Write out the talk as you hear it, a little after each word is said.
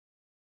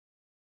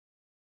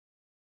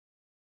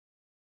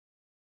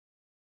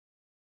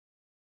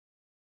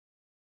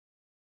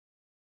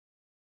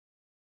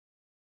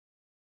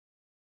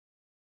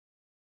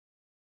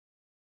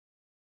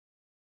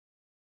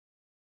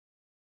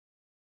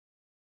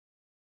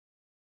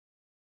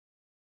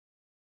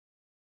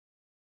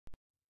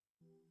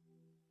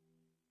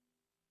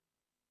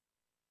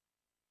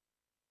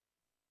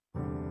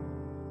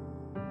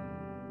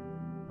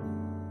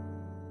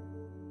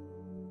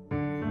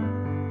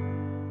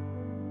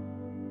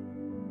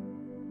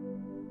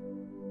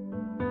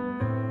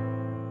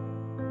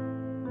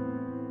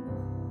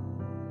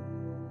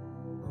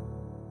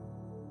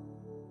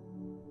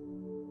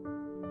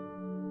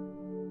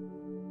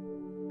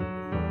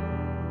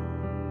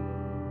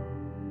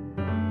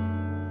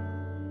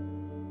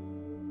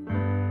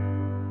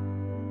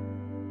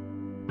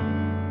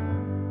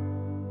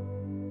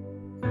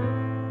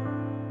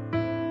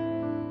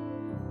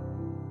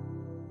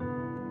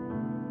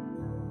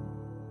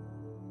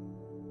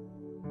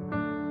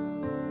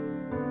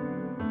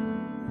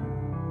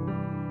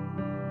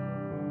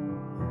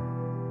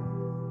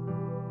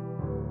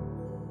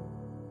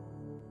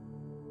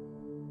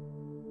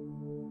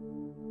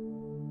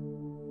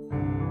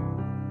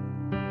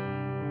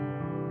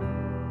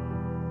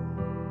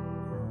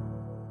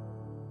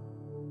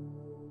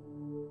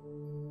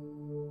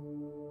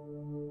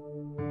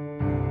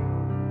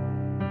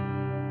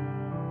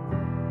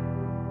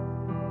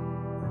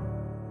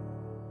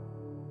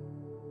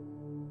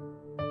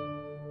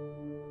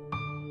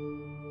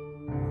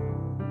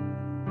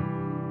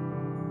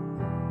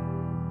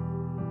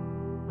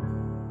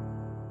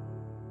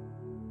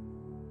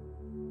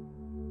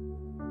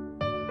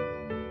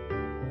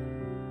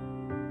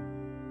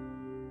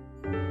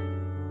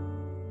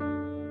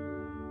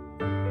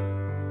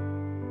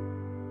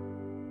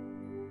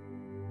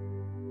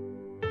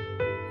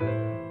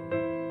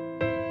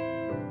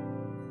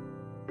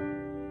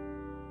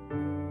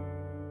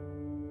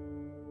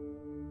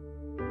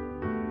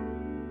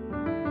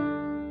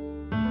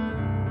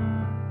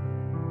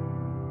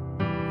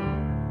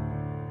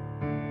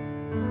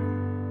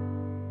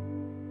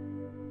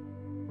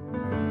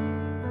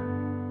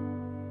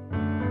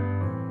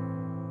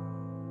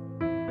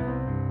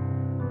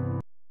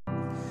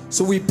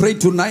So we pray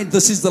tonight,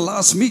 this is the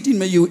last meeting.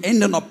 May you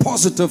end on a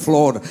positive,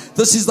 Lord.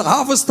 This is the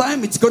harvest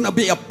time. It's going to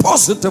be a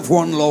positive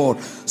one, Lord.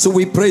 So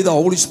we pray the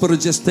Holy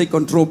Spirit just take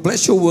control.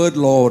 Bless your word,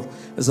 Lord,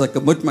 as I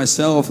commit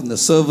myself and the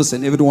service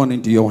and everyone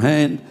into your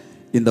hand.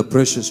 In the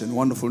precious and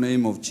wonderful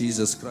name of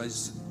Jesus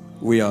Christ,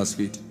 we ask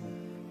it.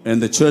 And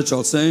the church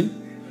will say,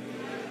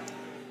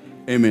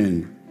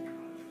 Amen.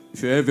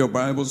 If you have your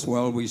Bibles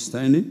while we're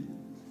standing.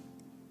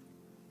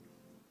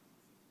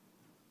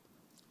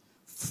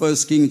 1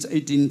 Kings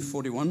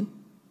 18:41,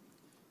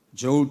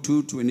 Joel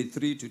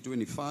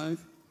 2:23-25,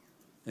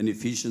 and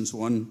Ephesians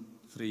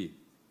 1:3.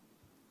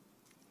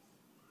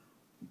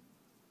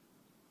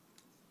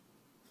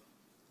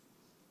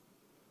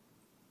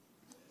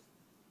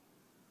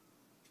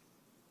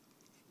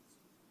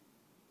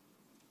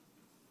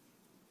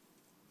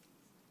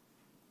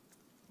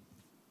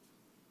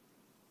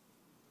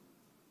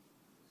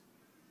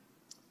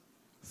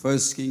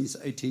 First Kings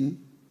 18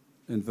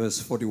 and verse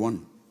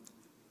 41.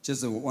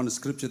 Just one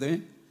scripture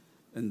there.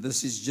 And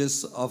this is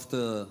just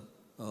after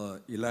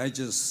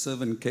Elijah's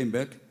servant came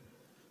back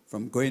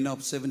from going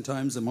up 7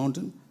 times the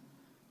mountain.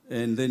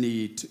 And then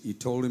he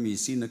told him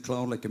he's seen a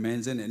cloud like a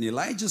man's hand. And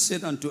Elijah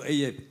said unto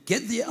Ahab,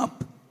 get thee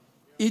up,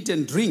 eat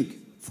and drink,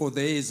 for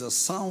there is a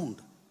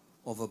sound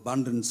of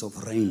abundance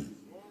of rain.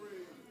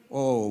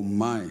 Oh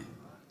my.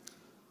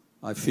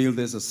 I feel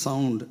there's a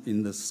sound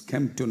in this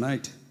camp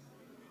tonight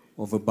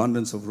of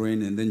abundance of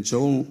rain. And then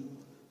Joel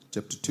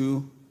chapter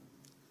 2.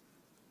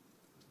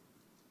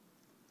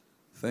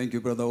 Thank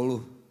you, Brother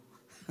Olu.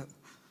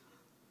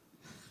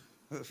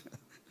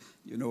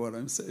 You know what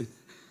I'm saying.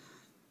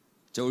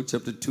 Joel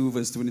chapter 2,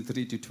 verse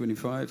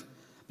 23-25.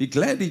 Be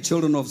glad, ye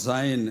children of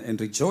Zion,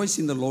 and rejoice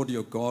in the Lord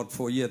your God,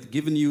 for he hath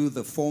given you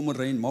the former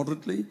rain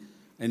moderately,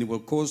 and he will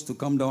cause to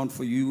come down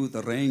for you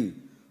the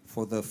rain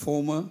for the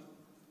former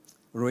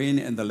rain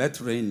and the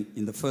latter rain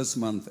in the first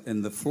month.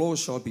 And the floor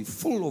shall be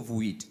full of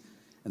wheat,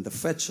 and the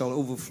fat shall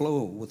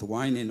overflow with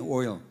wine and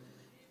oil.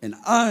 And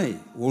I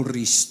will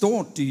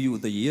restore to you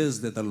the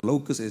years that the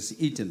locust has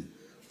eaten,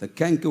 the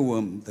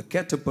cankerworm, the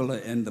caterpillar,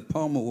 and the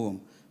palmer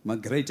worm, my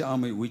great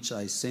army which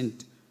I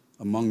sent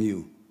among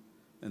you.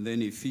 And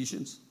then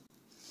Ephesians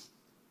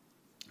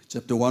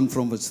chapter 1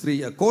 from verse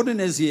 3. According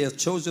as he has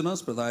chosen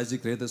us, Brother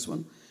Isaac read this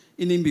one,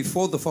 in him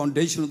before the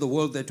foundation of the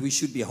world, that we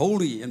should be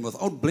holy and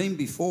without blame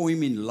before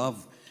him in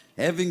love,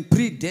 having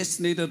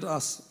predestinated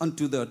us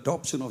unto the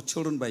adoption of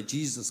children by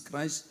Jesus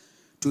Christ,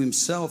 to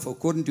himself,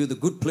 according to the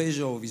good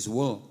pleasure of his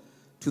will,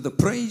 to the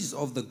praise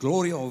of the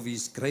glory of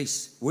his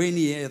grace, when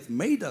he hath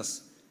made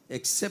us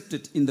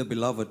accepted in the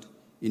beloved,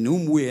 in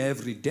whom we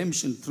have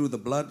redemption through the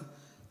blood,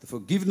 the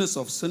forgiveness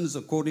of sins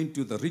according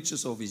to the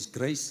riches of his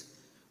grace,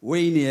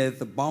 when he hath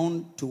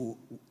abounded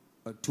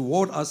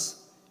toward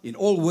us in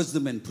all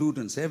wisdom and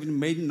prudence, having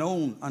made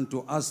known unto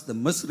us the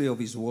mystery of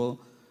his will,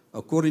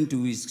 according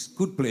to his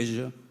good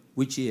pleasure,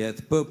 which he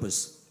hath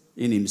purposed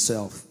in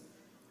himself.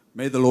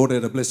 May the Lord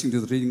add a blessing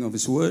to the reading of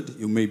his word.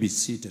 You may be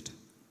seated.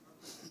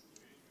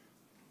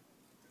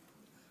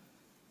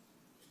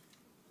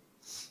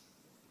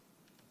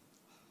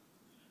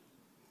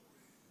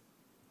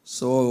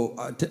 So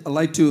I'd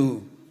like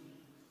to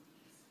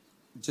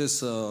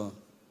just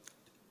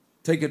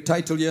take a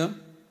title here.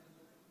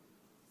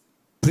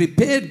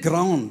 Prepared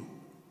ground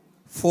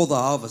for the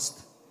harvest.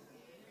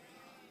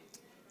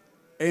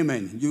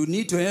 Amen. You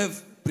need to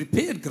have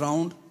prepared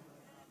ground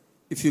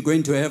if you're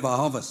going to have a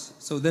harvest.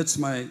 So that's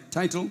my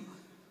title,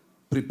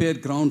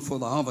 Prepared Ground for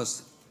the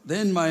Harvest.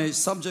 Then my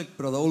subject,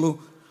 Brother Olu,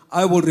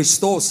 I will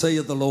restore,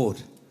 saith the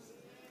Lord.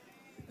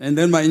 And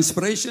then my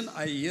inspiration,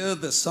 I hear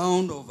the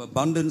sound of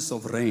abundance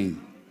of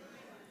rain.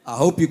 I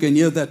hope you can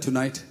hear that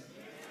tonight.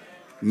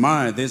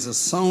 There's a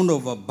sound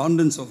of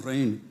abundance of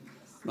rain.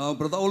 Now,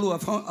 Brother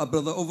Olu,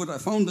 Brother Ovid, I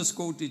found this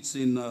quote. It's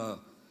in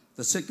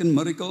The Second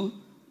Miracle.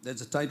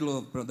 That's the title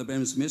of Brother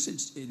Bam's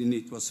message.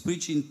 It was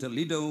preached in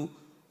Toledo,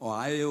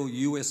 Ohio,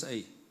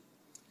 USA.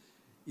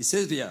 He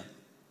says here,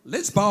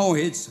 let's bow our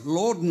heads.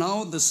 Lord,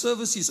 now the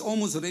service is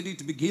almost ready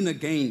to begin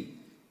again.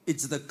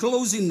 It's the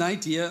closing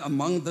night here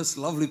among this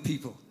lovely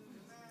people.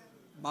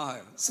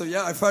 So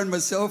yeah, I find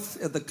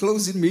myself at the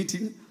closing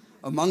meeting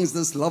amongst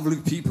this lovely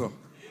people.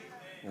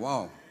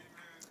 Wow.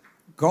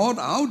 God,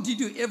 how did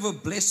you ever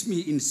bless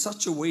me in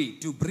such a way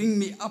to bring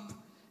me up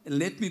and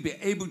let me be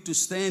able to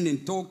stand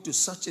and talk to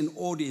such an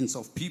audience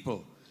of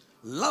people?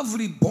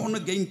 Lovely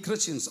born-again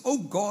Christians. Oh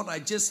God, I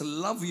just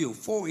love you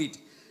for it.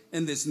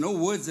 And there's no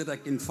words that I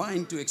can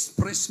find to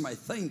express my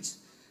thanks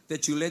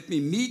that you let me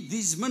meet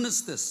these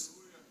ministers.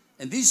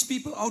 And these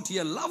people out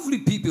here, lovely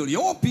people,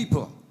 your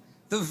people,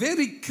 the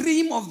very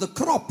cream of the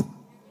crop.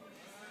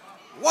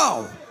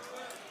 Wow.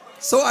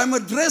 So I'm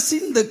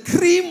addressing the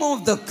cream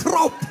of the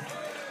crop.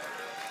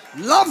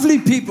 Lovely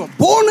people,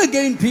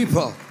 born-again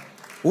people,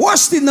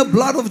 washed in the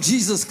blood of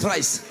Jesus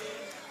Christ.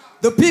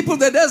 The people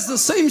that has the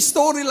same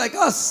story like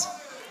us.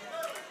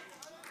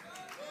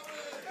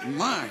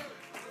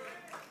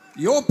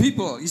 Your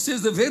people, he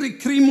says, the very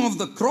cream of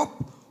the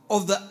crop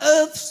of the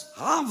earth's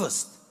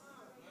harvest.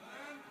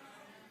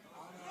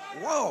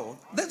 Wow,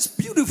 that's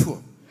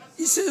beautiful.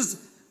 He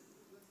says,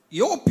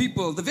 your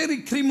people, the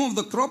very cream of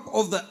the crop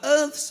of the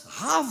earth's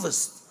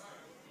harvest.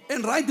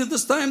 And right at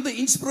this time, the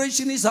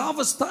inspiration is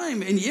harvest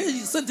time. And here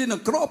you sit in a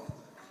crop.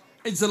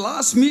 It's the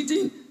last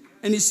meeting.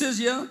 And he says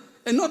here,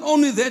 and not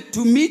only that,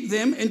 to meet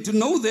them and to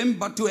know them,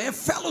 but to have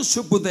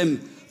fellowship with them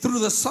through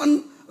the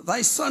Son,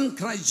 thy Son,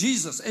 Christ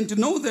Jesus. And to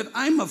know that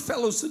I'm a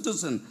fellow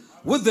citizen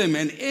with them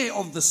and heir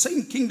of the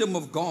same kingdom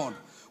of God.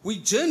 We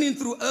journey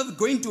through earth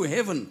going to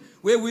heaven,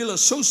 where we'll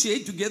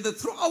associate together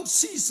throughout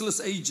ceaseless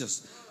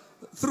ages.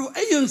 Through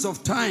aeons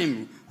of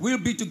time, we'll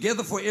be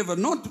together forever,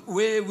 not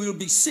where we'll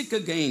be sick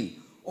again,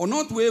 or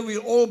not where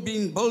we'll all be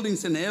in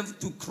buildings and have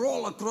to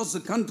crawl across the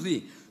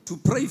country to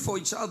pray for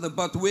each other,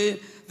 but where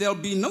there'll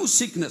be no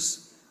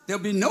sickness,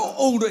 there'll be no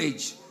old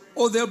age,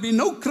 or there'll be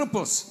no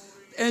cripples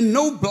and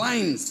no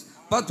blinds,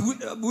 but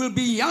we'll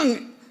be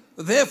young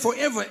there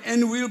forever,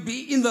 and we'll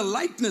be in the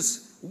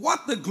likeness.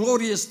 What a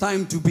glorious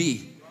time to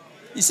be.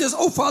 He says,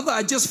 oh Father,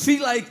 I just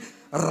feel like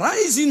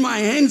rising my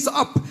hands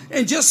up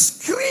and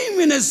just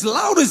screaming as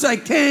loud as I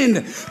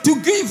can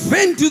to give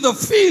vent to the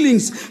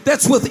feelings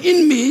that's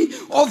within me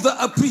of the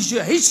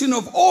appreciation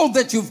of all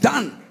that you've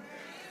done.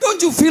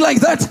 Don't you feel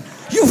like that?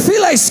 You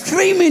feel like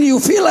screaming,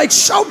 you feel like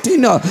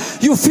shouting,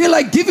 you feel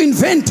like giving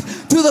vent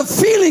to the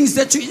feelings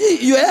that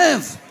you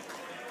have.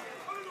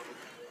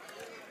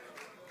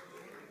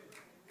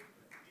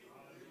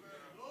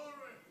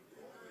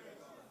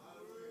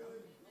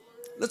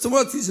 Let's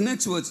work these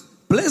next words.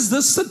 Bless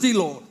the city,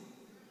 Lord.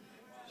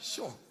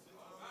 Sure.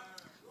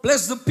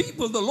 Bless the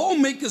people, the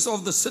lawmakers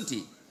of the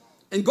city.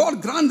 And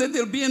God grant that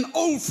there'll be an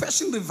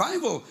old-fashioned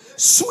revival.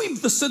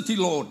 Sweep the city,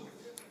 Lord.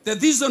 That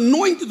these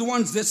anointed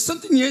ones that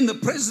sitting here in the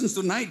presence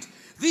tonight,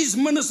 these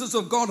ministers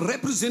of God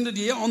represented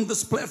here on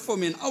this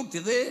platform and out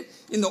there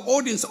in the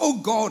audience, oh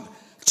God,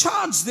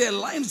 charge their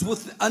lives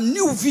with a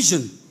new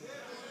vision,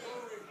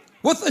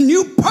 with a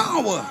new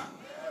power.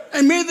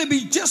 And may there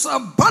be just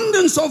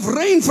abundance of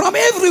rain from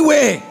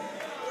everywhere.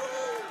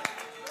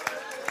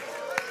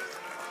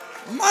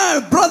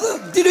 My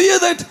brother, did you hear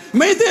that?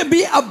 May there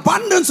be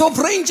abundance of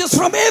rain just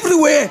from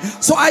everywhere.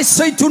 So I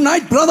say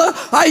tonight, brother,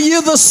 I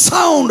hear the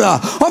sound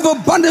of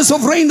abundance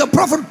of rain. The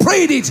prophet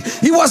prayed it.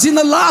 He was in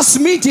the last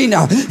meeting.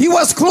 He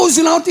was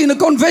closing out in a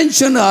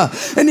convention.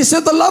 And he said,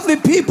 the lovely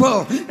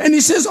people. And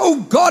he says,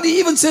 oh God, he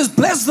even says,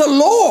 bless the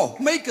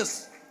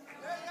lawmakers.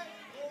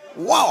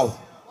 Wow.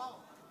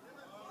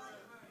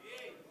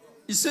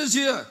 He says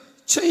here,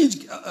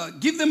 change,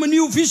 give them a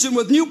new vision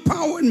with new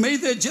power, and may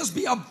there just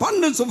be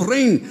abundance of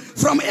rain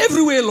from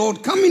everywhere,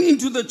 Lord, coming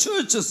into the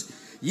churches.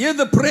 Hear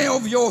the prayer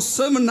of your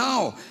servant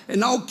now, and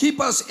now keep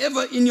us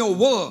ever in your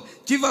will.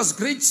 Give us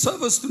great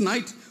service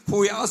tonight, for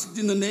we ask it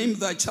in the name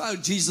of thy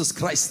child, Jesus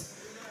Christ.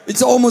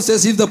 It's almost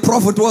as if the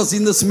prophet was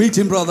in this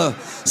meeting, brother.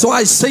 So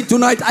I say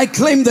tonight, I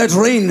claim that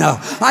rain.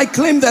 I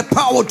claim that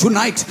power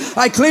tonight.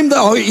 I claim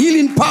the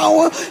healing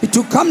power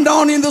to come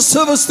down in the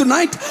service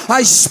tonight.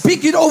 I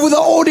speak it over the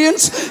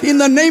audience in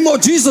the name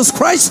of Jesus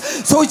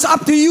Christ. So it's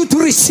up to you to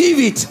receive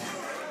it.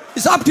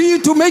 It's up to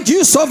you to make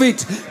use of it.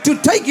 To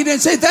take it and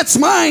say, that's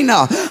mine.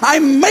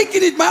 I'm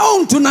making it my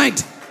own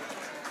tonight.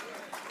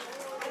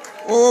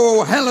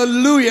 Oh,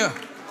 hallelujah.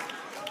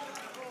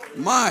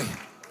 My.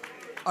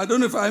 I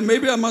don't know if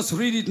maybe I must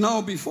read it now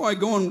before I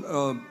go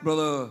on,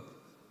 Brother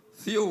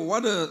Theo.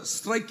 What a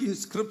striking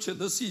scripture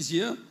this is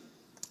here.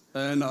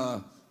 And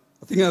I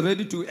think I read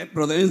it to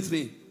Brother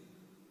Anthony.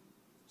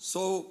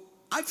 So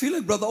I feel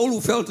like Brother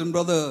Olu felt and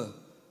Brother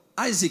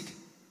Isaac,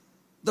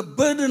 the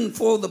burden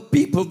for the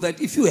people that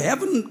if you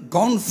haven't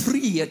gone free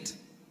yet,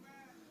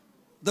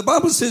 the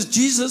Bible says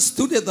Jesus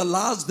stood at the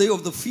last day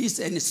of the feast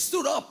and he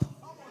stood up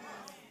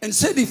and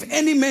said, if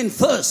any man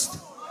thirst,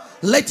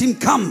 let him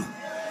come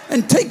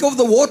and take of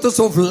the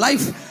waters of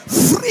life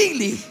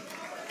freely.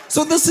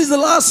 So this is the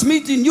last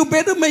meeting. You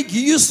better make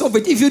use of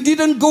it. If you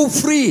didn't go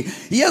free,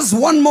 here's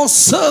one more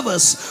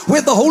service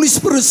where the Holy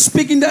Spirit is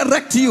speaking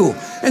direct to you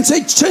and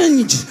say,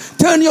 change,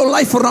 turn your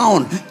life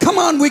around. Come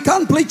on, we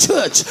can't play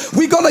church.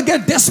 We got to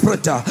get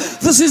desperate.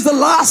 This is the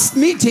last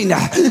meeting.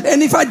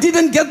 And if I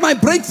didn't get my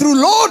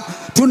breakthrough, Lord,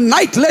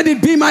 tonight let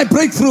it be my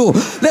breakthrough.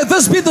 Let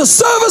this be the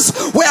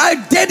service where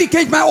I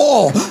dedicate my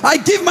all. I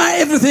give my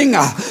everything.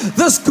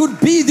 This could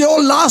be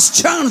your last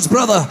chance,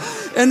 brother.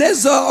 And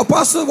as the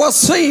apostle was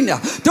saying,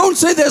 don't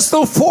say there's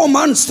still 4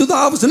 months to the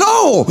harvest.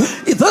 No,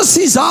 this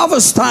is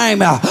harvest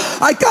time.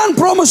 I can't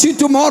promise you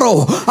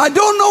tomorrow. I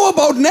don't know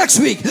about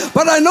next week,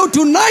 but I know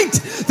tonight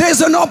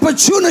there's an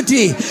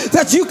opportunity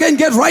that you can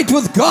get right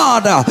with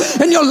God,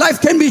 and your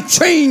life can be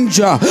changed,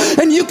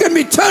 and you can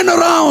be turned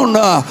around,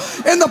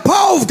 and the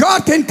power of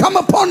God can come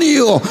upon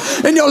you,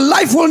 and your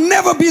life will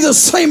never be the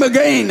same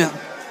again.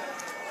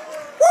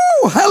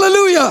 Woo,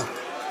 hallelujah.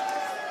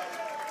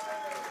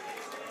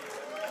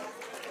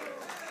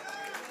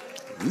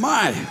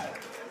 My.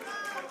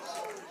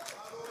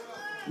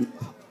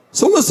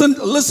 So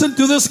listen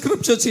to the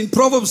scriptures in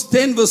Proverbs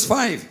 10 verse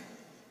 5.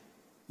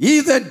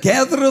 He that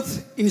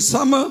gathereth in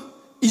summer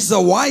is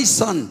a wise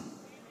son,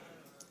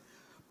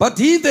 but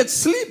he that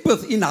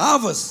sleepeth in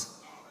harvest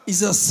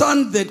is a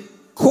son that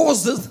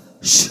causeth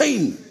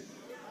shame.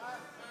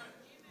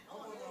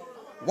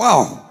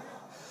 Wow.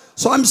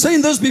 So I'm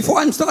saying this before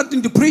I'm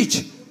starting to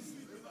preach.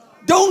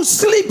 Don't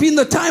sleep in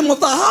the time of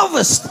the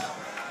harvest.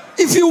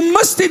 If you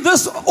missed it,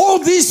 all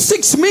these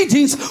 6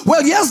 meetings,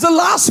 well, here's the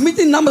last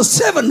meeting, number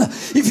 7.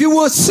 If you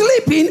were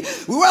sleeping,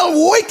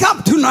 well, wake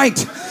up tonight.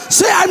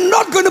 Say, I'm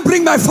not going to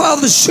bring my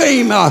father's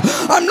shame.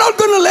 I'm not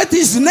going to let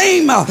his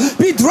name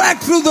be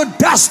dragged through the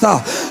dust.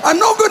 I'm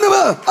not going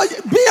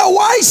to be a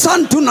wise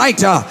son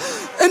tonight.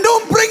 And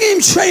don't bring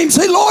him shame.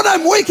 Say, Lord,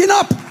 I'm waking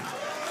up.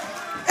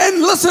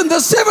 And listen, the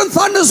 7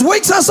 thunders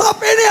wakes us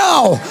up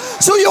anyhow.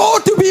 So you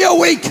ought to be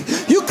awake.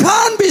 You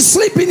can't be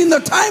sleeping in the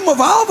time of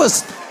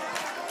harvest.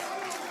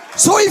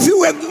 So if you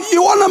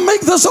want to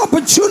make this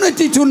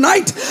opportunity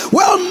tonight,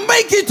 well,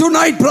 make it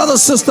tonight, brother,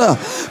 sister.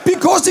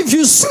 Because if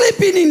you're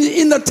sleeping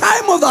in the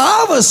time of the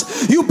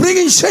harvest, you're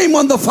bringing shame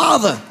on the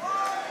Father.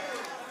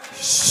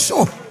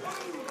 Sure.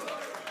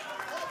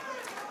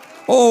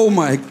 Oh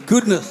my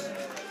goodness.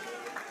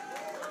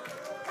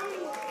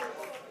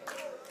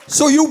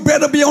 So you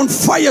better be on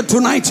fire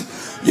tonight.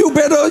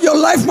 Your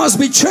life must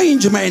be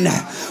changed, man.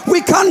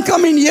 We can't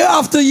come in year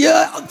after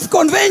year,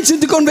 convention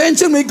to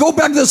convention, we go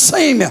back the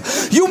same.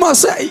 You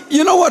must say,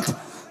 you know what?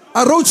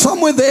 I wrote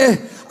somewhere there,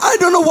 I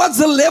don't know what's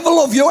the level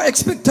of your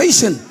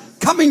expectation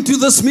coming to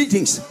these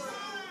meetings.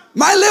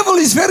 My level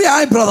is very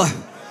high, brother.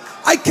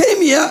 I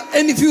came here,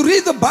 and if you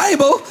read the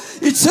Bible,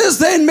 it says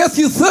there in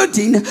Matthew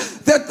 13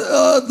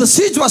 that the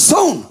seed was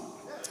sown.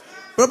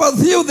 But about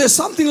you, there's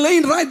something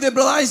laying right there,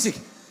 brother Isaac.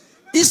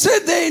 He said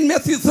there in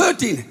Matthew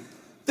 13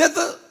 that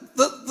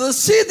the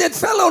seed that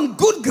fell on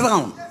good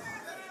ground.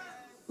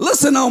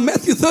 Listen now,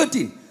 Matthew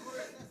 13.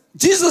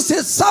 Jesus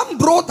said some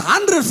brought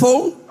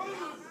 100-fold,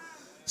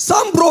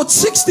 some brought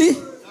 60,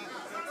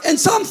 and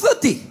some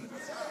 30.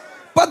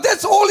 But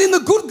that's all in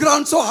the good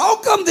ground. So how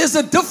come there's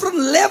a different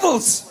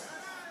levels?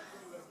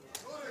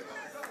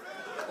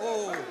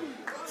 Oh,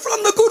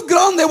 from the good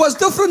ground there was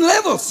different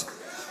levels.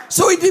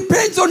 So it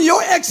depends on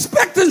your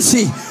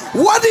expectancy.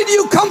 What did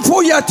you come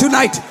for here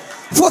tonight?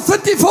 For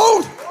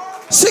 30-fold?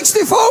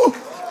 60-fold?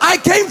 I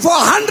came for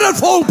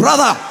 100-fold,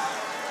 brother.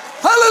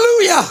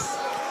 Hallelujah.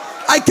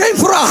 I came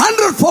for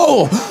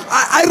 100-fold.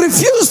 I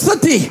refuse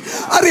 30.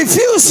 I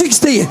refuse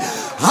 60.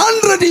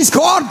 100 is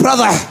God,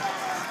 brother.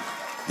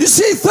 You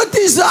see, 30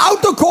 is the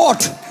outer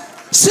court.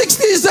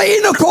 60 is the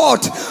inner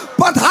court.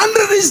 But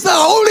 100 is the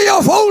holy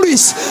of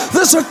holies.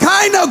 There's a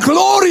kind of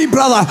glory,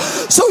 brother.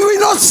 So we're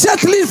not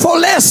settling for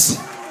less.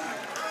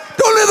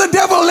 Don't let the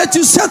devil let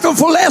you settle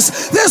for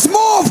less. There's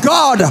more of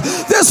God.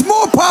 There's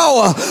more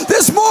power.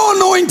 There's more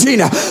anointing.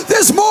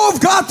 There's more of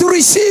God to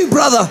receive,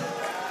 brother.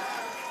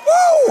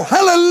 Woo!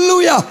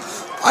 Hallelujah.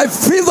 I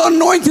feel the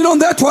anointing on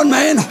that one,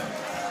 man.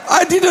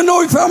 I didn't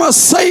know if I'm a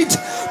saint,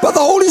 but the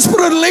Holy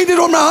Spirit laid it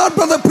on my heart,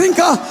 Brother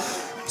Prinka.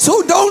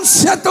 So don't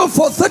settle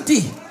for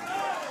 30.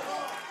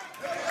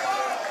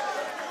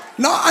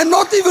 Now, I'm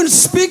not even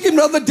speaking,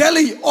 Brother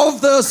Delhi,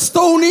 of the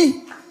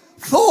stony,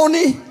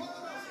 thorny,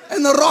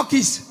 and the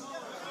rockies.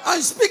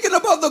 I'm speaking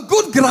about the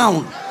good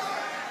ground.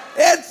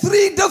 At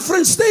 3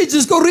 different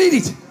stages, go read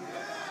it.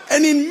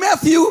 And in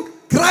Matthew,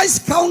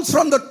 Christ counts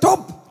from the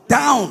top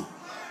down.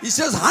 He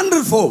says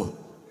 100-fold,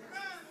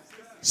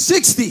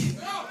 60,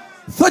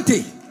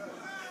 30.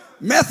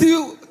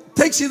 Matthew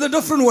takes it a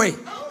different way.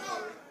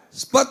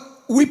 But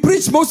we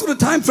preach most of the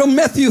time from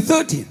Matthew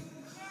 13.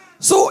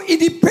 So it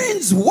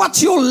depends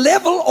what's your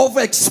level of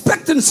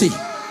expectancy.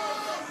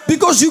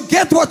 Because you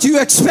get what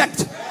you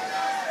expect.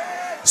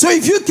 So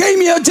if you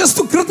came here just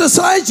to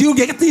criticize, you'll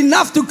get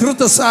enough to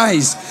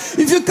criticize.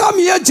 If you come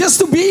here just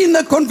to be in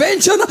the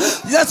convention,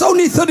 that's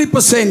only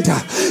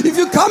 30%. If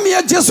you come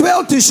here just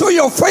to show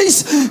your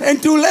face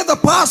and to let the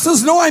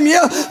pastors know I'm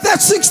here,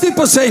 that's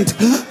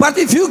 60%. But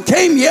if you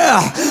came here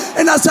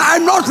and I say,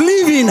 I'm not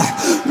leaving,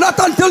 not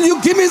until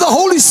you give me the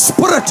Holy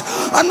Spirit.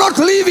 I'm not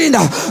leaving,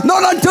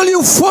 not until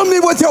you fill me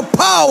with your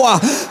power.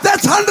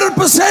 That's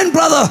 100%,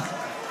 brother.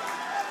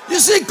 You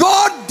see,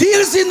 God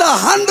deals in the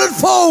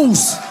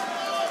 100-folds.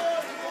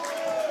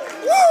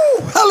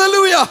 Woo!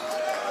 Hallelujah.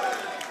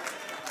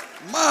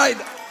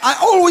 I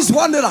always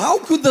wondered, how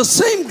could the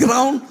same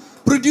ground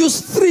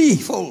produce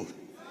 3-fold?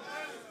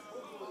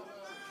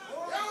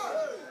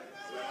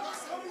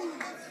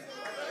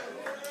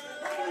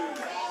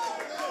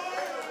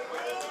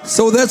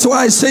 So that's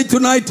why I say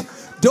tonight,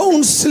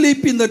 don't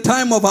sleep in the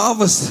time of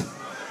harvest.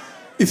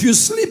 If you're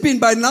sleeping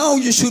by now,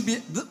 you should be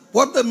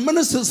what the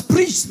ministers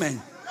preached,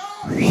 man.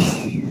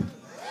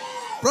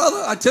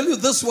 Brother, I tell you,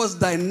 this was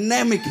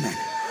dynamic,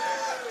 man.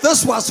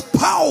 This was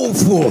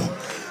powerful.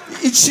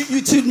 It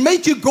should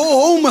make you go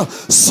home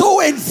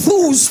so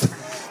enthused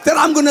that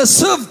I'm going to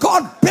serve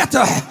God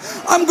better.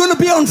 I'm going to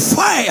be on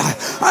fire.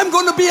 I'm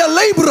going to be a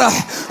laborer.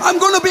 I'm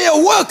going to be a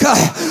worker.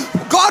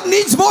 God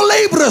needs more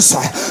laborers.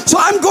 So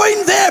I'm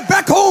going there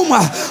back home.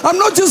 I'm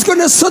not just going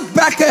to sit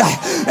back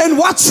and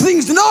watch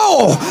things.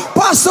 No.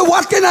 Pastor,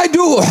 what can I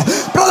do?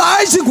 Brother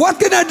Isaac, what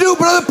can I do?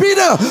 Brother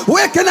Peter,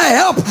 where can I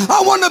help?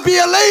 I want to be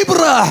a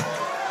laborer.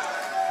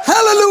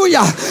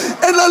 Hallelujah.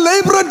 And a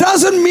laborer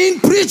doesn't mean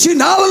preaching.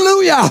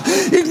 Hallelujah.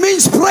 It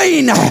means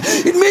praying.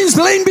 It means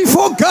laying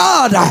before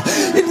God.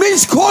 It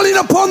means calling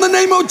upon the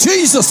name of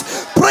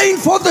Jesus. Praying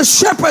for the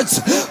shepherds.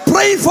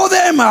 Praying for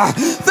them.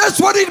 That's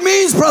what it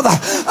means, brother.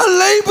 A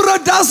laborer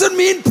doesn't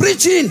mean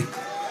preaching.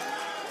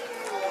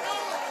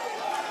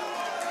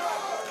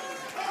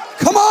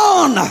 Come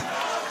on.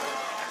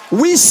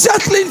 We're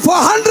settling for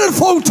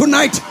 100-fold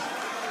tonight.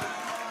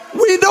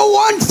 We don't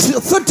want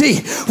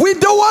 30. We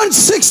don't want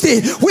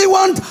 60. We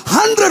want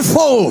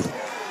 100-fold.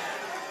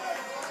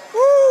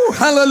 Woo,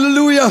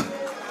 hallelujah.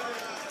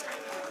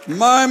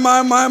 My.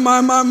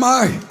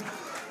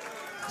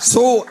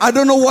 So I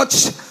don't know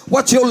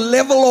what's your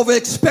level of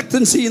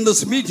expectancy in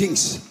these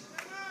meetings.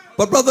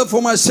 But brother,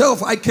 for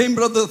myself, I came,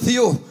 Brother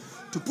Theo,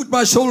 to put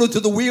my shoulder to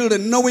the wheel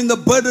and knowing the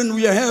burden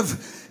we have.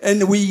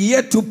 And we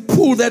yet to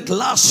pull that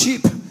last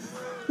sheep.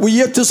 We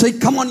yet to say,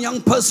 come on,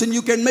 young person,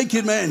 you can make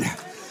it, man.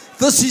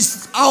 This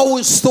is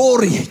our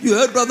story. You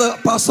heard Brother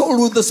Pastor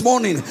Olu this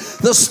morning.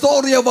 The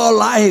story of our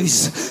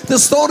lives. The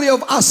story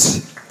of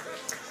us.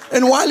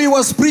 And while he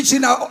was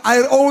preaching,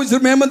 I always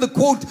remember the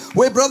quote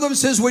where brother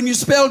says, when you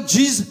spell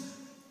Jesus,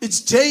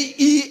 it's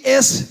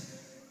J-E-S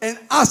and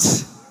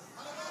us.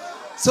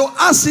 So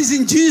us is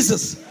in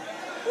Jesus.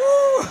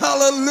 Woo,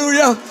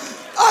 hallelujah.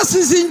 Us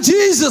is in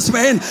Jesus,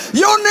 man.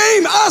 Your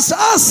name, us.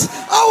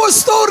 Our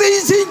story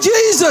is in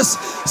Jesus.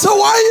 So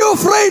why are you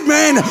afraid,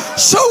 man?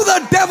 Show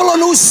the devil on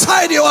whose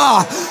side you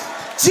are.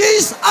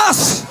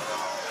 Jesus.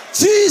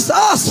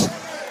 Jesus.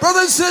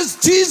 Brother says,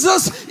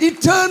 Jesus,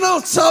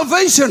 eternal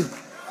salvation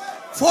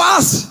for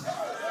us.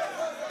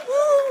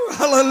 Woo,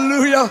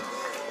 hallelujah.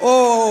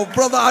 Oh,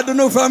 brother, I don't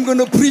know if I'm going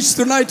to preach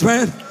tonight,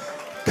 man.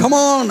 Come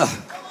on.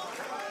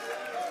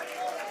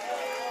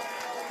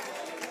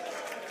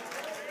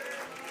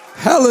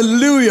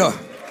 Hallelujah.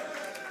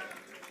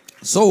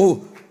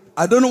 So,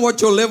 I don't know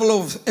what your level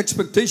of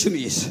expectation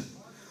is.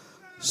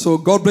 So,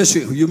 God bless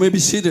you. You may be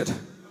seated.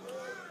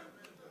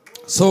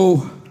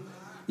 So,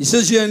 he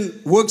says here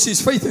in works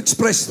his faith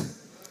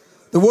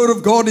expressed. The word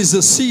of God is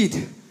a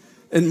seed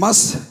and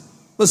must,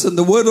 listen,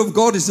 the word of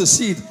God is a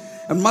seed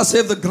and must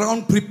have the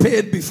ground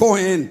prepared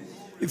beforehand.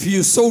 If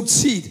you sowed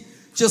seed,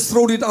 just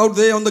throw it out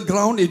there on the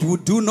ground, it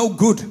would do no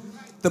good.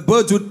 The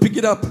birds would pick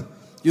it up.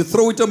 You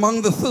throw it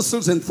among the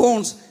thistles and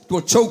thorns, it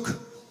will choke.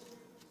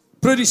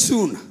 Pretty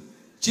soon,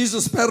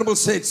 Jesus' parable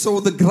said,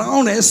 so the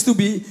ground has to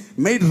be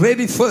made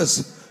ready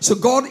first. So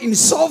God in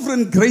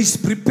sovereign grace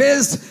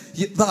prepares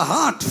the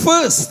heart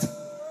first.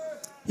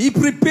 He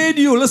prepared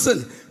you,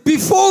 listen,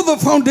 before the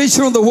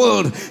foundation of the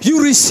world,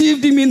 you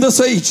received him in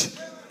this age.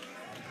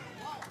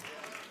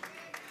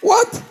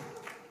 What?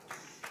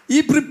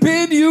 He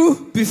prepared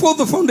you before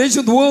the foundation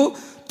of the world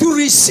to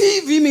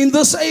receive him in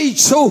this age.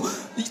 So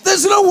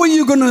there's no way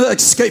you're going to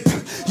escape.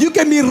 You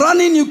can be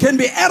running, you can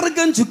be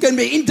arrogant, you can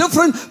be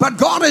indifferent, but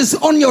God is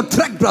on your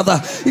track, brother.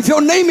 If your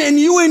name and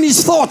you in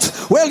his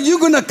thoughts, well, you're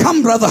going to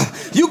come, brother.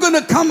 You're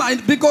going to come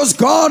because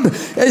God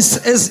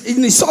is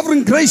in his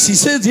sovereign grace. He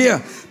says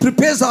here,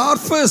 prepares the heart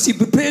first. He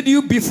prepared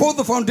you before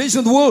the foundation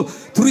of the world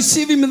to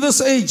receive him in this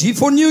age. He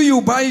foreknew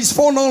you by his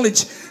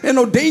foreknowledge and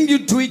ordained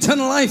you to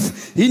eternal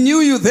life. He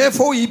knew you,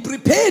 therefore he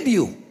prepared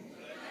you.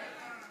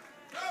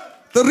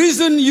 The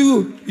reason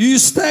you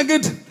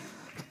staggered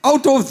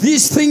out of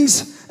these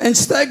things and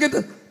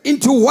staggered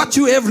into what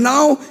you have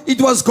now, it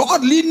was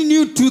God leading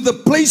you to the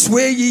place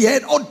where he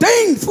had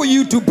ordained for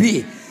you to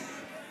be.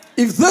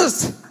 If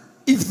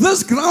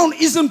this ground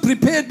isn't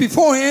prepared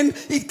beforehand,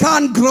 it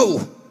can't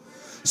grow.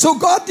 So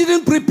God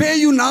didn't prepare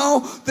you now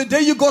the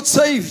day you got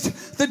saved,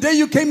 the day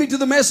you came into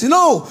the message.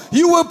 No,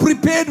 you were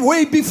prepared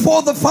way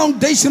before the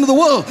foundation of the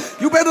world.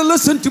 You better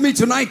listen to me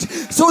tonight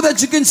so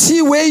that you can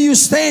see where you're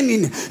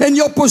standing and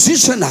your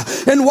position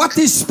and what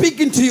is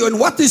speaking to you and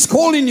what is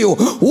calling you.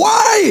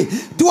 Why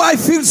do I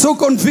feel so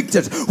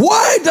convicted?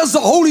 Why does the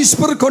Holy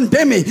Spirit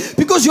condemn me?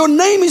 Because your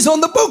name is on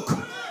the book.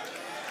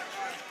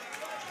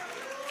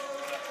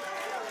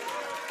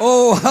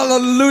 Oh,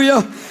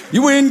 hallelujah.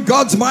 You were in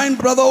God's mind,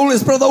 Brother Olu.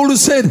 As Brother Olu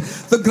said,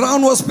 the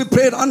ground was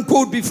prepared,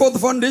 unquote, before the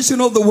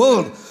foundation of the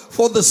world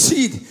for the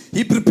seed.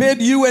 He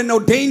prepared you and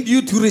ordained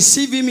you to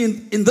receive him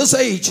in this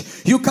age.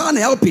 You can't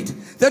help it.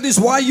 That is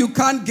why you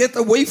can't get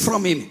away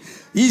from him.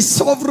 His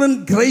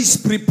sovereign grace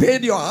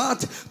prepared your heart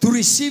to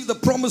receive the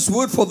promised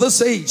word for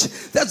this age.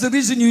 That's the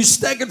reason you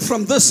staggered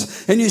from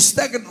this and you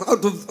staggered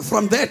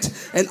from that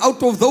and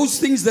out of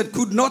those things that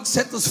could not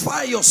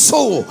satisfy your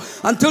soul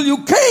until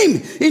you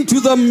came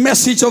into the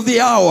message of the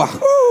hour.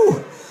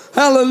 Woo!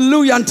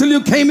 Hallelujah. Until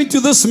you came into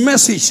this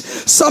message,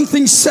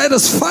 something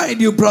satisfied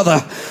you, brother.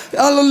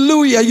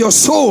 Hallelujah. Your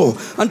soul.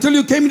 Until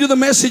you came into the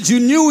message, you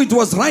knew it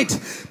was right.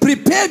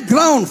 Prepared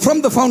ground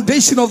from the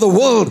foundation of the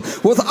world.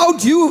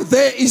 Without you,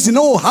 there is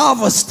no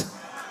harvest.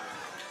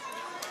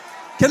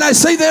 Can I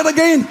say that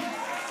again?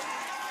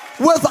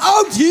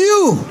 Without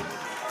you,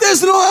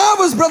 there's no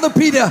harvest, Brother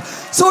Peter.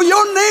 So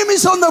your name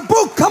is on the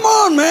book. Come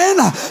on, man.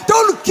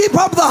 Don't keep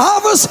up the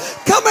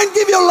harvest. Come and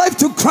give your life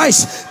to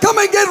Christ. Come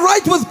and get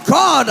right with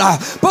God.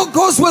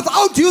 Because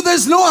without you,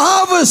 there's no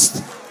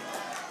harvest.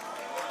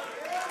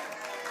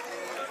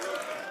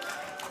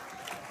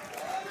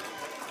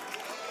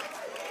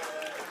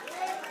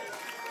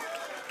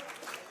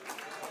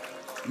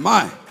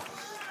 My.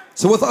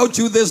 So without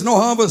you, there's no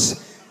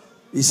harvest.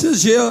 He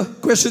says here,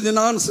 question and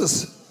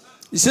answers.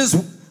 He says,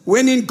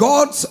 when in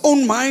God's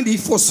own mind he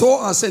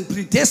foresaw us and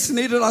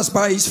predestinated us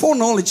by his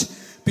foreknowledge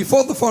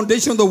before the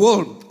foundation of the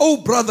world.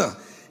 Oh, brother,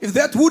 if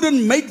that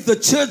wouldn't make the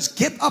church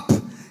get up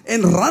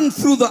and run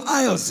through the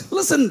aisles.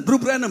 Listen, Bro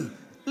Branham,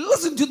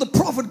 listen to the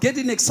prophet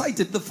getting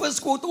excited. The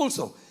first quote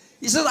also.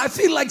 He says, I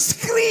feel like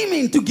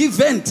screaming to give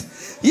vent.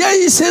 Yeah,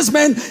 he says,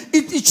 man,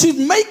 it should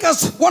make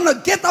us want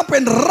to get up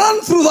and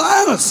run through the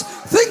aisles.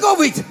 Think of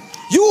it.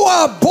 You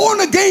are born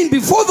again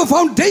before the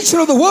foundation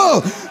of the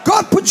world.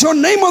 God put your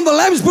name on the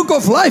Lamb's Book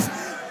of Life.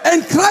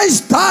 And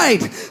Christ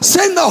died.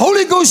 Send the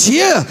Holy Ghost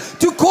here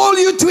to call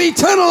you to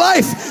eternal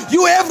life.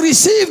 You have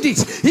received it.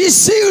 He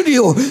sealed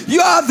you.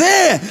 You are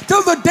there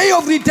till the day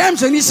of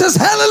redemption. He says,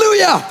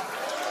 hallelujah.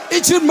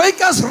 It should make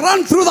us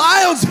run through the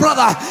aisles,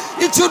 brother.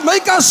 It should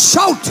make us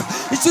shout.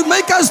 It should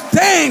make us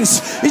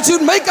dance. It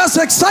should make us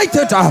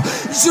excited.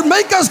 It should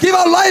make us give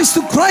our lives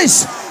to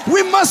Christ.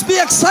 We must be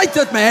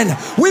excited, man.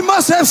 We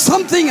must have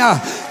something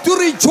to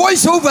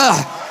rejoice over.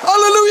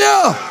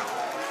 Hallelujah.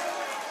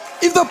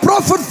 If the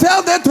prophet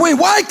felt that way,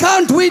 why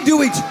can't we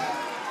do it?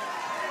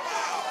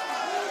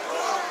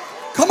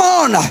 Come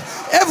on.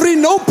 Every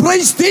no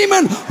praise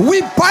demon,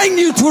 we bind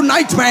you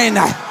tonight, man.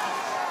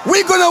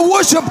 We're going to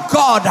worship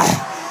God.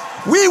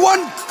 We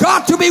want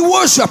God to be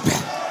worshipped.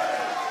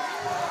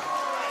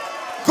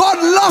 God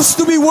loves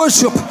to be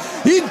worshipped.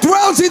 He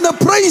dwells in the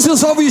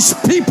praises of his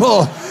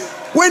people.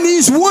 When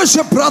he's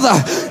worshipped, brother,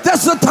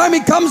 that's the time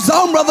he comes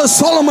down, Brother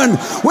Solomon.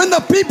 When the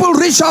people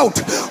reach out,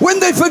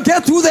 when they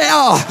forget who they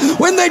are,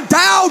 when they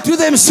die out to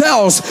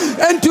themselves,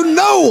 and to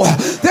know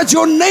that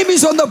your name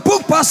is on the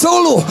book, Pastor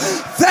Olu,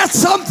 that's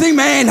something,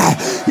 man.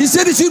 He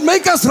said it should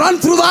make us run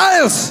through the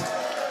aisles.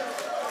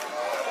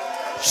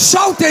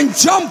 Shout and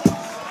jump.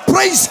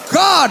 Praise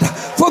God.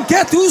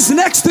 Forget who's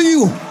next to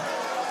you.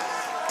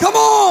 Come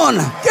on.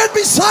 Get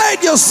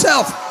beside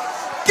yourself.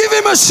 Give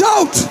him a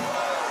shout.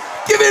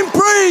 Give him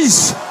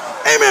praise.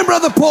 Amen,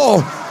 Brother Paul.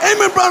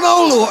 Amen, Brother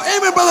Olu.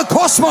 Amen, Brother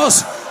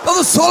Cosmos.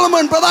 Brother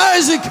Solomon. Brother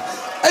Isaac.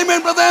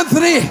 Amen, Brother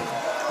Anthony.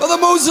 Brother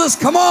Moses.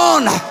 Come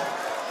on.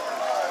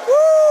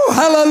 Woo,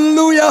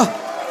 hallelujah.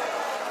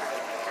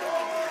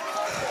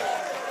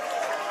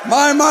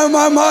 My.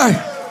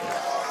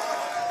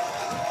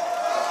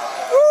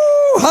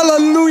 Woo,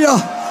 hallelujah.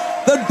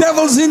 The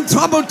devil's in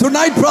trouble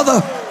tonight,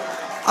 brother.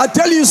 I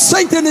tell you,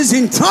 Satan is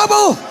in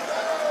trouble.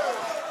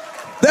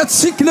 That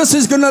sickness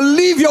is going to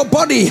leave your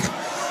body.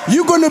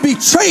 You're going to be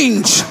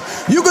changed.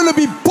 You're going to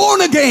be born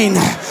again.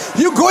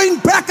 You're going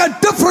back a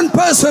different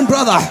person,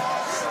 brother.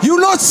 You're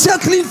not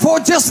settling for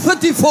just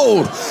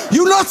 30-fold.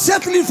 You're not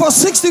settling for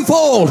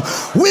 60-fold.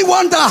 We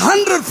want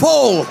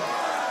 100-fold.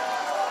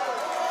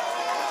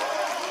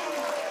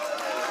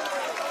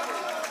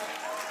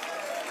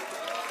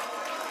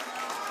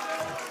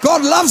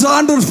 God loves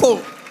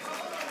 100-fold.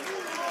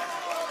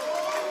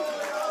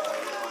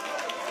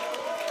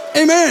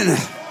 Amen.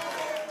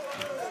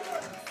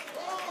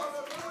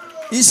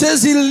 He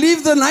says he'll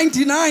leave the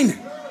 99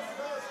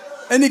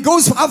 and he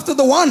goes after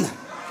the one.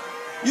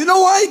 You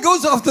know why he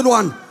goes after the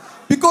one?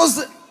 Because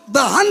the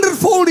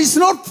 100-fold is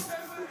not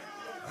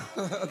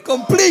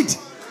complete.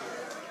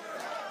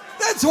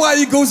 That's why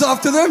he goes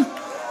after them.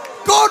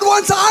 God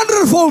wants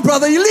 100-fold,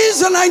 brother. He leaves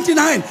the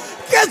 99,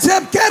 gets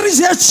up, carries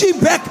that sheep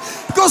back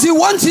because he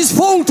wants his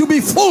fold to be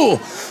full.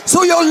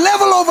 So your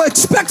level of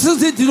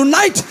expectancy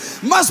tonight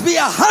must be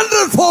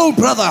 100-fold,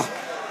 brother.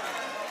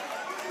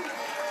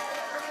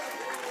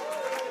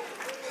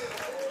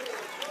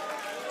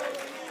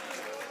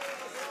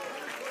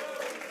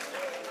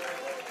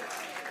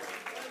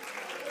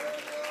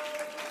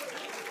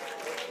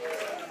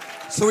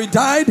 So he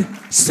died,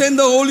 send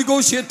the Holy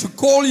Ghost here to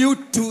call you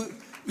to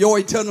your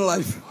eternal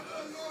life.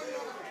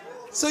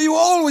 So you're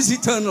always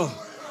eternal.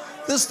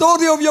 The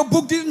story of your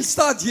book didn't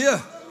start here.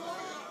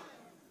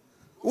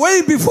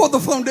 Way before the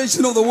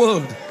foundation of the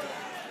world.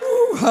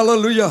 Ooh,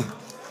 hallelujah.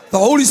 The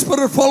Holy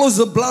Spirit follows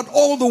the blood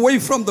all the way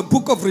from the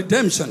book of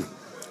redemption.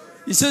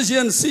 He says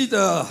here in seed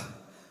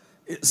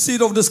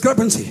of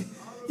discrepancy.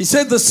 He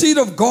said the seed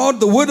of God,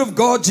 the word of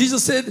God.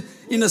 Jesus said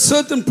in a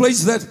certain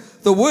place that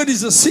the word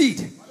is a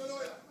seed.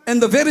 And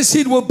the very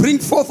seed will bring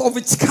forth of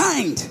its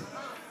kind.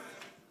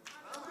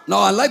 Now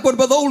I like what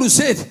Brother Olu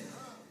said.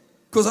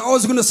 Because I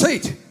was going to say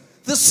it.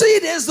 The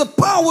seed has the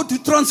power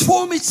to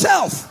transform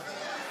itself.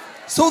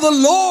 So the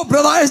law,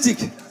 Brother Isaac,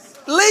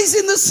 lays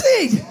in the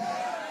seed.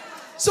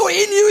 So in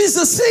you is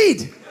the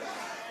seed.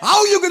 How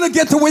are you going to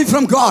get away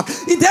from God?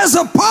 It has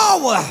a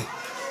power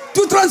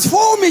to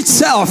transform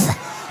itself.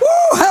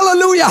 Woo,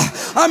 hallelujah.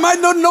 I might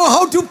not know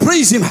how to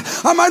praise him.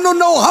 I might not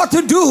know how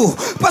to do.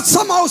 But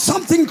somehow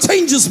something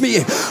changes me.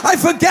 I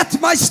forget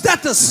my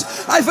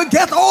status. I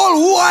forget all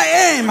who I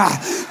am.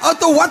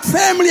 Out of what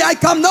family I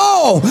come.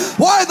 No.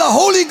 Why? The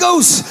Holy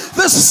Ghost,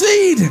 the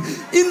seed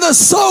in the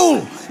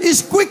soul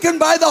is quickened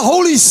by the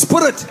Holy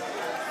Spirit.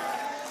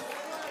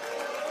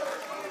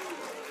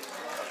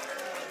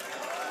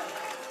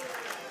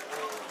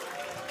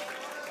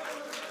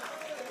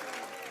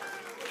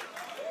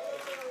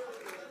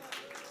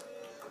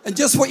 And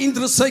just for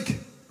interest's sake,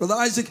 Brother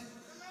Isaac,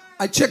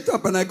 I checked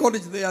up and I got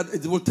it there.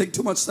 It will take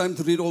too much time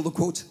to read all the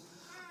quotes.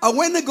 I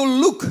went to go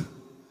look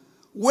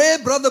where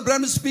Brother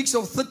Branham speaks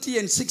of 30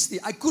 and 60.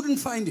 I couldn't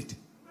find it.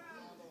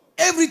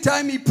 Every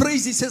time he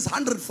prays, he says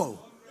 100-fold.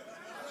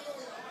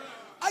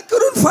 I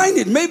couldn't find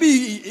it. Maybe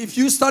if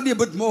you study a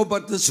bit more,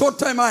 but the short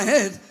time I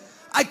had,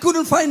 I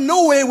couldn't find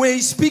nowhere where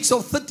he speaks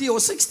of 30 or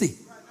 60.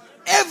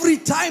 Every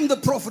time the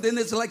prophet, and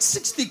it's like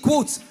 60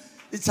 quotes,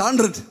 it's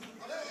 100.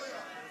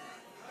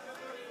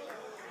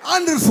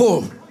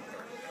 100-fold.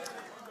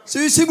 So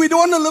you see, we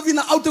don't want to live in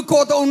the outer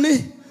court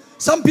only.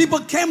 Some people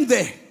came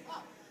there.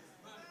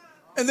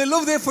 And they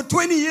lived there for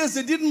 20 years.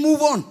 They didn't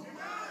move on.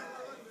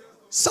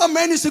 Some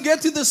managed to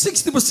get to the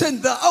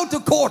 60%, the outer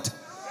court.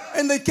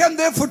 And they came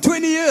there for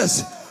 20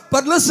 years.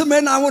 But listen,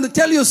 man, I want to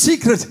tell you a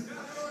secret.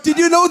 Did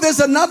you know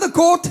there's another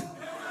court?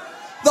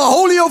 The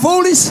Holy of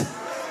Holies.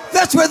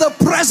 That's where the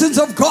presence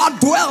of God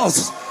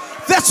dwells.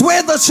 That's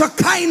where the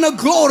Shekinah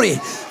glory.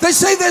 They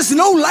say there's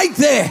no light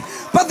there.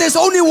 But there's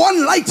only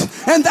one light,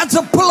 and that's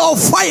a pillar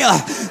of fire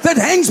that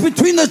hangs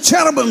between the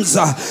cherubims.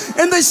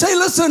 And they say,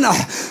 listen,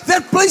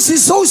 that place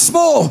is so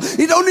small,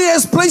 it only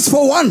has place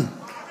for one.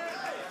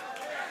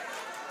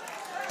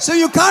 So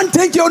you can't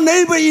take your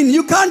neighbor in.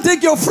 You can't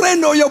take your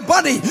friend or your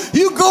buddy.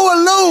 You go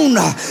alone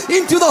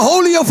into the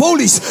Holy of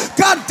Holies.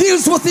 God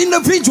deals with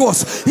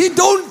individuals. He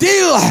don't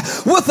deal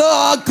with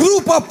a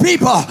group of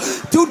people.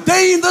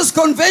 Today in this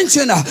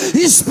convention,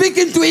 He's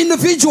speaking to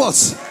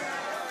individuals.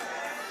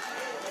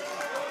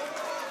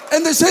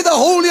 And they say the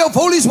Holy of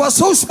Holies was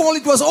so small,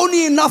 it was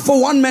only enough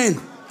for one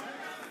man.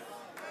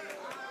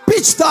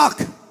 Pitch dark.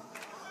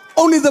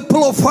 Only the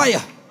pillar of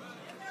fire.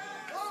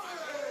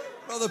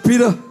 Brother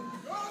Peter.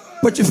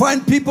 But you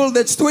find people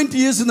that's 20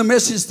 years in the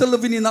message still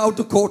living in the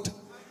outer court.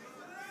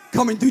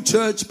 Coming to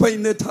church,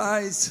 paying their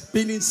tithes,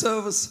 being in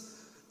service.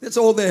 That's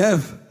all they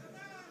have.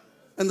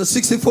 And the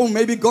 64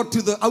 maybe got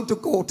to the outer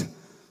court.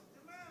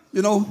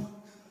 You know,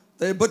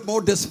 they're a bit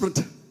more desperate.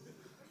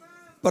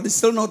 But it's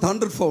still not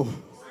 100-fold.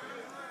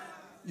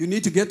 You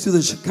need to get to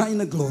the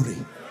Shekinah glory.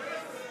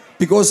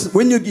 Because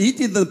when you eat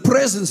in the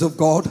presence of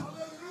God,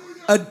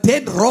 a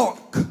dead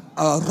rock,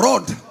 a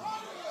rod.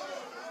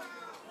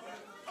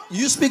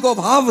 You speak of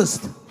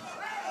harvest.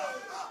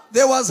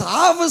 There was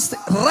harvest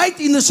right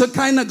in the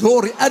Shekinah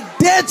glory. A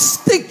dead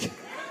stick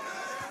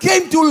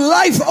came to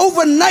life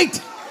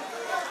overnight.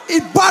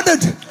 It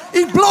budded,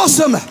 it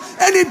blossomed,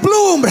 and it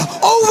bloomed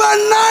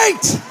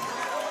overnight.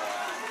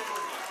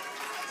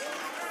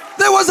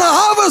 There was a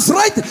harvest,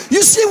 right?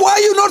 You see why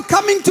you're not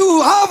coming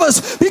to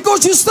harvest?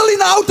 Because you're still in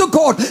the outer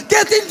court.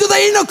 Get into the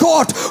inner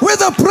court where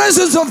the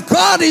presence of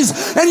God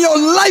is, and your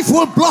life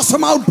will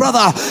blossom out,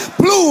 brother.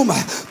 Bloom,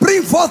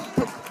 bring forth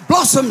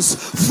blossoms,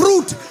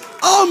 fruit,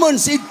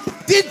 almonds. It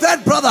did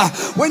that, brother,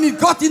 when it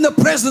got in the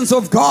presence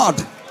of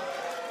God.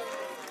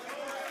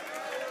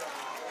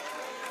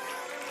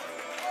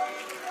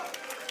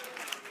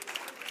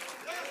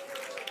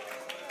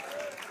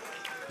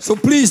 So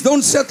please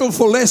don't settle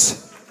for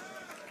less.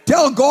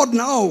 Tell God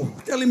now,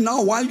 tell Him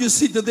now while you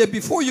sit there,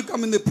 before you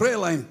come in the prayer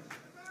line.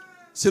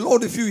 Say,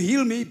 Lord, if you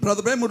heal me,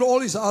 Brother Raymond would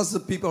always ask the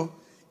people,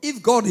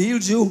 if God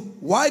heals you,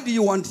 why do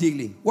you want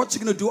healing? What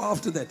you going to do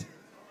after that?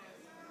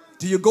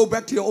 Do you go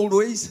back to your old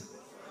ways?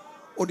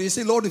 Or do you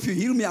say, Lord, if you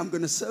heal me, I'm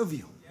going to serve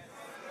you.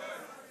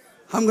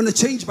 I'm going to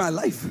change my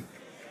life.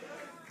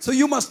 So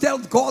you must tell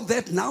God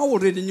that now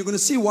already, and you're going to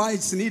see why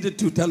it's needed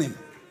to tell Him.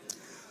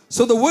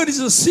 So the word is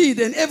a seed,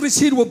 and every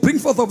seed will bring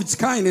forth of its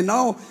kind. And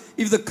now,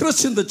 if the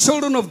Christian, the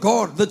children of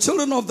God, the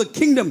children of the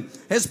kingdom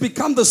has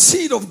become the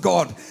seed of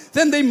God,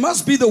 then they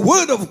must be the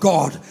word of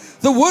God.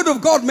 The word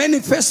of God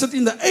manifested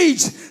in the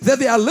age that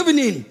they are living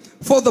in.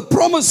 For the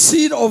promised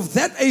seed of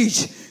that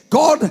age,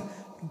 God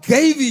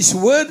gave His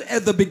word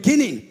at the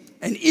beginning.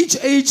 And each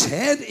age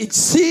had its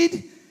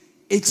seed,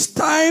 its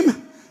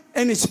time,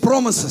 and its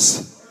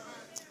promises.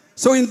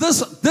 So in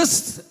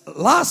this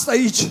last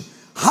age,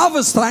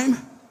 harvest time,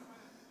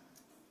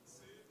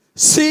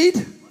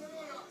 seed,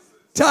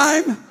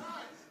 time,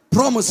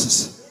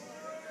 promises.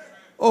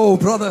 Oh,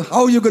 brother,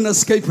 how are you going to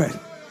escape it?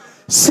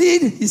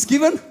 Seed is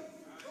given.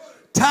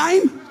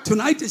 Time,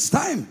 tonight is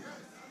time.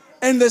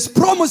 And there's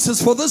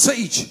promises for this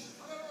age.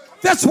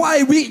 That's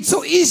why it's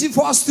so easy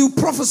for us to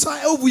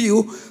prophesy over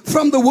you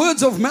from the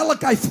words of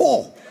Malachi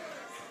 4.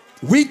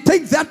 We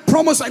take that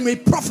promise and we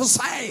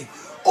prophesy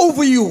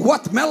over you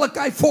what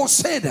Malachi 4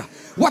 said,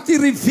 what He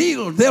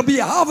revealed. There'll be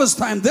a harvest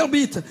time.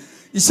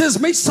 He says,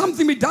 may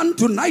something be done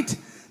tonight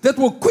that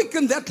will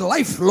quicken that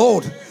life,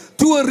 Lord,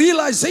 to a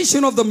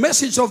realization of the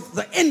message of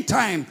the end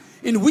time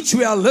in which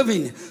we are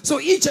living. So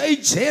each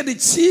age had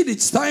its seed,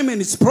 its time, and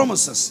its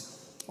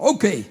promises.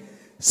 Okay,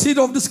 seed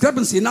of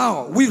discrepancy.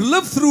 Now, we've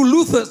lived through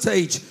Luther's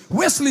age,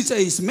 Wesley's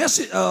age,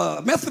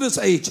 Methodist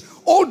age,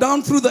 all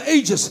down through the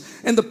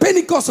ages, and the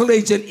Pentecostal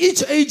age, and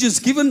each age is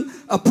given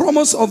a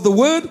promise of the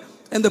word,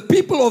 and the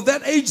people of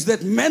that age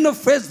that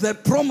manifest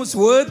that promised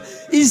word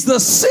is the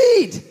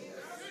seed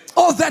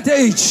of that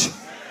age.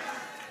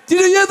 Did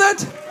you hear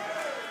that?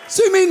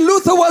 So you mean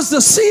Luther was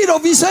the seed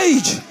of his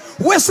age?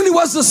 Wesley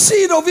was the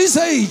seed of his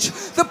age.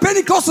 The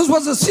Pentecostals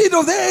was the seed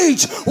of their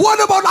age.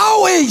 What about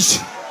our age?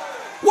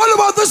 What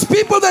about these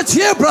people that's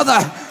here, brother?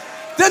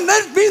 Then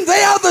that means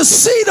they are the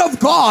seed of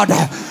God.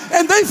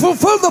 And they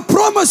fulfill the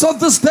promise of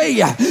this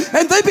day.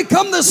 And they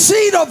become the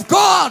seed of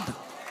God.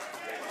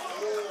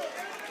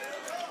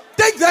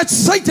 Take that,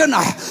 Satan.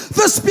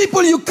 These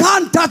people, you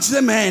can't touch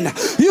them, man.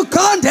 You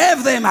can't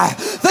have them.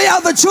 They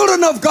are the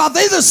children of God.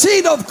 They're the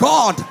seed of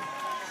God.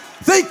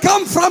 They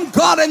come from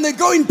God and they're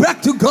going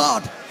back to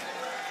God.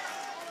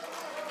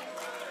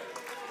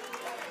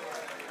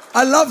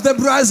 I love that,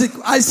 Isaac.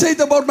 I say it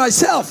about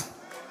myself.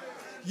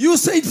 You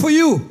say it for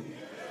you.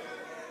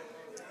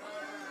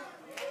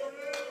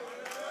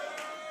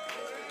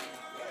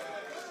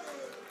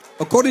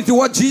 According to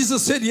what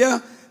Jesus said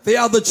here, they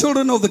are the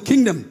children of the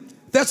kingdom.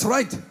 That's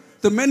right.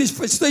 The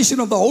manifestation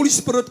of the Holy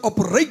Spirit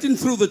operating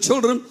through the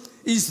children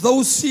is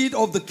those seed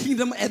of the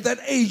kingdom at that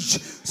age.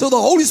 So the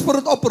Holy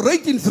Spirit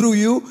operating through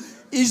you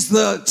is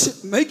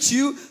makes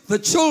you the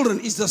children,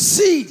 is the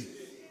seed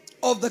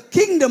of the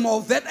kingdom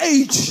of that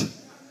age.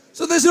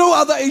 So there's no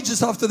other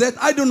ages after that.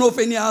 I don't know of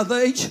any other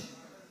age,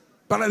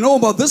 but I know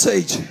about this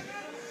age.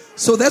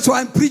 So that's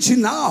why I'm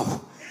preaching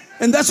now.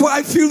 And that's why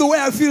I feel the way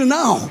I feel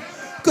now.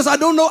 Because I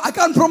don't know, I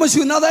can't promise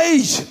you another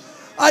age.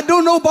 I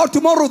don't know about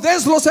tomorrow.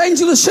 There's Los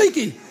Angeles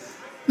shaking.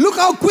 Look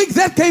how quick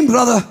that came,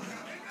 brother.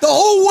 The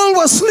whole world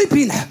was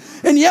sleeping.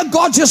 And yet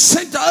God just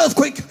sent the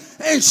earthquake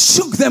and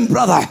shook them,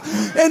 brother.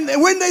 And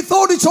when they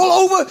thought it's all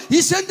over,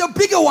 He sent a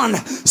bigger one,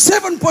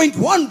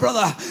 7.1,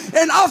 brother.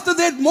 And after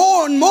that,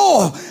 more and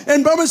more.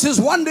 And brother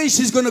says, one day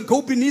she's going to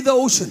go beneath the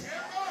ocean.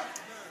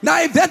 Now,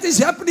 if that is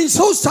happening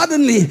so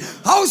suddenly,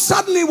 how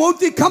suddenly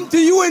won't it come to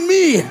you and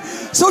me?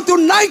 So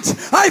tonight,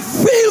 I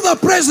feel the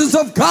presence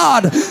of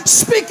God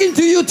speaking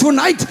to you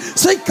tonight.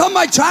 Say, come,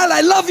 my child,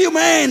 I love you,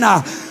 man.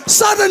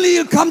 Suddenly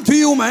He'll come to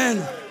you, man.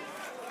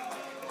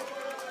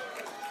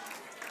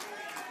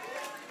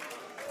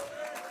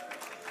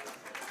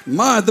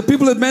 The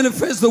people that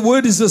manifest the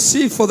word is the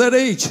seed for that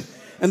age.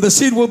 And the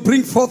seed will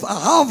bring forth a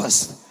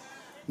harvest.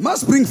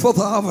 Must bring forth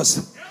a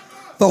harvest.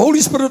 The Holy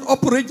Spirit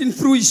operating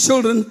through His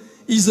children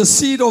is the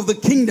seed of the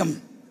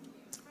kingdom.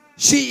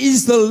 She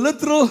is the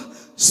literal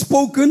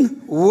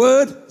spoken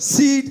word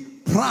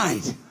seed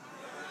pride.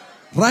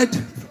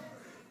 Right?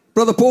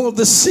 Brother Paul,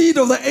 the seed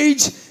of the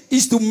age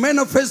is to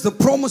manifest the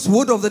promised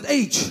word of that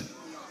age.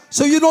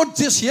 So you're not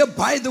just here,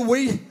 by the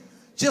way,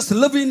 just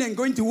living and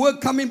going to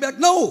work, coming back.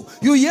 No,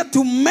 you're here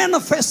to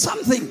manifest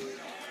something.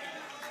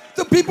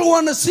 The people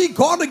want to see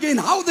God again.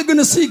 How are they going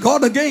to see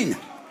God again?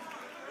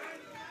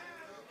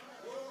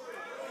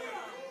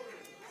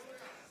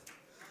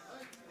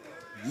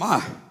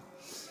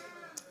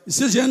 It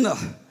says here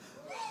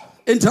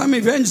in time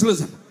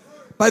evangelism,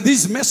 by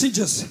these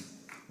messengers,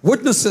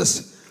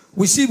 witnesses,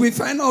 we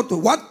find out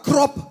what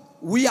crop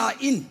we are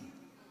in.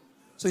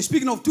 So he's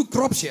speaking of two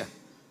crops here.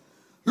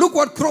 Look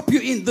what crop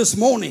you're in this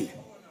morning.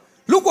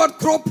 Look what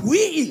crop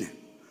we're in.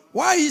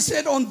 Why? He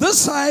said on this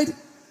side,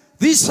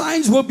 these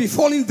signs will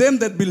befalling them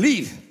that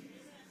believe.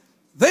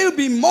 They'll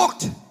be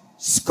mocked,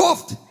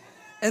 scoffed,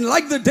 and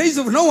like the days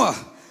of Noah,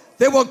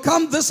 there will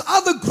come this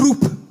other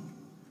group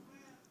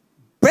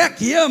back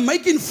here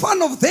making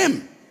fun of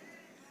them.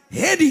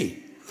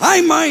 Heady,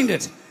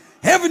 high-minded,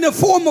 having a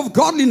form of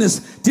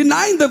godliness,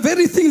 denying the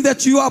very thing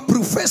that you are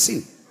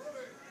professing.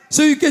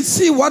 So you can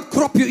see what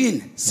crop you're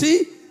in.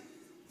 See?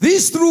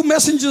 These true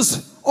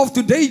messengers of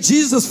today,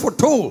 Jesus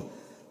foretold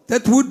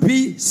that would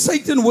be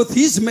Satan with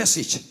his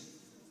message.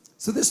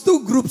 So there's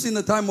two groups in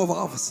the time of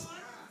harvest.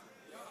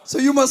 So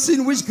you must see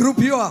in which group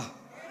you are.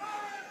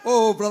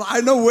 Oh, brother,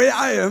 I know where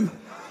I am.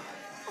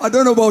 I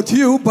don't know about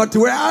you, but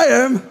where I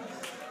am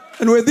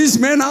and where these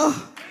men are,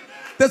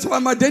 that's why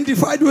I'm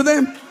identified with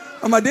them.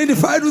 I'm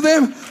identified with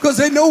them because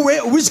they know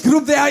which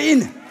group they are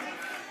in.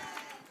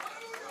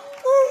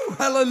 Ooh,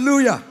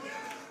 hallelujah.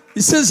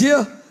 He says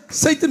here,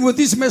 Satan with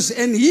his message,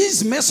 and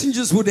his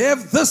messengers would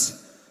have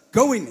this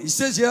going. He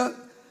says here,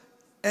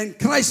 and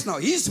Christ now,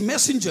 his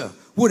messenger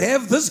would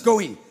have this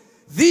going.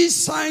 These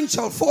signs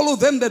shall follow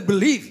them that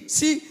believe.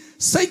 See,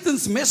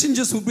 Satan's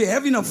messengers would be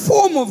having a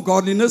form of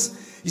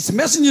godliness. His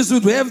messengers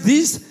would have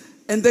these,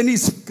 and then he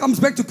comes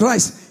back to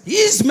Christ.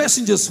 His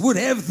messengers would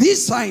have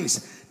these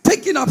signs: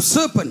 taking up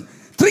serpent,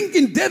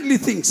 drinking deadly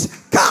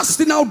things,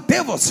 casting out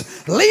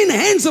devils, laying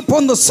hands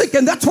upon the sick.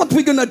 And that's what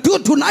we're going to do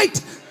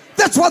tonight.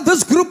 That's what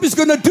this group is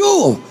going to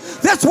do.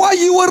 That's why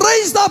you were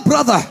raised up,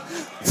 brother,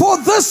 for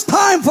this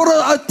time, for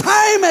a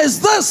time as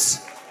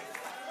this.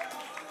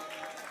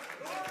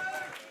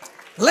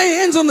 Lay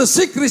hands on the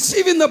sick,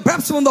 receiving the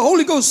baptism of the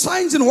Holy Ghost,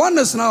 signs and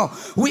wonders. Now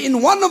we're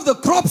in one of the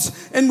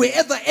crops and we're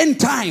at the end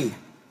time.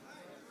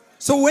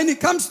 So when it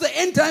comes to the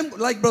end time,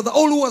 like Brother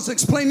Olu was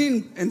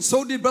explaining, and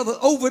so did Brother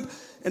Ovid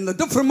and the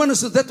different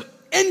ministers, that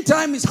end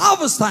time is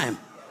harvest time.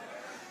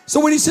 So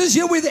when he says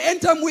here we're the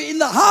end time, we're in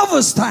the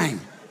harvest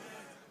time.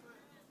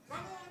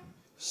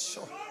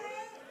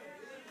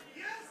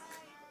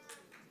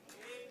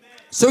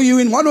 So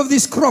you're in one of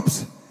these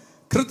crops,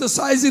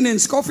 criticizing and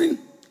scoffing,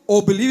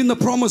 or believing the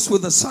promise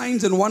with the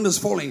signs and wonders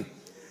falling.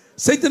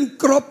 Satan's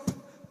crop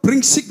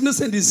bring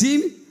sickness and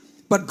disease,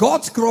 but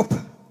God's crop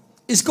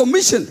is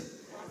commissioned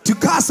to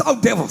cast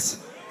out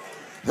devils,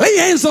 lay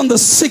hands on the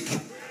sick,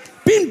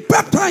 being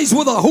baptized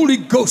with the Holy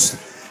Ghost.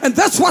 And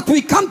that's what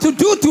we come to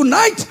do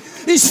tonight,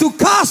 is to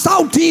cast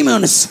out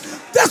demons.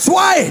 That's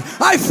why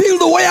I feel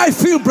the way I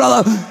feel,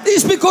 brother,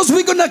 is because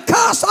we're going to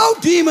cast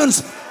out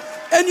demons.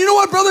 And you know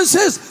what, brother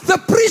says? The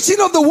preaching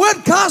of the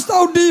word cast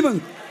out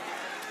demons.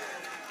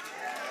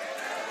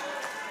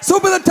 So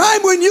by the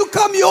time when you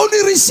come, you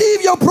only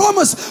receive your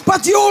promise,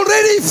 but you're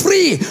already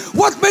free.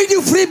 What made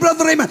you free,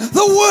 Brother Raymond?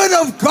 The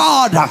word of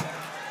God.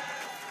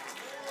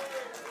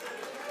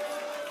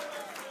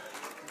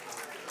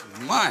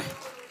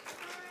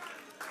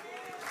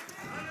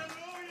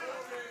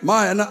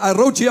 And I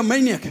wrote here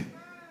maniac.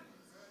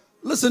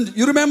 Listen,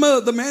 you remember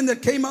the man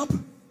that came up?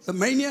 The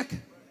maniac?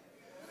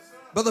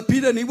 Brother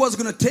Peter, and he was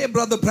going to tear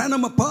Brother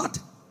Branham apart.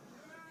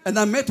 And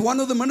I met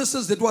one of the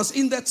ministers that was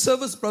in that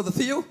service, Brother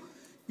Theo.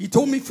 He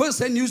told me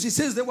first-hand news. He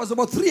says there was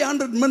about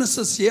 300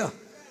 ministers here.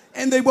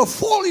 And they were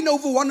falling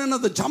over one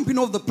another, jumping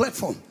off the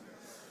platform.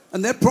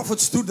 And that prophet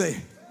stood there.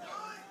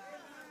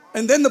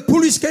 And then the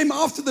police came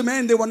after the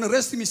man. They want to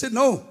arrest him. He said,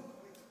 no,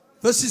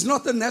 this is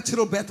not a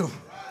natural battle.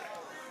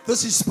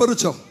 This is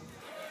spiritual.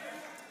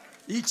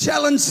 He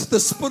challenged the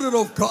Spirit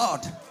of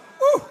God.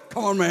 Woo,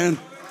 come on, man.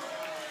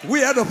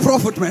 We had a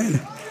prophet,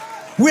 man.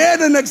 We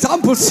had an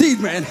example seed,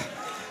 man.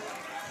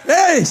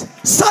 Hey,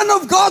 son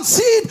of God's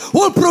seed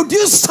will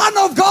produce son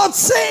of God's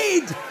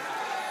seed.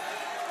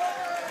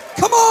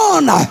 Come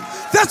on.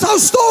 That's our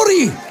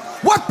story.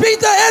 What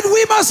Peter had,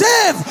 we must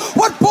have.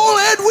 What Paul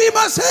had, we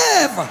must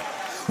have.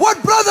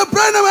 What Brother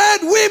Branham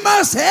had, we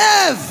must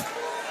have.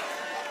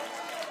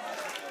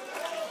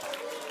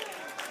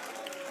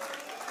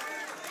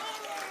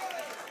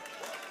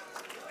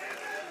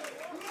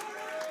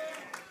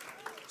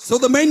 So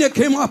the maniac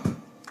came up,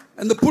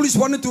 and the police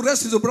wanted to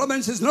arrest his brother,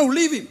 and says, no,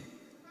 leave him.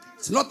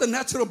 It's not a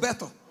natural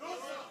battle.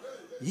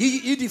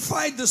 He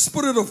defied the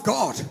Spirit of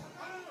God.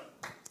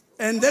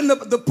 And then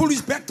the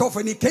police backed off,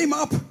 and he came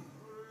up.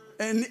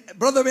 And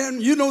Brother Man,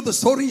 you know the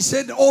story. He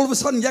said, all of a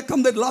sudden, here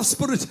come that love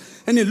spirit.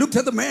 And he looked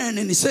at the man,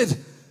 and he said,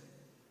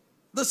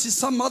 this is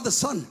some other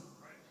son.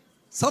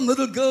 Some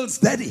little girl's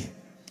daddy.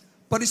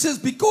 But he says,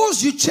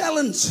 because you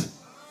challenge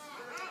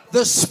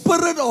the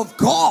Spirit of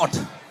God.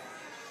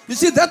 You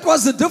see, that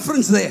was the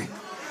difference there.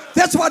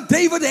 That's what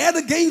David had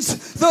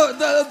against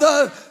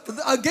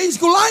against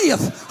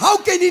Goliath. How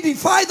can he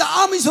defy the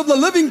armies of the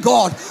living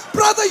God?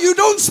 Brother, you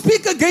don't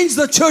speak against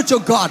the church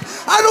of God.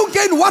 I don't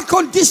care in what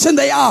condition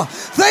they are.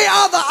 They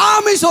are the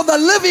armies of the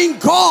living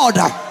God.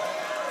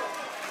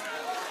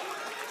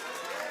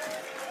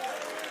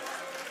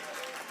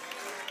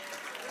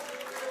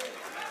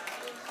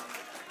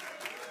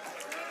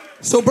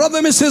 So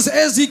Brother Mrs.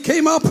 as he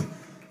came up,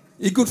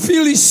 he could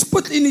feel his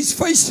spit in his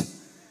face.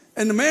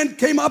 And the man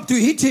came up to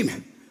hit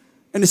him.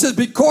 And he says,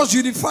 because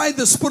you defied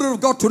the Spirit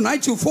of God,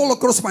 tonight you fall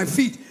across my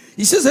feet.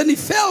 He says, and he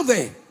fell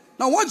there.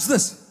 Now watch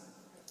this.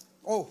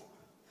 Oh,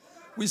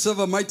 we serve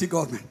a mighty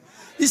God, man.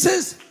 He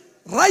says,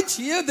 right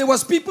here, there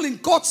was people in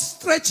cots,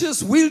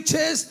 stretchers,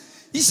 wheelchairs.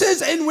 He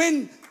says, and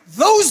when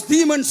those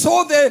demons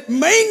saw their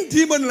main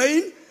demon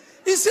laying,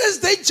 he says,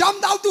 they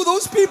jumped out to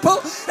those people,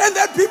 and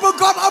that people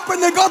got up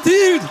and they got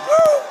healed.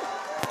 Woo!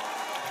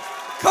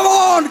 Come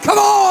on, come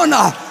on.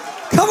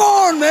 Come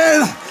on,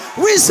 man.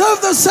 We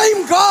serve the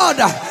same God.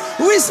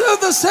 We serve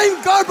the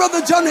same God,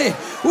 Brother Johnny.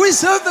 We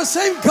serve the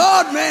same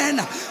God, man.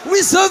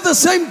 We serve the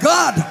same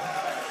God.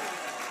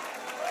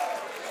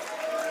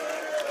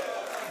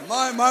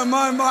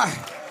 My.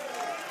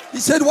 He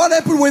said, what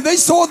happened when they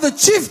saw the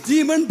chief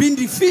demon being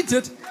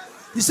defeated?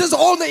 He says,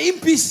 all the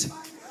impies,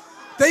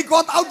 they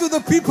got out to the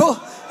people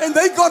and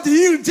they got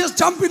healed just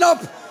jumping up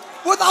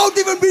without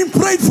even being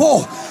prayed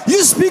for.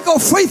 You speak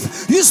of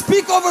faith. You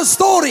speak of a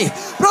story.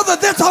 Brother,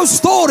 that's our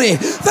story.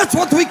 That's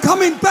what we're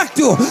coming back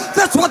to.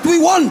 That's what we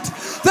want.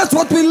 That's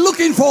what we're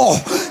looking for.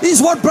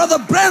 Is what Brother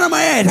Branham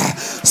had.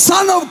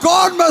 Son of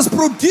God must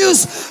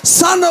produce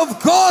son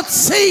of God's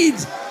seed.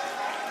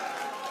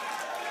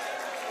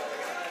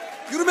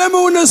 You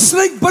remember when a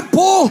snake bit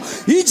Paul?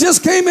 He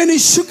just came and he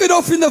shook it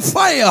off in the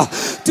fire.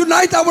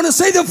 Tonight I want to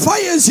say the fire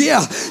is here.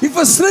 If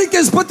a snake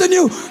has bitten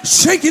you,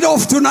 shake it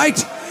off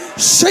tonight.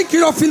 Shake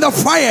it off in the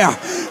fire.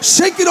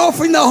 Shake it off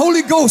in the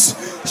Holy Ghost.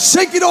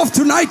 Shake it off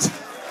tonight.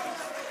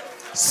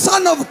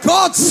 Son of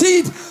God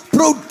seed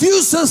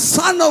produces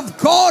son of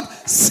God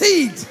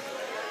seed.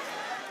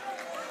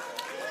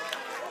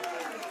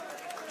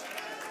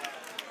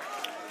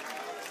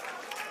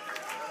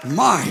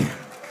 My.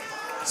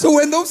 So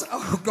when those,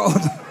 oh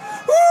God.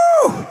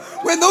 Woo,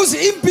 when those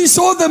impies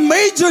saw the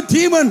major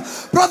demon,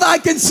 brother, I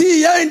can see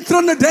here in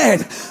Trinidad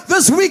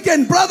this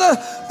weekend, brother,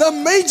 the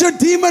major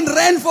demon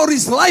ran for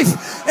his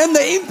life and the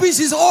impies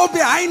is all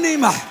behind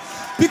him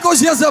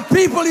because there's a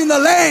people in the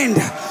land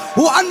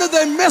who under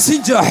their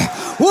messenger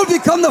will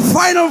become the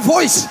final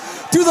voice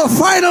to the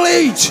final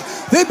age.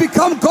 They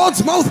become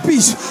God's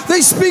mouthpiece. They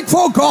speak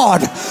for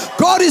God.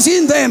 God is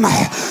in them.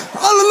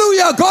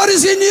 Hallelujah. God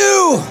is in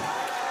you.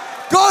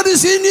 God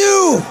is in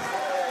you.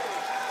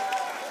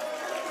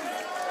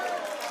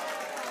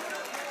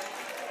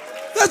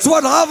 That's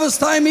what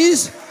harvest time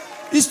is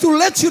to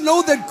let you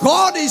know that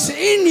God is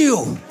in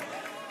you.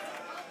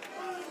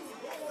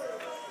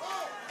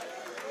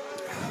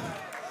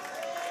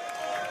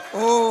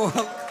 Oh,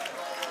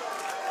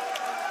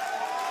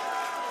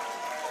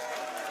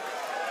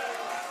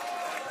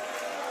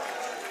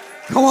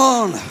 come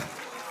on.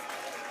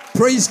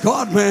 Praise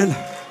God, man.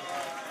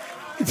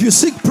 If you're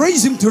sick,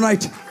 praise Him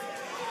tonight.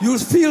 You'll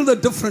feel the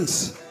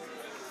difference.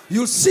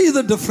 You'll see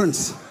the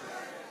difference.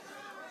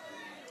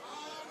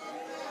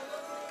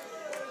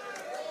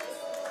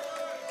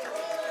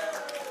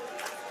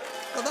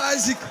 Brother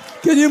Isaac,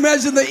 can you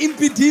imagine the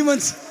impi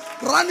demons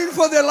running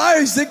for their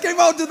lives? They came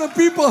out to the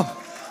people,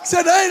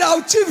 said, hey,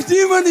 our chief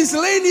demon is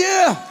laying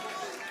here.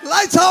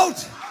 Lights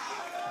out.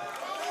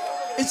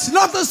 It's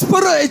not a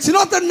spirit, it's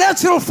not a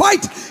natural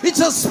fight. It's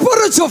a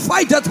spiritual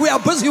fight that we are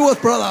busy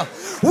with, brother.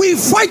 We're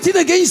fighting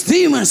against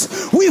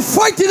demons. We're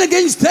fighting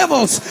against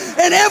devils.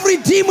 And every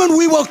demon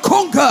we will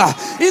conquer.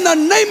 In the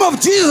name of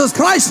Jesus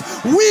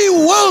Christ, we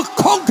will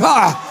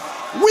conquer.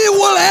 We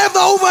will have the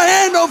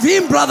overhand of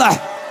Him, brother.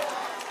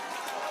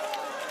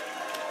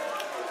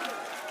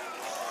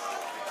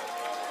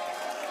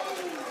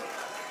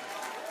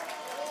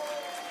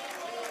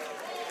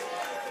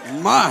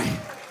 My.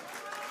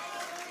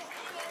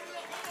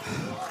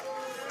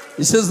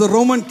 He says the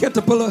Roman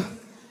caterpillar,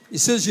 he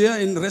says here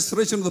in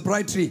Restoration of the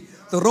Bright Tree,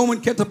 the Roman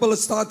caterpillar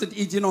started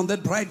eating on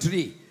that bright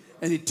tree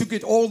and he took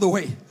it all the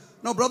way.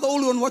 Now, Brother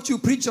Olu, what you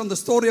preach on the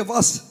story of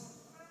us,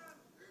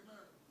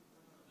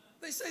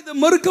 they say the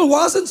miracle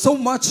wasn't so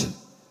much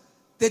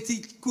that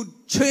he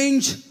could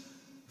change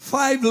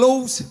 5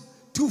 loaves,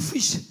 2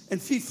 fish,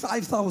 and feed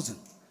 5,000.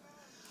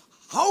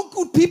 How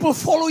could people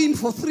follow him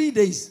for 3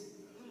 days?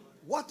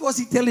 What was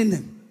he telling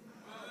them?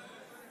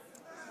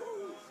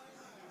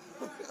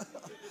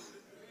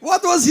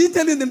 What was he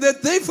telling them?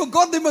 That they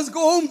forgot they must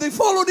go home. They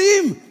followed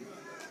him.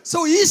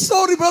 So his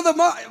story, brother,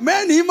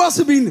 man, he must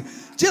have been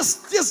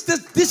just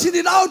dishing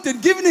it out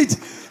and giving it.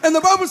 And the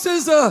Bible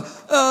says,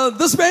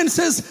 this man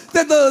says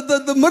that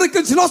the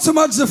miracle is not so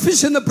much the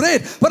fish and the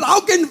bread, but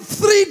how can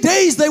 3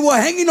 days they were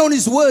hanging on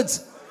his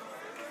words?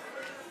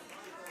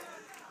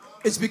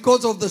 It's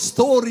because of the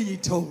story he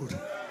told.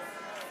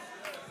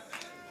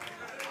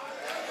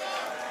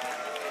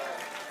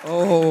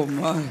 Oh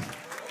my.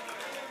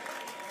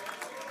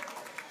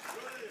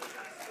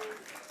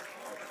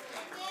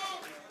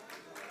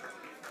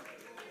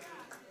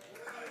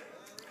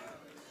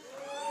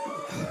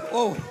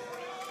 Oh,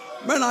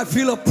 man, I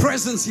feel a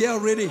presence here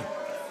already.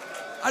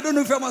 I don't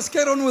know if I must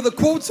carry on with the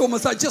quotes or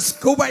must I just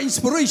go by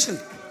inspiration.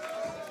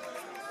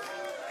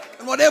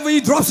 And whatever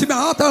He drops in my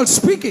heart, I'll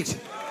speak it.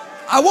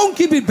 I won't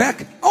keep it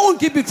back. I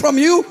won't keep it from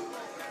you.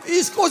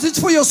 It's because it's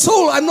for your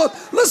soul.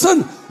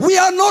 Listen, we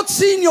are not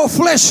seeing your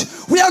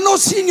flesh. We are not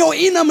seeing your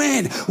inner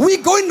man.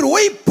 We're going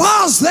way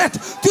past that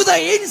to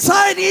the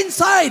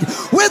inside,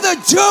 where the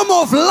germ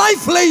of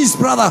life lays,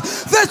 brother.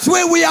 That's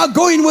where we are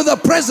going with the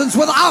presence,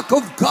 with the ark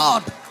of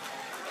God.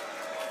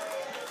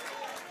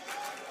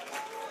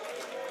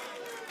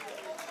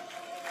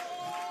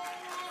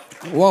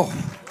 Whoa.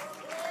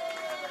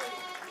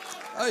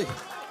 Hey.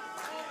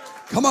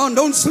 Come on,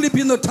 don't sleep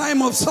in the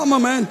time of summer,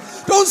 man.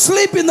 Don't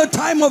sleep in the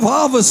time of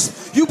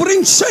harvest. You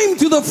bring shame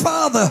to the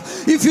Father.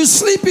 If you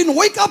sleep in,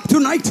 wake up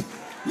tonight.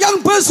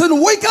 Young person,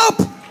 wake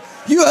up.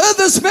 You heard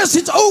this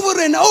message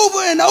over and over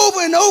and over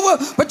and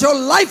over, but your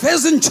life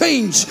hasn't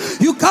changed.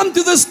 You come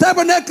to this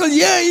tabernacle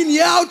year in,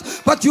 year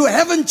out, but you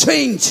haven't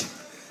changed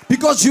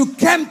because you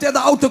camped at the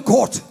outer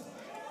court.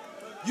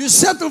 You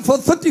settled for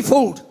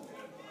 30-fold.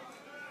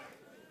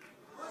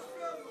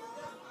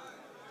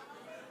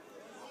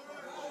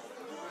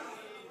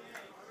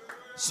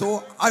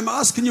 So I'm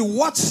asking you,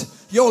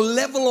 what's your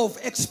level of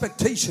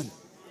expectation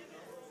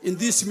in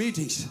these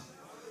meetings?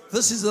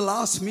 This is the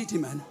last meeting,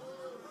 man.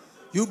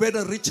 You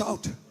better reach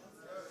out.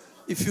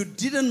 If you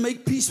didn't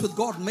make peace with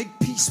God, make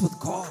peace with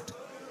God.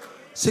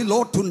 Say,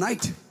 Lord,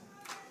 tonight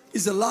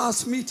is the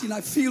last meeting.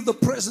 I feel the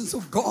presence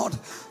of God.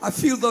 I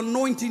feel the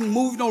anointing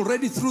moving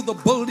already through the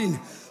building.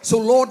 So,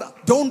 Lord,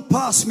 don't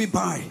pass me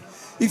by.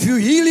 If you're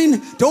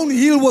healing, don't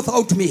heal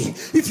without me.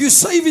 If you're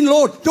saving,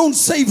 Lord, don't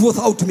save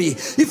without me.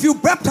 If you're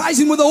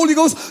baptizing with the Holy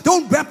Ghost,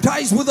 don't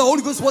baptize with the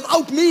Holy Ghost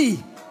without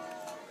me.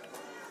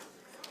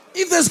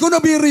 If there's going to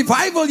be a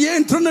revival here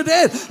in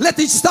Trinidad, let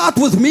it start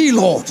with me,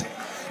 Lord.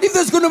 If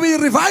there's going to be a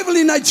revival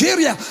in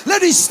Nigeria,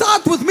 let it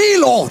start with me,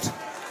 Lord.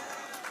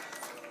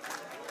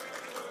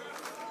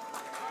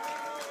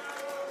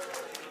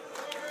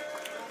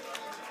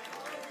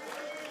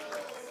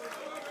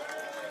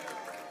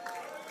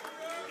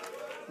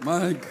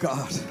 My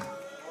God.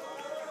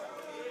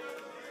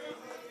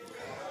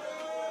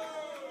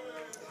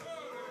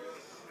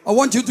 I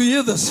want you to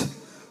hear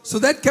this. So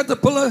that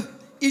caterpillar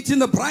eating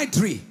the bright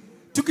tree,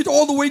 took it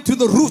all the way to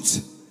the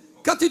roots,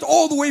 cut it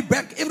all the way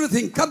back,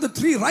 everything, cut the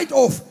tree right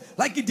off,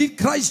 like he did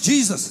Christ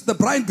Jesus, the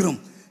bridegroom.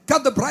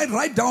 Cut the bride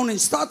right down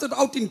and started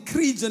out in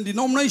creeds and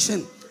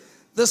denomination.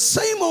 The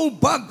same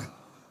old bug.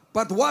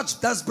 But watch,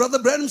 does Brother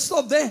Branham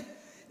stop there?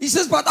 He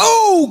says, but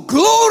oh,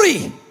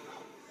 glory.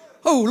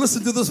 Oh,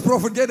 listen to this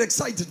prophet, get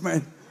excited,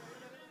 man.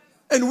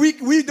 And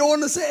we don't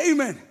want to say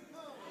amen.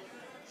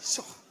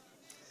 So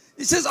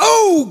he says,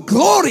 oh,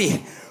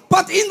 glory.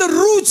 But in the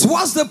roots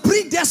was the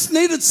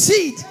predestinated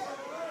seed.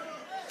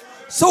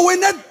 So when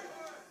that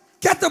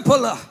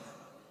caterpillar,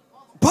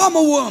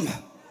 palmer worm,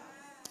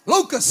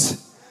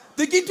 locust,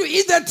 they get to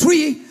eat that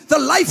tree, the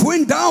life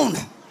went down.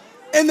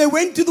 And they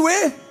went to the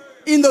where?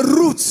 In the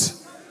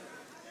roots.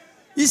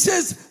 He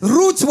says,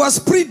 roots was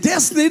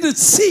predestinated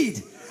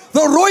seed.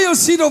 The royal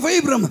seed of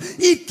Abraham.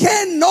 It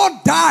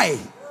cannot die.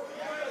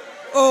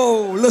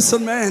 Oh,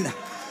 listen, man.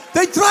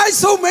 They try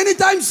so many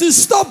times to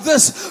stop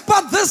this,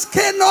 but this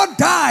cannot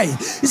die.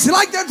 It's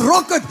like that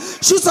rocket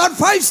shoots out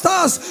 5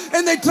 stars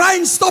and they try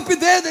and stop it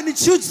there, then it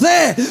shoots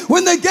there.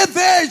 When they get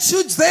there, it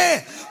shoots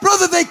there.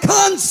 Brother, they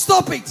can't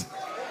stop it.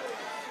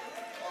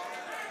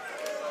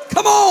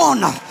 Come on.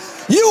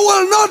 You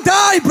will not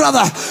die,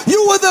 brother.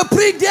 You were the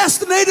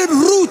predestinated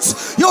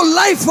roots. Your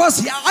life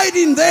was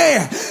hiding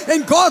there.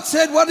 And God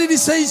said, what did he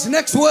say his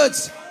next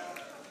words?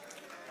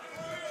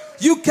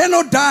 You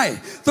cannot die.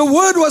 The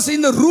word was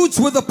in the roots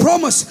with the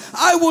promise,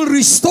 I will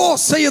restore,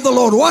 saith the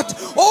Lord. What?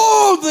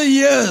 All the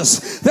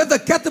years that the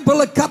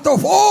caterpillar cut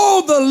off,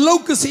 all the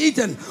locusts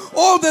eaten,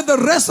 all that the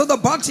rest of the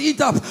bugs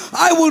eat up,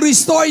 I will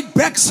restore it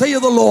back,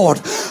 saith the Lord.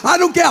 I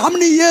don't care how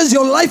many years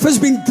your life has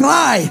been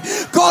dry,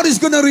 God is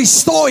going to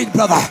restore it,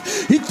 brother.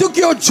 He took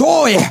your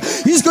joy,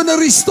 He's going to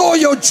restore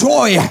your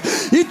joy.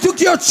 He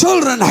took your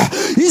children,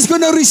 He's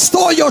going to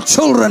restore your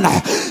children.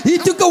 He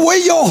took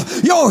away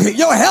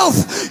your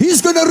health,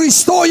 He's going to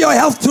restore your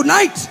health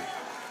tonight.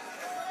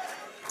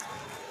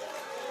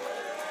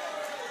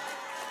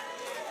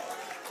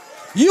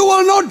 You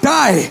will not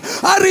die.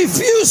 I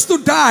refuse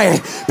to die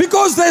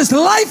because there's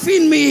life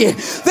in me.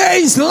 There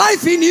is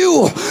life in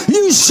you.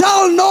 You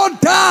shall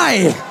not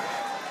die,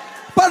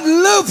 but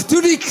live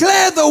to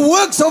declare the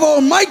works of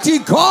Almighty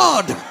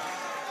God.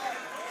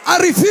 I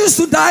refuse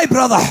to die,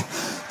 brother.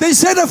 They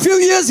said a few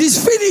years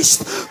he's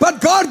finished,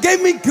 but God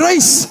gave me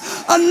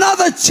grace,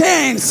 another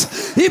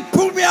chance. He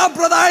pulled me out,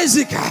 Brother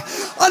Isaac,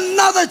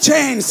 another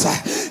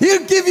chance.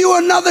 He'll give you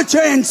another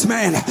chance,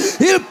 man.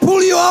 He'll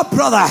pull you up,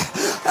 brother.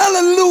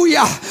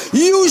 Hallelujah.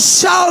 You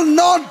shall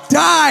not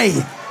die.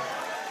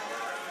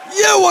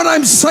 Hear what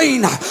I'm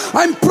saying.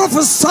 I'm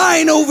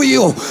prophesying over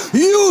you.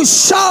 You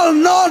shall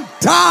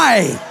not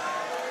die.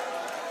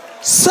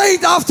 Say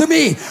it after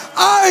me.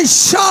 I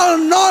shall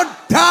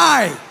not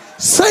die.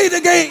 Say it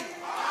again.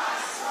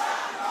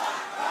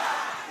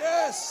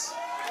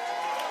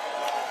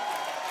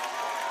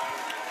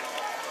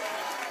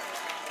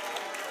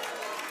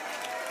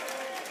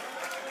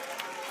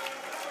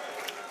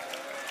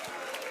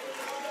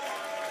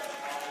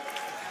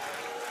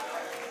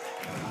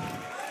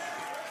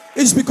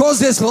 It's because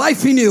there's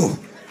life in you.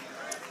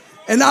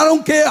 And I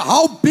don't care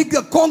how big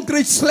a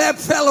concrete slab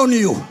fell on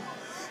you.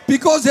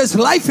 Because there's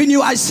life in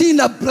you. I seen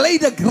a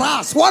blade of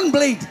grass. One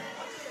blade.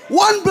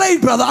 One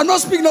blade, brother. I'm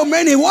not speaking of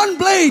many. One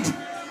blade.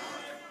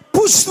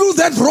 Push through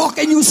that rock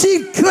and you see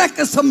it crack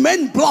a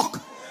cement block.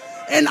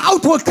 And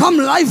out will come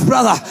life,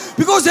 brother.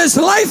 Because there's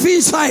life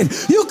inside.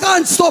 You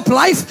can't stop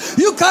life.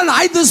 You can't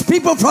hide these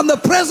people from the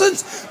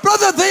presence.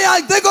 Brother,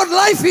 they got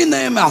life in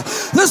them.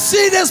 The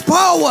seed has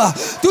power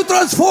to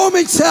transform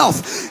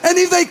itself. And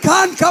if they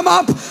can't come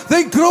up,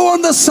 they grow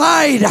on the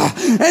side.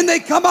 And they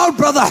come out,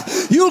 brother.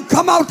 You'll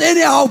come out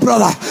anyhow,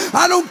 brother.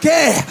 I don't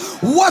care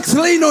what's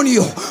laying on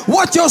you,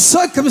 what your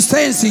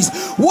circumstances,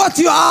 what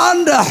you are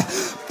under.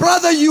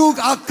 Brother, you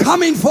are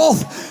coming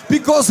forth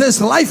because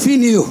there's life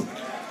in you.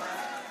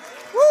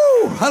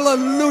 Woo,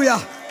 hallelujah.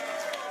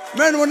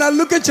 Man, when I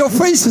look at your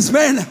faces,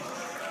 man,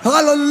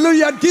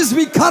 hallelujah, it gives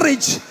me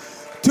courage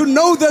to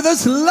know that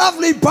this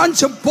lovely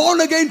bunch of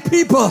born-again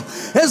people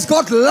has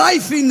got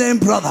life in them,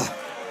 brother.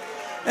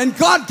 And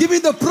God give me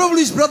the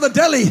privilege, Brother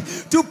Deli,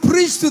 to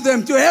preach to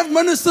them, to have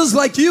ministers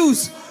like you,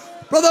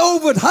 Brother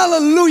Obed,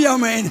 hallelujah,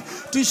 man,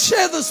 to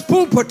share this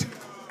pulpit.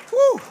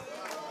 Woo.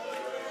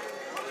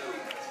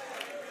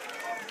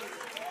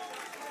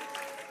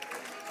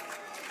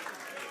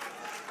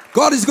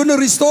 God is going to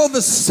restore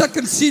the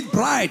second seed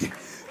bride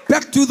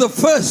back to the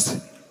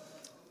first.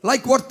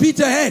 Like what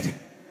Peter had.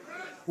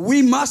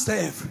 We must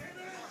have.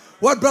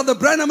 What Brother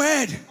Branham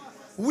had.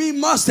 We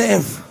must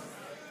have.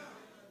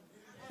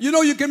 You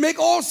know, you can make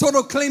all sort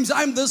of claims.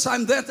 I'm this,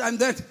 I'm that, I'm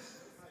that.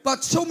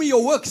 But show me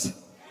your works.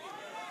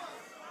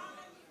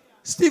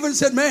 Stephen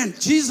said, man,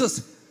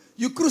 Jesus,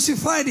 you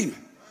crucified him.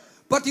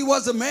 But he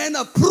was a man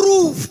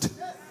approved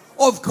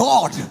of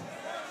God.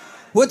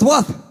 With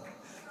what?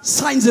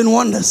 Signs and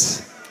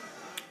wonders.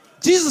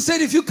 Jesus said,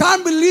 if you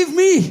can't believe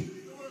me,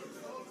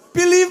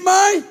 believe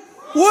my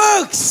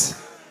works.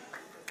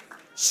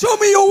 Show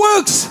me your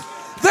works.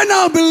 Then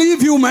I'll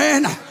believe you,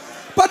 man.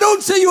 But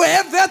don't say you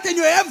have that and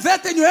you have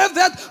that and you have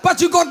that, but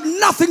you got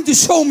nothing to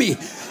show me.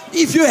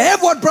 If you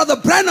have what Brother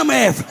Branham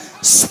have,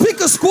 speak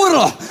a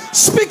squirrel,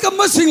 speak a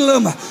missing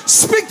limb,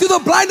 speak to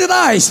the blinded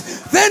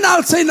eyes, then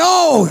I'll say,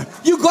 no,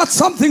 you got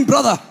something,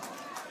 brother.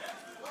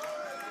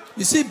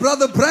 You see,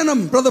 Brother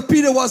Branham, Brother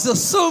Peter was a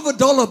silver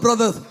dollar,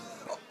 Brother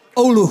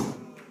Olu.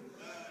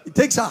 It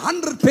takes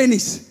 100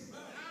 pennies.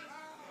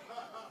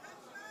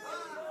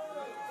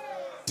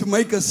 to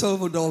make a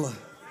silver dollar.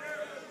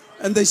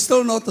 And they're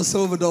still not a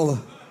silver dollar.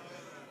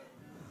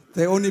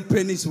 They're only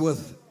pennies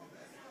worth.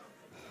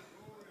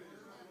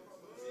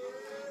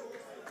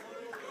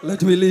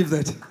 Let me leave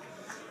that.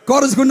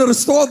 God is going to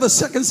restore the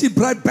second seed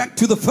bride back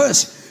to the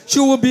first. She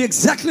will be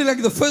exactly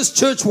like the first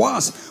church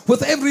was,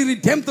 with every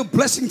redemptive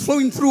blessing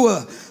flowing through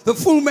her. The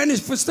full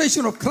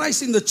manifestation of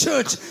Christ in the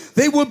church.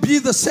 They will be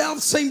the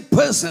same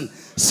person,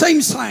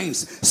 same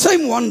signs,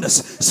 same wonders,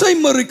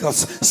 same miracles,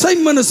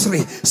 same ministry,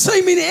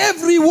 same in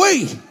every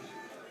way.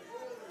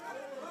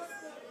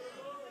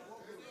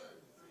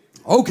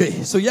 Okay,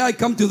 so yeah, I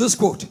come to this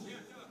quote.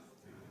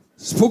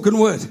 Spoken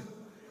word.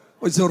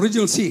 It's the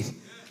original seed.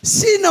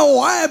 See now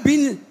why I've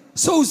been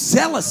so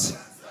zealous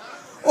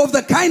of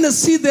the kind of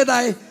seed that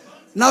I...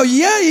 Now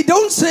here he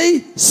don't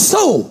say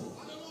sow.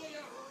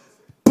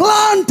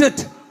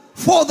 Planted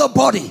for the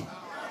body.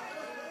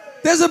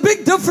 There's a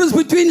big difference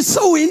between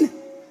sowing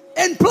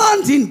and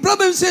planting.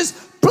 Brother says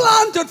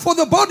planted for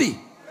the body.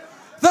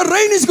 The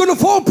rain is going to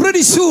fall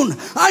pretty soon.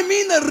 I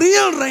mean the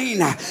real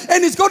rain.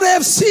 And it's going to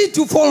have seed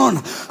to fall on.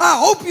 I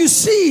hope you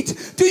see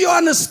it. Do you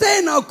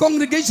understand? Our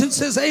congregation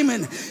says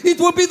amen. It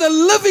will be the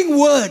living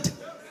word.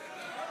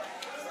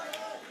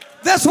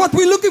 That's what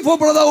we're looking for,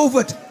 Brother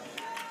Ovid.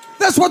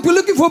 That's what we're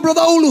looking for,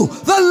 Brother Olu.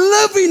 The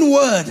living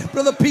word,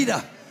 Brother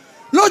Peter.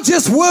 Not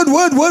just word.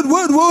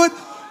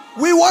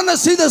 We want to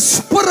see the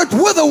Spirit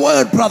with the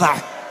word, brother.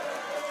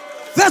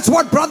 That's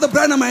what Brother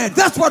Branham had.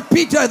 That's what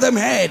Peter and them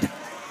had.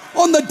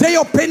 On the day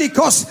of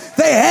Pentecost,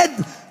 they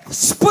had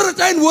Spirit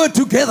and word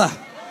together.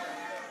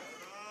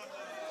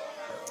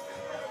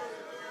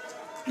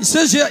 He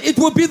says here, it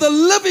will be the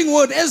living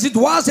word as it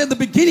was at the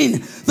beginning.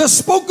 The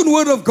spoken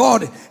word of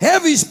God.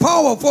 Have his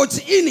power, for it's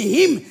in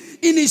him,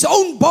 in his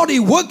own body,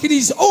 work in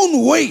his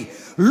own way.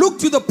 Look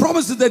to the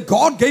promises that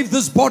God gave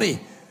this body.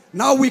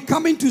 Now we're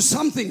coming to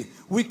something.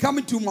 We're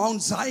coming to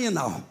Mount Zion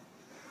now.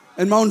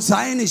 And Mount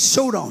Zion is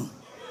showdown.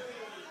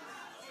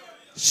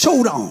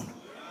 Showdown.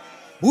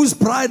 Who's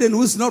bride and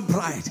who's not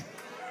bride?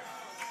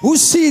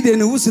 Who's seed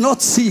and who's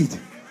not seed?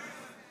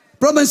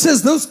 Brother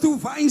says those two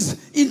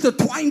vines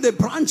intertwine their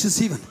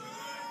branches even.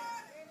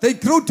 They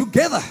grow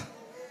together.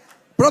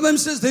 Brother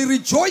says they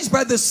rejoice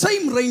by the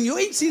same rain. You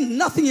ain't seen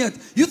nothing yet.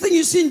 You think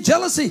you've seen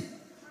jealousy?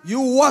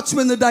 You watch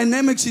when the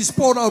dynamics is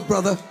poured out,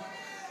 brother.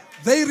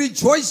 They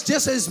rejoice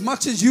just as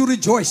much as you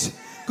rejoice,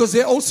 because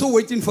they're also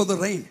waiting for the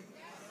rain.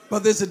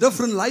 But there's a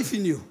different life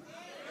in you.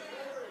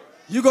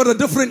 You got a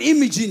different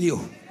image in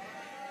you.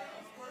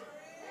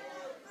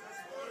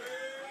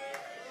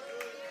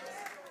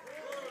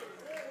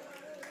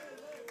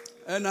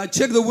 And I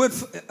check the word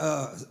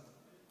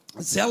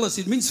zealous.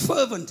 It means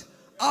fervent,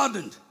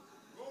 ardent,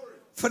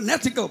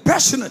 fanatical,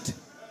 passionate,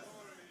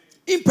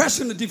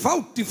 impassionate,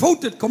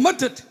 devoted,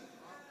 committed,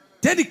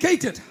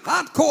 dedicated,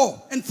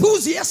 hardcore,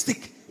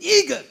 enthusiastic,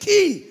 eager,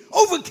 keen,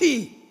 over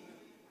keen.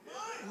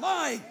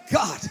 My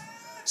God.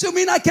 So you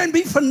mean I can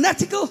be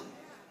fanatical?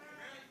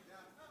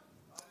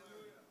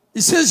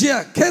 It says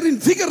here, caring,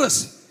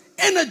 vigorous,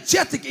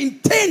 energetic,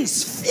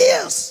 intense,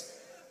 fierce.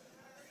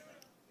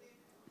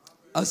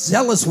 A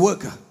zealous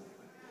worker.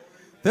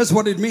 That's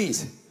what it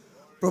means.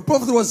 The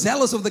prophet was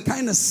zealous of the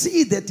kind of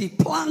seed that he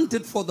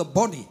planted for the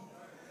body.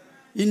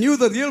 He knew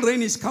the real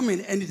rain is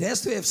coming and it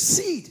has to have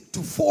seed to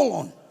fall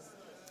on.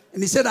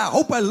 And he said, I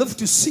hope I live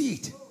to see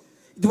it.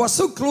 It was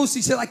so close,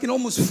 he said, I can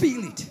almost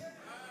feel it.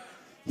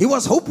 He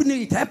was hoping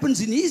it happens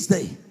in his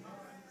day.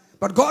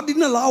 But God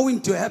didn't allow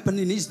it to happen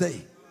in his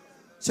day.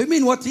 So you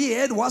mean what he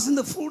had wasn't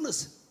the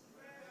fullness.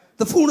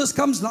 The fullness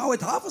comes now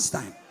at harvest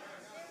time.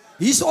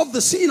 He's off the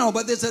sea now,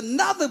 but there's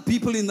another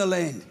people in the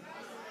land.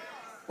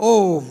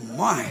 Oh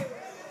my.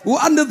 Who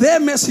under their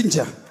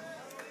messenger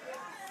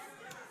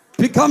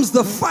becomes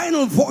the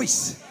final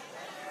voice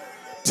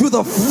to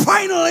the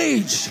final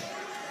age.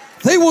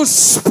 They will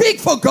speak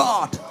for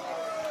God.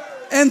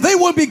 And they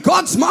will be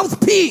God's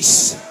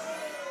mouthpiece.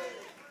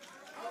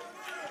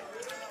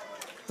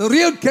 The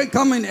real can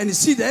come in and you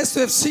see the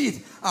SF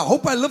seed. I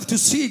hope I live to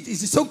see it.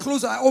 It's so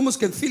close I almost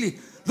can feel it.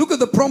 Look at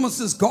the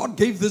promises God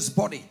gave this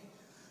body.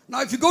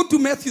 Now if you go to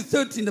Matthew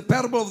 13, the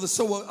parable of the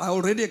sower, I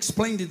already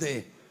explained it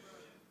there.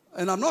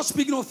 And I'm not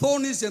speaking of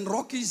thornies and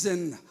rockies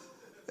and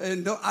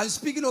I'm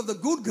speaking of the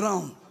good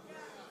ground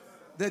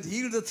that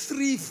yielded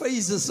 3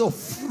 phases of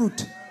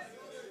fruit.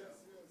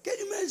 Can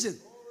you imagine?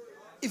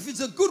 If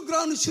it's a good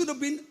ground, it should have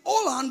been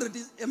all 100.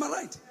 Am I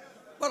right?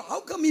 But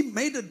how come he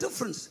made a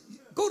difference?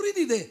 Go read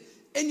it there.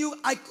 And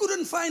I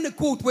couldn't find a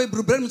quote where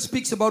Raymond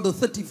speaks about a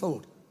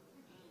 30-fold.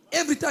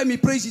 Every time he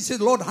prays, he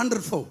said, Lord,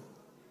 100-fold.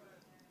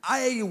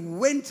 I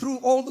went through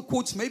all the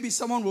quotes. Maybe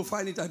someone will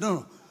find it. I don't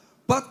know.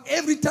 But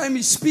every time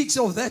he speaks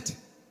of that,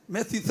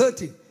 Matthew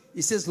 13,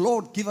 he says,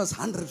 Lord, give us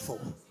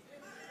 100-fold.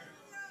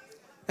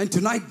 And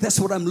tonight, that's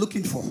what I'm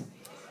looking for.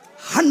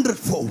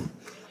 100-fold.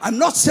 I'm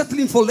not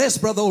settling for less,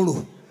 Brother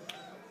Olu.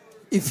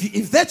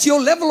 If that's your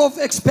level of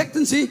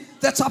expectancy,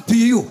 that's up to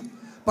you.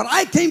 But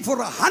I came for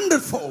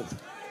 100-fold.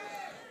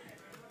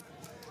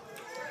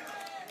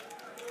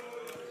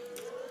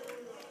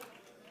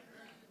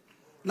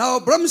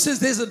 Now, Brahma says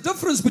there's a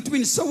difference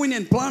between sowing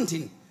and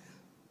planting.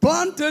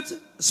 planted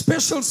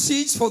special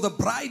seeds for the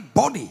bride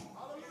body.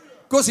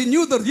 Because he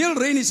knew the real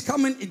rain is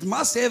coming, it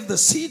must have the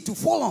seed to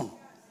fall on.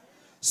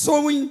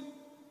 Sowing.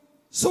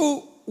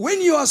 So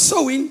when you are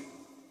sowing,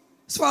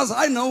 as far as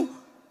I know,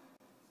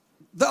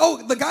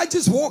 the guy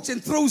just walks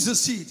and throws the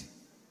seed.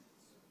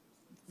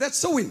 That's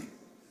sowing.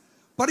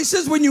 But he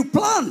says when you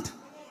plant,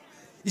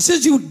 he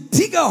says you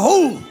dig a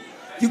hole.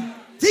 You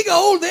dig a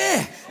hole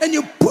there and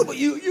you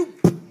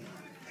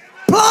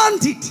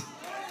plant it.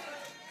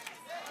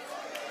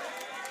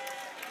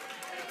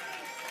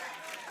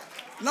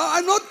 Now,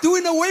 I'm not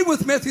doing away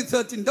with Matthew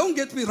 13. Don't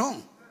get me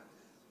wrong.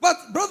 But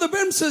Brother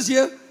Ben says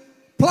here,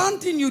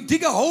 planting, you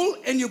dig a hole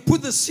and you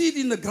put the seed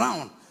in the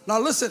ground. Now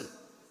listen.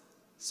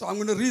 So I'm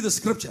going to read the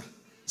scripture.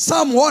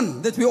 Psalm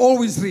 1 that we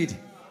always read.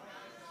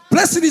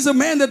 Blessed is a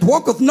man that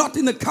walketh not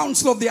in the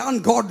counsel of the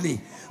ungodly,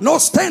 nor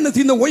standeth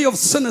in the way of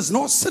sinners,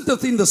 nor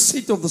sitteth in the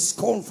seat of the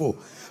scornful.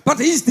 But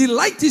his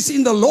delight is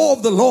in the law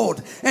of the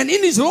Lord, and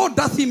in his law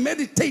doth he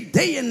meditate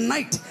day and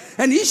night.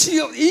 And he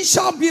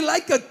shall be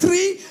like a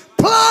tree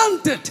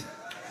planted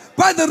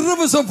by the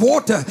rivers of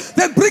water,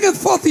 that bringeth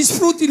forth his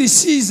fruit in his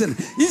season.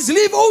 His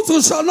leaf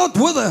also shall not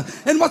wither,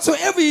 and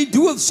whatsoever he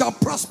doeth shall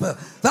prosper.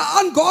 The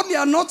ungodly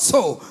are not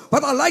so,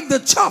 but are like the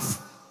chaff.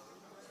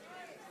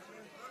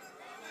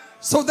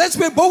 So that's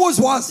where Boaz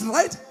was,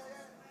 right?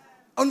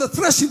 On the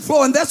threshing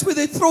floor, and that's where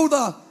they throw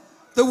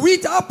the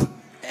wheat up,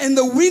 and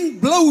the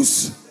wind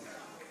blows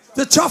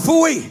the chaff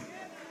away.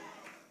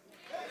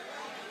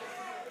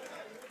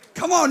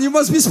 Come on, you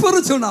must be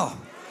spiritual now.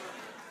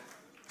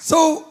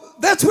 So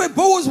that's where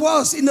Boaz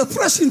was, in the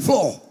threshing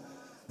floor,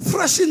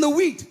 threshing the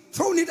wheat,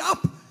 throwing it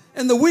up,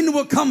 and the wind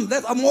will come,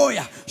 that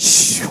amoya,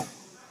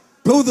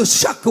 blow the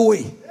shuck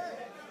away,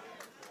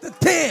 the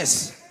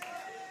tares.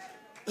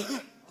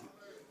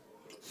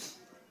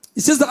 He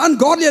says, the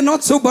ungodly are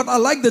not so, but are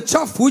like the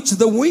chaff which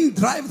the wind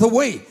driveth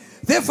away.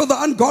 Therefore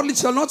the ungodly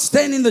shall not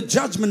stand in the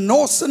judgment,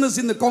 nor sinners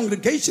in the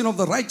congregation of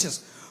the righteous.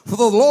 For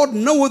the Lord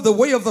knoweth the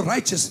way of the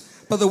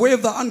righteous, but the way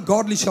of the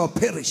ungodly shall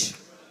perish.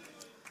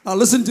 Now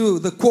listen to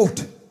the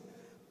quote.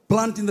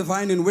 Planting the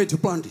vine and where to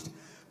plant it.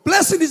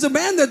 Blessed is a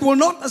man that will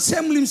not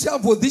assemble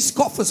himself with these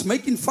scoffers,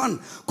 making fun,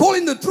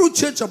 calling the true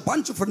church a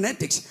bunch of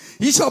fanatics.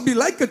 He shall be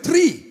like a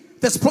tree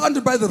that's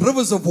planted by the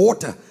rivers of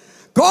water.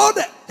 God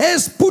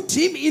has put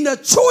him in a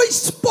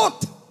choice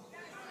spot.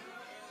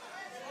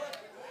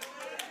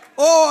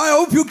 Oh, I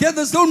hope you get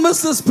this. Don't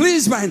miss this,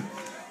 please, man.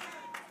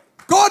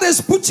 God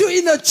has put you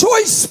in a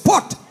choice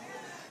spot.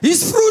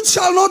 His fruit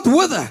shall not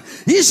wither.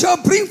 He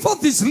shall bring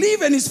forth his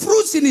leaf and his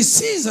fruits in his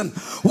season.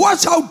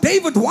 Watch how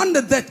David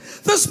wondered that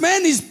this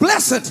man is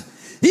blessed.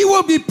 He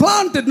will be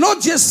planted,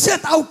 not just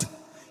set out.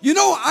 You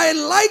know, I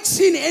like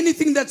seeing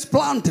anything that's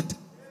planted.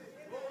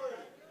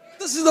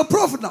 This is the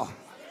prophet now.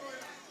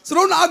 So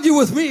don't argue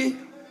with me.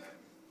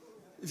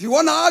 If you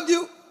want to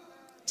argue,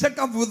 check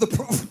up with the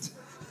prophet.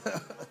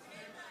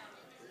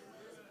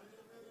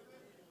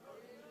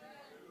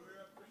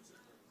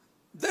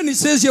 Then he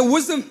says here,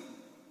 wisdom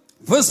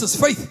versus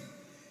faith.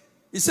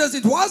 He says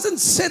it wasn't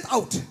set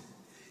out.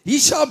 He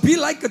shall be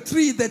like a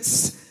tree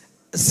that's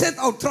set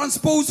out,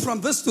 transposed from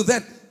this to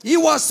that. He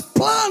was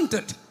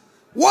planted.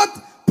 What?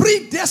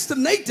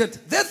 Predestinated.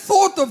 That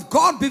thought of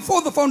God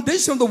before the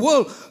foundation of the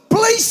world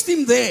placed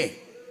him there.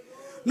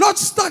 Not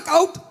stuck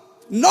out,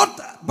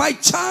 not by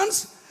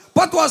chance,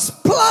 but was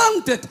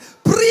planted,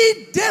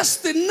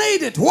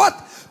 predestinated. What?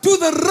 To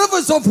the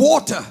rivers of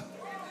water.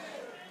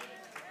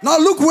 Now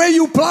look where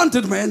you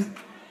planted, man.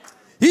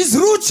 His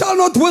root shall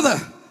not wither.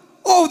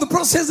 Oh, the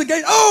process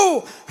again.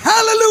 Oh,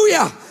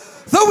 hallelujah.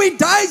 Though he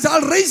dies,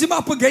 I'll raise him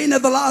up again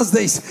at the last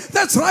days.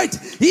 That's right.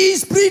 He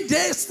is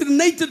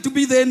predestinated to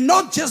be there,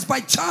 not just by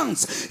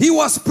chance. He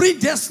was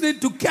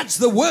predestined to catch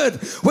the word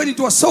when it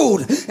was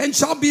sowed, and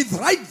shall be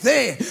right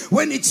there.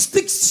 When it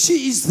sticks,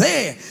 she is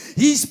there.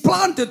 He's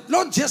planted,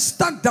 not just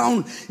stuck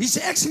down. He's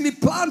actually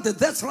planted.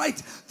 That's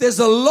right. There's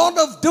a lot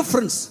of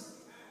difference.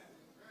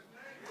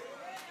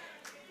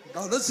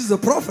 Now this is a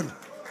prophet.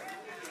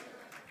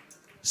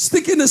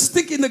 Sticking a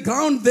stick in the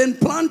ground, then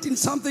planting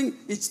something,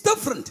 it's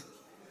different.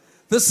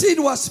 The seed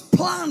was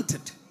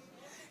planted.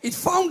 It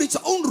found its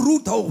own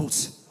root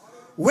holes.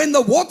 When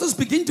the waters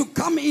begin to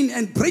come in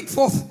and break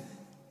forth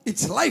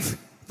its life,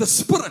 the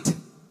spirit.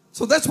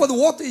 So that's what the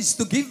water is,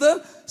 to give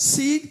the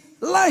seed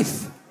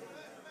life.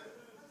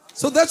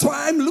 So that's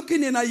why I'm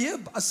looking and I hear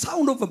a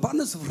sound of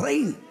abundance of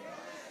rain.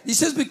 He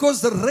says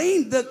because the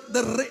rain,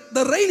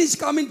 the rain is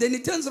coming, then he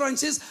turns around and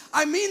says,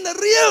 I mean the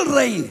real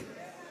rain.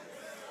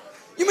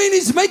 You mean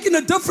he's making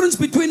a difference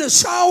between a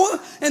shower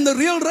and the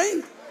real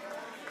rain?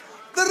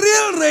 The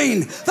real rain,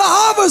 the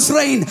harvest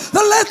rain,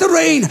 the latter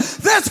rain,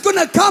 that's going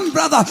to come,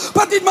 brother.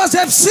 But it must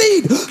have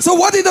seed. So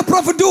what did the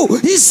prophet do?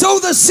 He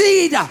sowed the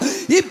seed.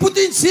 He put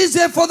in seeds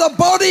there for the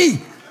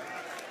body.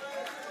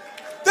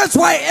 That's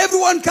why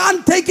everyone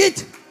can't take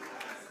it.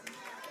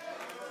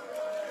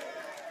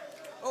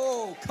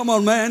 Oh, come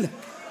on, man.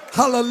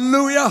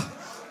 Hallelujah.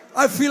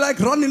 I feel like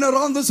running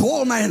around this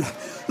hall, man.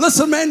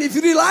 Listen, man, if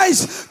you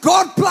realize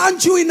God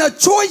plants you in a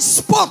choice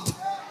spot.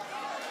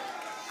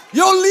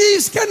 Your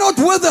leaves cannot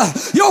wither.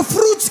 Your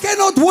fruits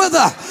cannot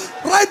wither.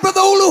 Right, Brother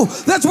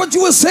Olu? That's what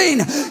you were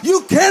saying.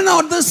 You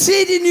cannot. The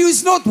seed in you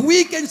is not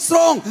weak and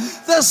strong.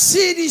 The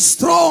seed is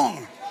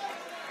strong.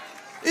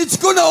 It's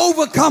going to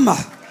overcome.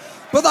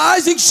 Brother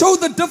Isaac showed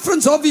the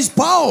difference of his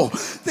power.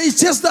 It's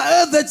just the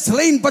earth that's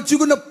slain, but you're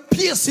going to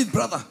pierce it,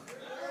 brother.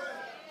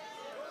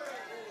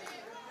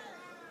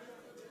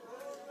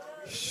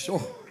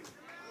 Sure.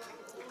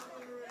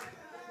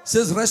 It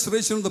says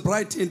restoration of the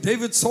bride. And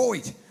David saw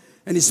it.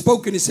 And he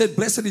spoke and he said,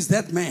 blessed is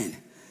that man.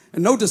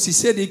 And notice he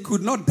said he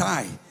could not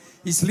die.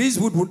 His leaves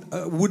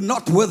would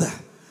not wither.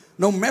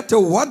 No matter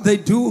what they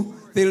do,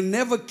 they'll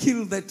never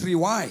kill that tree.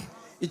 Why?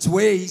 It's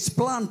where he's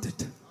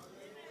planted.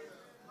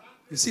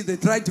 You see, they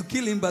tried to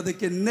kill him, but they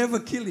can never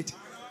kill it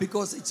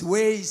because it's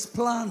where he's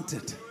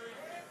planted.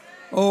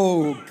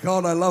 Oh,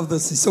 God, I love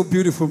this. He's so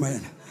beautiful,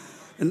 man.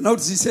 And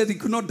notice he said he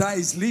could not die.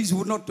 His leaves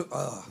would not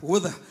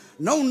wither.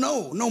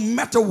 No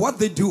matter what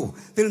they do,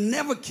 they'll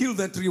never kill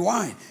that tree.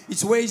 Why?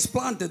 It's where he's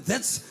planted.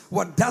 That's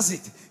what does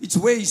it. It's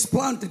where he's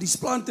planted. He's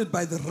planted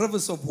by the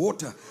rivers of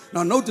water.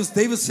 Now notice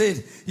David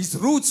said his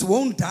roots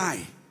won't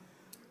die.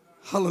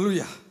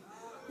 Hallelujah.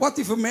 What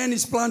if a man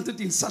is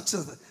planted in such a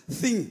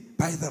thing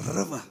by the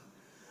river?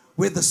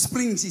 Where the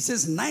springs, he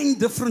says 9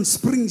 different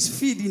springs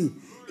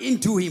feeding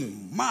into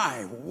him.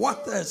 My,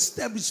 what an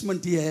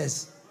establishment he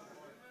has.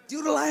 Do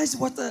you realize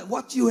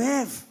what you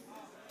have?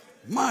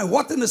 My,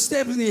 what an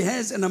establishment he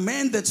has. And a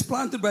man that's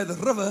planted by the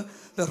river,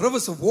 the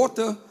rivers of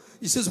water.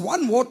 He says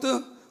one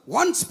water,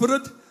 one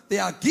spirit.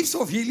 There are gifts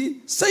of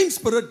healing, same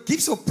spirit,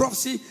 gifts of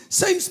prophecy,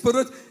 same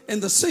spirit,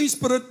 and the same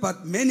spirit,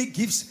 but many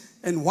gifts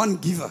and one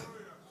giver.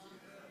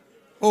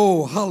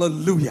 Oh,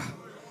 hallelujah.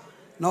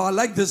 Now I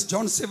like this,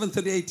 John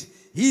 7:38.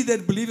 He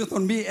that believeth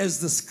on me, as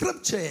the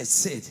scripture has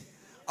said,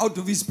 out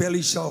of his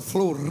belly shall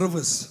flow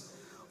rivers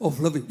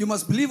of living. You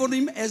must believe on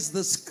him as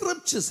the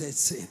scriptures has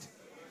said.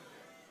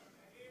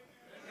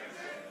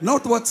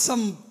 Not what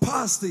some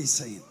pastor is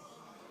saying,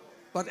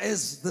 but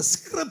as the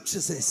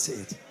scriptures has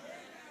said.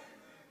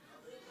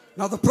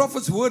 Now the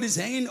prophet's word is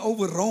hanging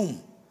over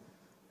Rome.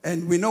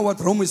 And we know what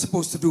Rome is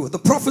supposed to do. The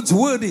prophet's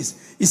word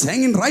is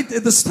hanging right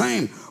at this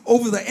time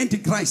over the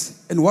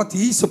Antichrist and what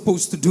he's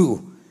supposed to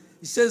do.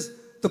 He says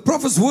the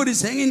prophet's word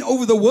is hanging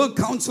over the World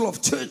Council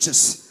of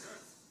Churches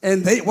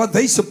and what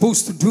they're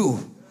supposed to do.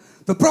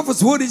 The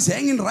prophet's word is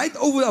hanging right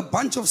over a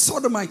bunch of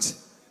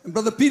sodomites. And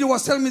Brother Peter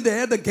was telling me they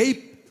had a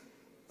gay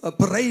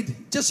parade.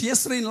 Just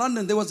yesterday in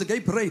London, there was a gay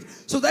parade.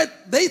 So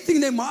that they think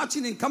they're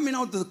marching and coming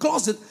out of the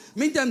closet.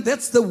 Meantime,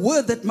 that's the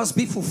word that must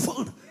be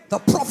fulfilled. The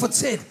prophet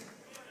said,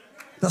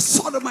 the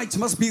sodomites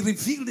must be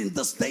revealed in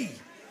this day.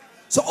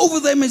 So over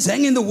them is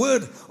hanging the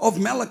word of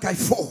Malachi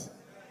 4.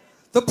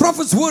 The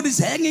prophet's word is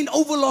hanging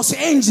over Los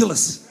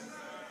Angeles.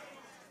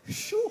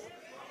 Sure.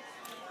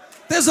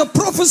 There's a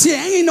prophecy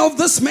hanging of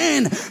this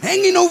man,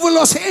 hanging over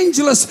Los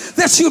Angeles,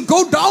 that should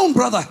go down,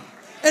 brother.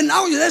 And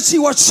now that she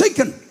was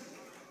shaken.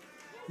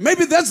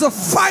 Maybe that's the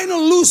final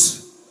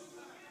loose.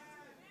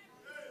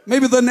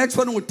 Maybe the next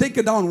one will take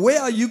it down. Where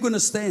are you going to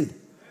stand?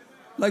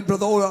 Like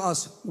Brother Ola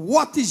asked,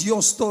 what is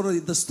your story,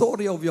 the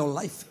story of your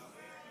life?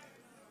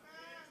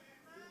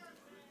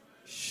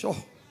 Sure.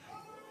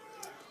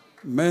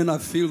 Man, I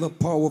feel the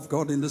power of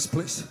God in this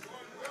place.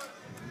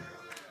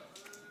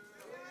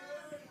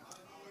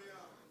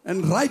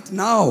 And right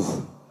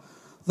now,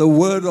 the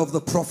word of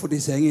the prophet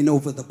is hanging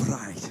over the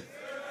bride.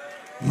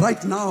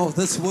 Right now,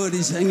 this word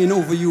is hanging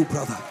over you,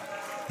 brother.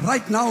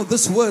 Right now,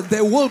 this word,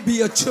 there will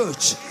be a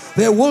church.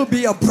 There will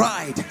be a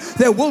bride.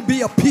 There will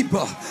be a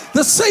people.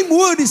 The same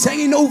word is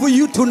hanging over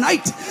you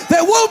tonight.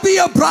 There will be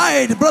a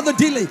bride, Brother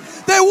Dilly.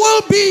 There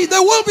will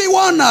be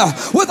one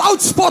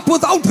without spot,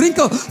 without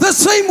wrinkle. The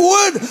same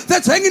word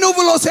that's hanging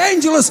over Los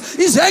Angeles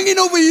is hanging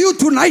over you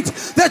tonight.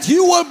 That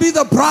you will be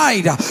the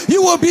bride.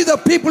 You will be the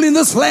people in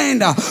this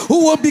land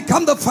who will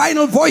become the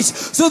final voice.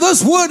 So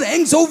this word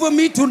hangs over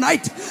me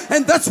tonight.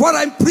 And that's what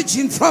I'm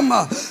preaching from.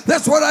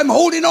 That's what I'm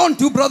holding on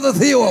to, Brother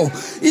Theo.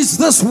 Is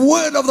this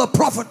word of the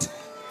prophet.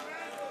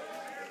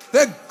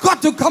 There's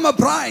got to come a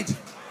bride.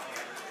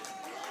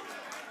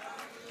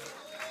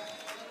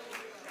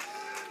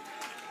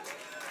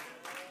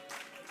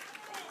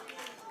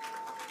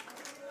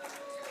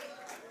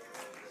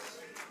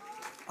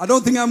 I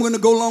don't think I'm going to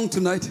go long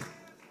tonight.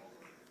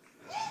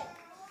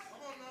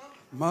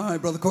 My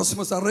Brother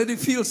Cosmos, I already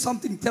feel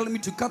something telling me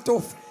to cut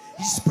off.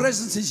 His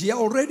presence is here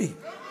already.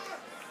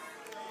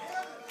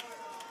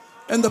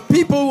 And the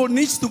people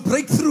needs to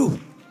break through.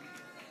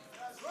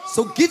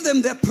 So give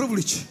them that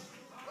privilege.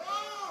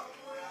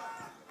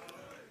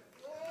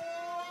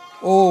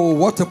 Oh,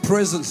 what a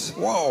presence.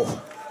 Wow.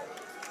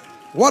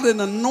 What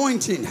an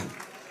anointing.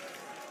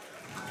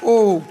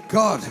 Oh,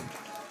 God.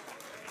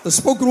 The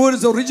spoken word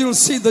is the original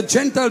seed. The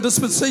Gentile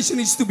dispensation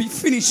is to be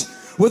finished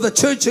with the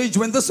church age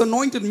when this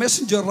anointed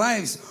messenger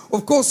arrives.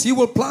 Of course, he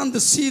will plant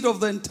the seed of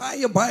the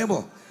entire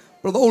Bible.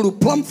 Brother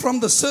Olu, plumb from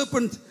the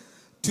serpent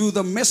to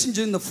the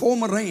messenger in the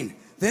former reign.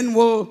 Then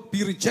will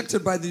be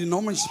rejected by the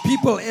denomination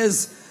people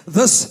as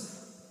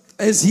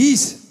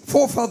his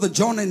forefather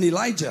John and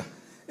Elijah,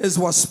 as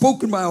was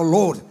spoken by our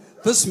Lord.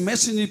 This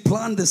message will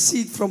plant the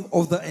seed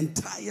of the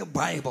entire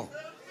Bible.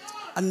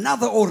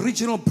 Another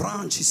original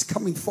branch is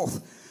coming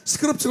forth.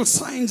 Scriptural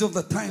signs of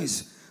the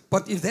times.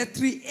 But if that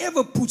tree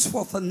ever puts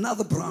forth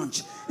another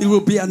branch, it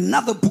will be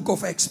another book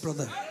of Acts,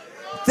 brother.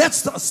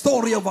 That's the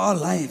story of our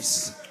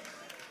lives.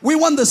 We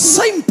want the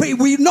same pay.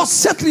 We're not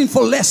settling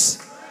for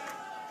less.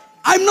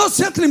 I'm not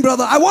settling,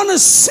 brother. I want to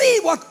see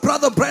what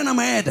Brother Branham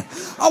had.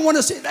 I want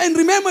to see. And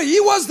remember, he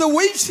was the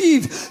wave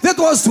sheaf that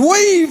was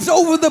waved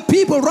over the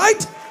people,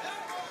 right?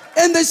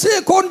 And they say,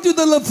 according to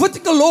the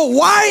Levitical law,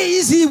 why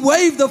is he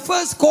waved, the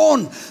first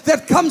corn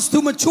that comes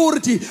to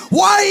maturity?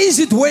 Why is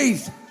it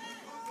waved?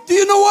 Do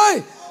you know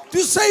why? To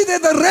say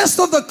that the rest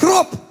of the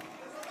crop,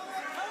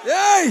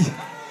 yay,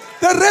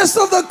 the rest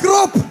of the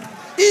crop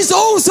is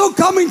also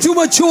coming to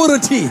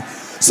maturity.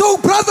 So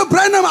Brother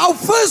Branham, our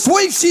first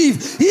wave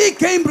sheaf, he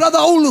came, Brother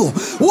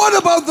Olu. What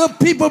about the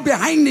people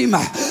behind him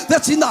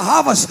that's in the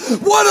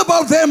harvest? What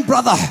about them,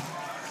 brother?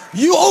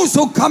 You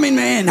also coming,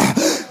 man.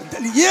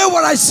 Hear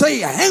what I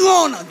say. Hang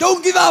on.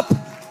 Don't give up.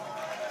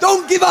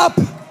 Don't give up.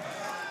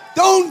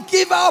 Don't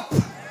give up.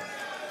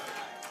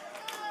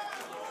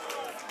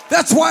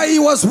 That's why he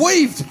was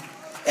waved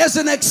as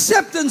an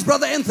acceptance,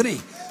 Brother Anthony,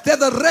 that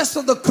the rest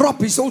of the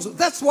crop is also.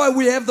 That's why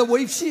we have the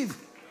wave sheaf.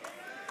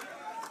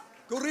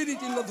 Go read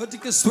it in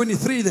Leviticus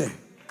 23 there.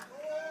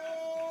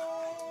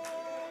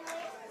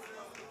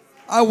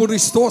 I will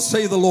restore,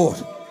 say the Lord.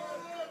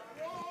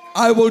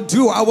 I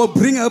will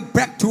bring her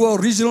back to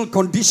her original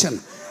condition.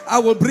 I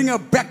will bring her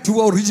back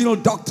to her original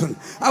doctrine.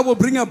 I will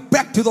bring her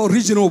back to the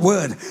original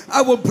word.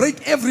 I will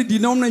break every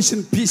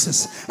denomination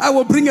pieces. I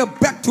will bring her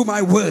back to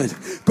my word.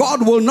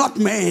 God will, not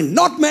man.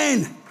 Not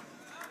man.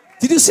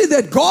 Did you see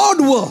that? God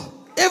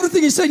will.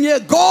 Everything he's saying here,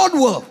 God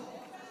will.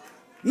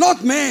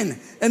 Not man.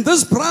 And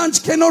this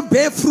branch cannot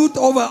bear fruit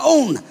of her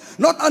own.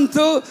 Not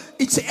until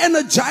it's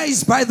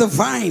energized by the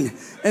vine.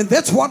 And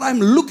that's what I'm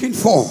looking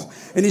for.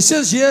 And he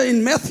says here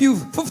in Matthew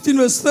 15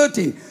 verse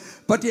 13.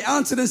 But he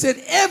answered and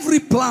said, every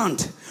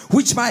plant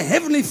which my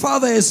heavenly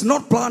Father has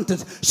not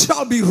planted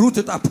shall be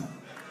rooted up.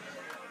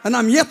 And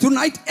I'm here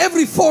tonight.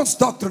 Every false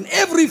doctrine,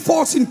 every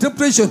false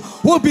interpretation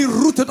will be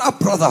rooted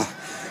up, brother.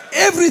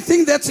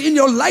 Everything that's in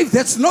your life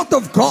that's not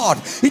of God,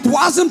 it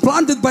wasn't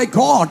planted by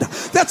God.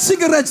 That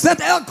cigarettes,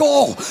 that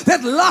alcohol,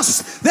 that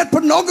lust, that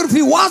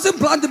pornography wasn't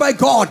planted by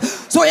God.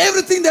 So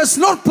everything that's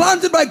not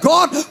planted by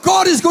God,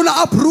 God is going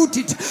to uproot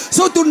it.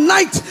 So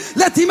tonight,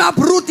 let him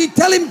uproot it.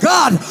 Tell him,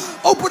 God,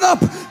 open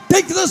up,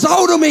 take this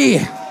out of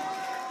me.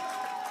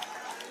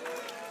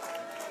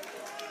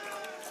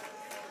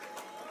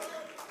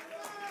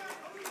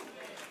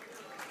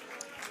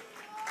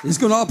 He's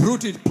going to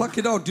uproot it, pluck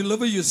it out,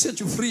 deliver you, set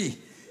you free.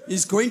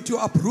 He's going to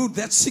uproot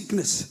that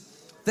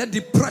sickness, that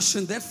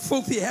depression, that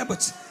filthy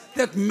habits,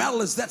 that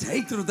malice, that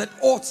hatred, that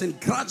odds and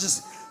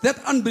grudges, that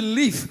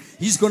unbelief.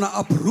 He's going to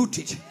uproot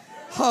it.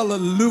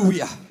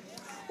 Hallelujah.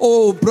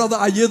 Oh, brother,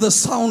 I hear the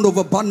sound of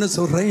abundance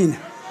of rain.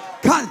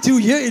 Can't you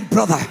hear it,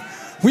 brother?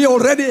 We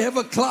already have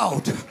a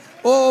cloud.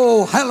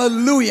 Oh,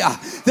 hallelujah.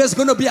 There's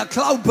going to be a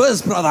cloud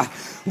burst, brother.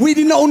 We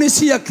didn't only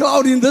see a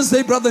cloud in this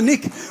day, Brother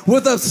Nick,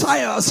 with the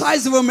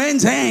size of a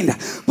man's hand,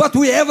 but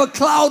we have a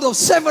cloud of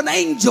 7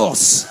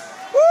 angels.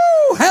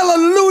 Woo,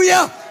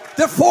 hallelujah.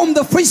 That form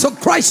the face of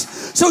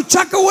Christ. So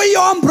chuck away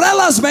your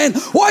umbrellas, man.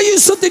 Why are you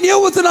sitting here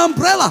with an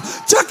umbrella?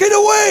 Chuck it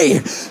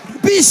away.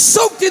 Be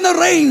soaked in the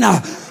rain.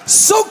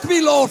 Soak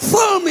me, Lord.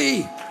 Fill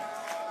me.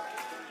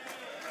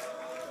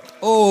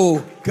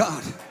 Oh,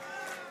 God.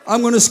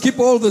 I'm going to skip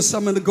all this.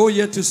 I'm going to go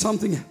here to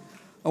something.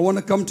 I want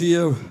to come to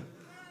you.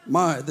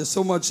 My, there's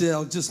so much here.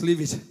 I'll just leave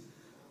it.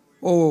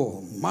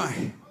 Oh,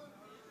 my.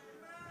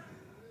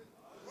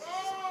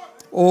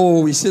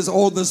 Oh, he says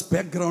all this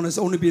background has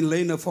only been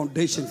laying a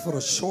foundation for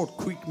a short,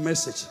 quick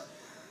message.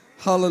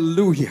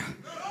 Hallelujah.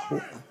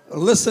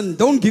 Listen,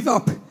 don't give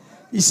up.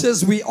 He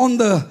says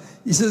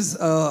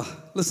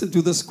listen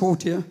to this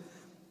quote here.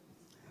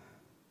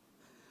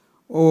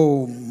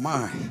 Oh,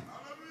 my.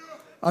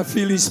 I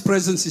feel his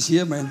presence is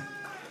here, man.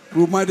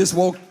 We might as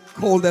well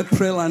call that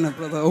prayer line,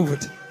 Brother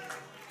Ovid.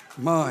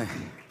 My.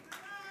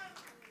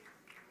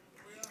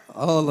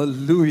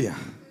 Hallelujah.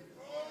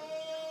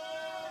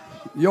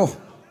 Yo.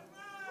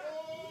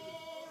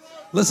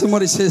 Listen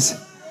what it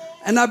says.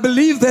 And I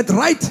believe that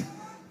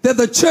that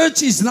the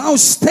church is now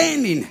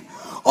standing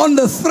on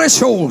the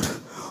threshold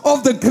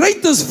of the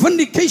greatest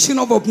vindication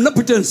of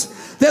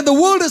omnipotence that the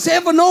world has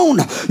ever known.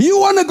 You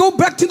want to go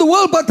back to the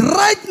world, but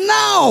right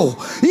now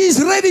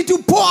he's ready to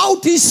pour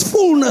out his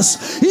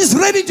fullness. He's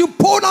ready to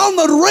pour down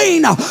the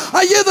rain.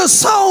 I hear the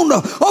sound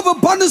of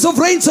abundance of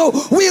rain. So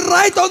we're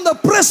right on the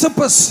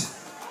precipice.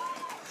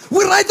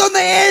 We're right on the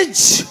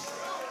edge.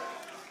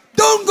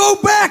 Don't go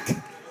back.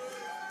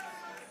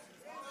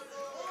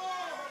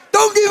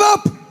 Don't give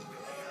up.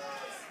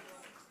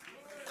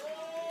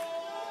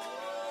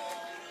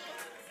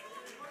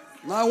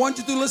 Now I want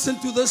you to listen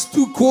to these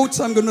 2 quotes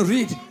I'm going to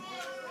read.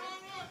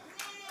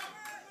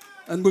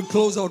 And we'll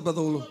close out,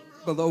 Brother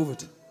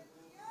Ovid.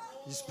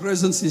 His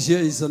presence is here.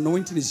 His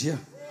anointing is here.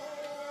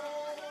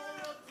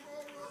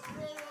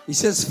 He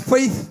says,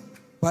 faith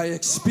by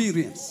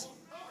experience.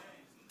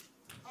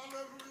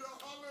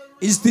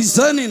 He's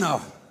discerning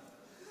now.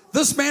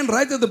 This man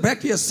right at the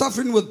back here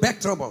suffering with back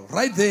trouble.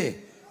 Right there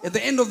at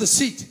the end of the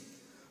seat.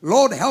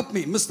 Lord help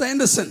me. Mr.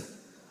 Anderson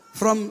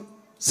from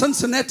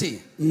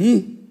Cincinnati.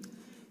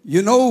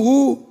 You know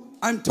who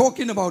I'm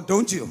talking about,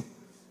 don't you?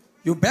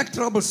 Your back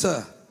trouble,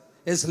 sir,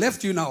 has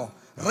left you now.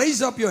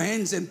 Raise up your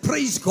hands and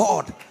praise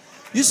God.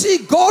 You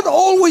see, God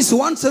always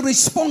wants a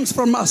response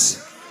from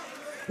us.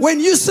 When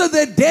you say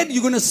they're dead,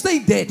 you're going to stay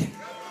dead.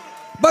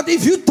 But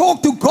if you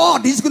talk to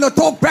God, He's going to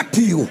talk back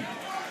to you.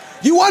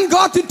 You want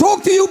God to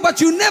talk to you,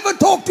 but you never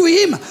talk to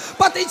Him.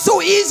 But it's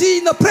so easy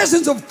in the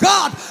presence of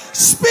God.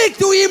 Speak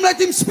to Him, let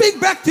Him speak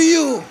back to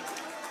you.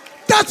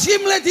 Touch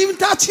Him, let Him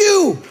touch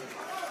you.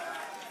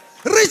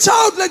 Reach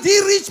out, let He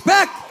reach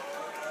back.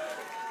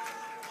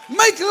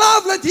 Make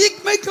love, let He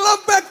make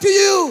love back to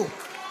you.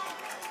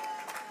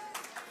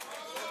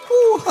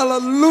 Oh,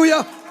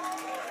 hallelujah.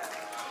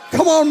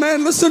 Come on,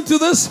 man, listen to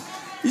this.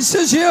 He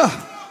says here,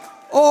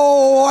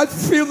 oh, I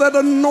feel that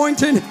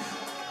anointing.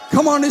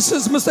 Come on, he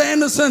says, Mr.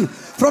 Anderson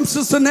from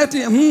Cincinnati.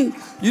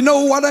 You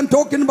know what I'm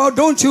talking about,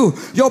 don't you?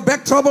 Your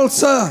back trouble,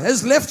 sir,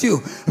 has left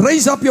you.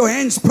 Raise up your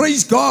hands,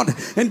 praise God,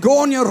 and go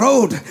on your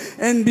road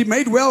and be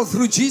made well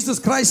through Jesus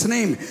Christ's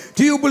name.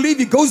 Do you believe?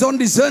 He goes on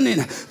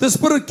discerning. The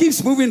Spirit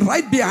keeps moving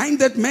right behind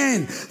that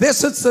man. There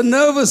sits the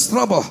nervous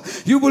trouble.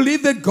 You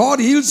believe that God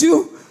heals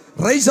you?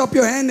 Raise up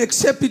your hand,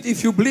 accept it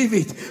if you believe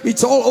it.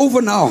 It's all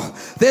over now.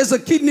 There's a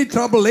kidney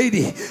trouble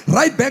lady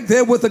right back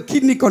there with a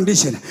kidney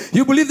condition.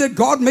 You believe that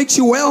God makes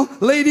you well,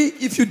 lady?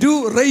 If you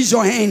do, raise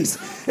your hands.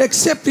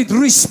 Accept it.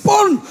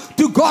 Respond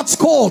to God's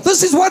call.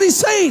 This is what He's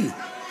saying.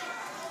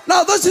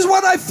 Now, this is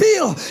what I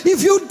feel.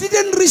 If you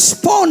didn't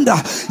respond,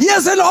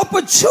 here's an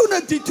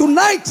opportunity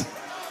tonight.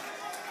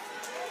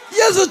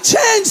 Here's a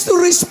chance to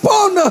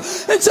respond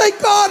and say,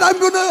 God,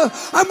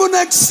 I'm gonna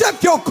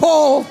accept your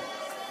call.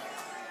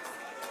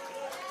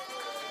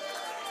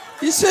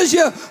 He says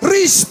here,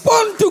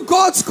 respond to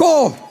God's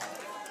call.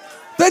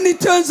 Then he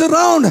turns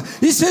around.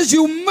 He says,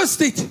 you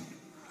missed it.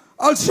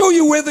 I'll show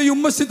you whether you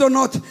missed it or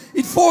not.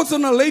 It falls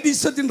on a lady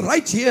sitting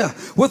right here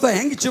with a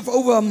handkerchief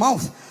over her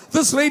mouth.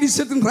 This lady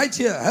sitting right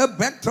here, her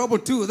back trouble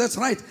too. That's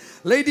right.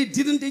 Lady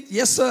didn't eat.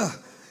 Yes, sir.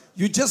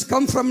 You just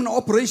come from an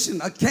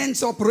operation, a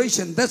cancer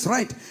operation. That's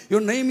right.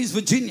 Your name is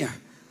Virginia.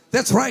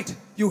 That's right.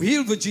 You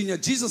healed, Virginia.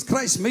 Jesus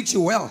Christ makes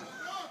you well.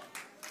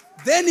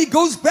 Then he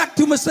goes back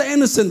to Mr.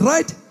 Anderson,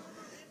 right?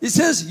 He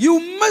says, you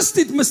missed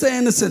it, Mr.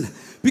 Anderson,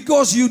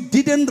 because you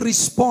didn't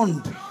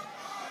respond.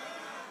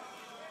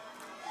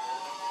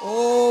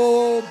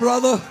 Oh,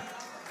 brother,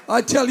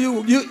 I tell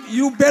you,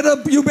 you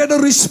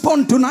better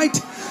respond tonight.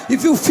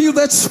 If you feel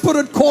that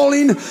Spirit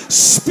calling,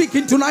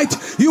 speaking tonight,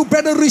 you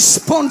better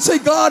respond. Say,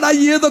 God, I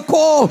hear the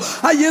call.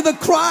 I hear the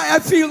cry. I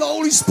feel the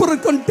Holy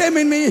Spirit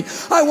condemning me.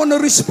 I want to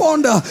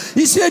respond.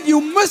 He said, you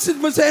missed it,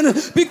 Mr.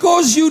 Anderson,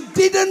 because you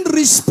didn't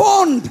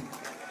respond.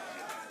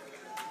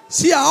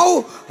 See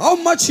how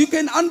much you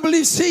can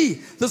unbelief see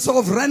the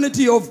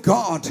sovereignty of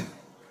God.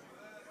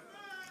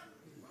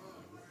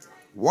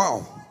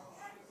 Wow.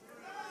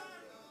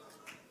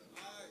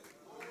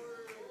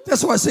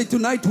 That's why I say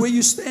tonight, where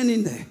you stand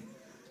in there,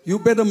 you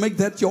better make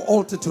that your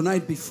altar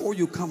tonight before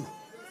you come.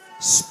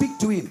 Speak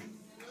to Him.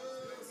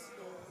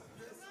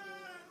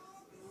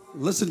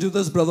 Listen to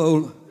this,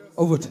 Brother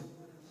Ovid.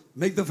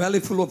 Make the valley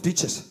full of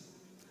ditches.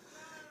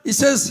 He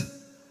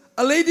says,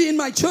 a lady in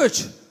my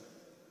church,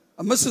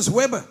 a Mrs.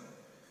 Weber,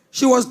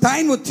 she was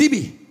dying with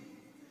TB.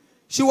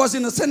 She was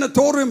in a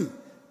sanatorium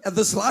at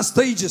this last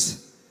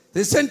stages.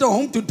 They sent her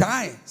home to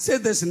die.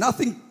 Said there's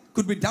nothing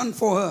could be done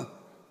for her.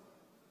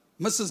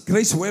 Mrs.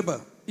 Grace Weber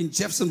in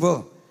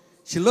Jeffersonville.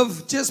 She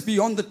lived just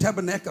beyond the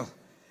tabernacle.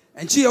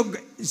 And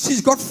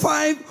she's got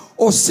 5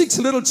 or 6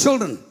 little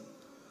children.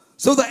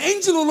 So the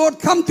angel of the Lord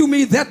come to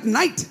me that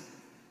night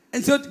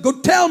and said, go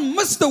tell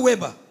Mr.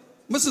 Weber,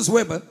 Mrs.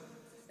 Weber,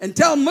 and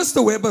tell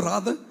Mr. Weber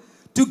rather,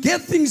 to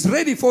get things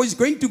ready, for he's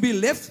going to be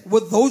left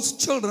with those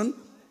children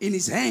in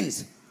his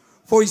hands,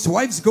 for his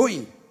wife's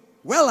going.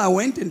 Well, I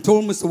went and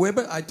told Mr.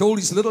 Weber. I told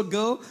his little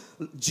girl,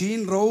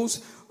 Jean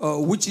Rose,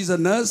 which is a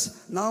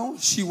nurse now.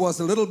 She was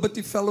a little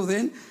bitty fellow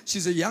then.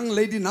 She's a young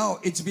lady now.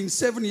 It's been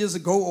 7 years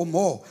ago or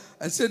more.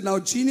 I said, now,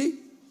 Jeannie,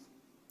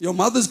 your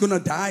mother's going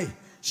to die.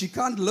 She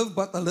can't live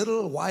but a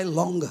little while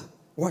longer.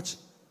 Watch.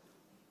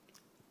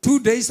 2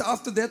 days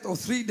after that, or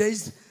 3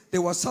 days,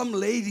 there were some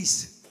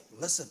ladies.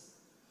 Listen.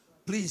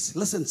 Please,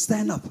 listen,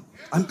 stand up.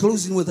 I'm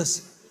closing with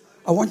this.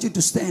 I want you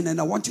to stand and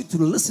I want you to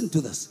listen to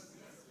this.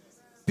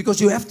 Because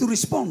you have to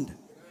respond.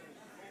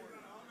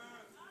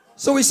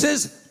 So he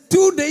says,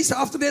 2 days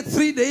after that,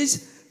 3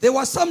 days, there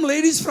were some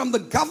ladies from the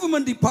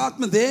government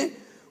department there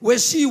where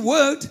she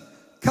worked,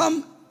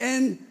 come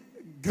and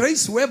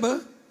Grace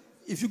Weber,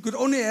 if you could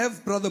only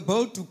have Brother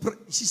Bill to pray.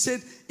 She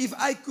said, if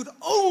I could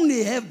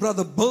only have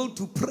Brother Bill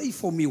to pray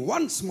for me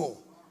once more.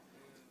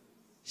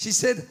 She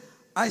said,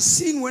 I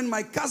seen when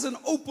my cousin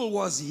Opal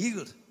was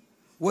healed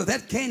with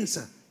that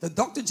cancer. The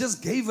doctor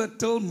just gave her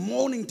till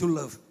morning to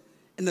live.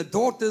 And the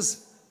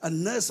daughter's a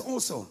nurse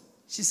also.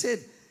 She said,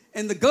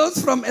 And the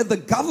girls from at the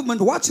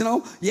government, watch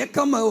now, here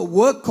come her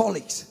work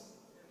colleagues.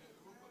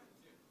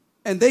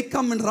 And they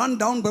come and run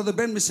down, Brother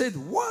Ben. We said,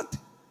 what?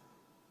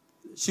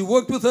 She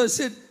worked with her,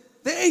 said,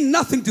 there ain't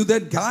nothing to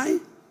that guy.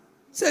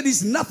 Said,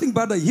 he's nothing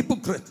but a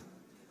hypocrite.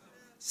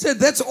 Said,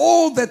 that's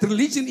all that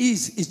religion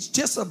is. It's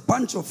just a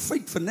bunch of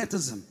fake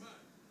fanaticism.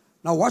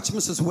 Now watch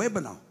Mrs.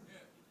 Weber now.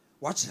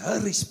 Watch her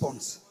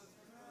response.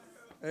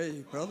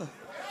 Hey, brother.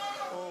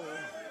 Oh.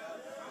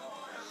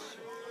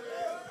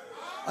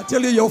 I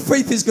tell you, your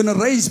faith is going to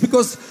raise,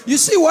 because you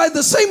see why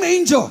the same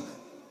angel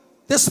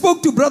that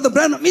spoke to Brother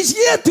Branham is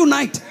here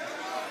tonight.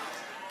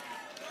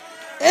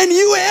 And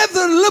you have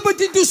the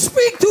liberty to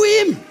speak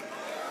to him.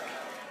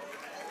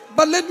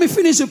 But let me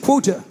finish a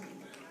quote here.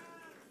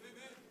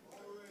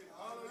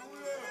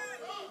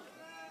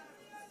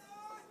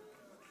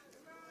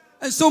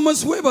 And so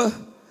Ms. Weber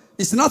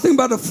is nothing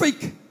but a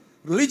fake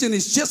religion.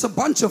 It's just a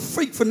bunch of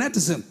fake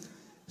fanaticism.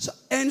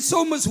 And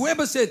so Ms.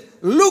 Weber said,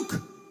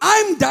 look,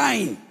 I'm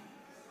dying.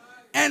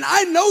 And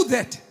I know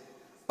that.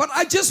 But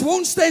I just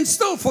won't stand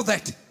still for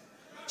that.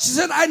 She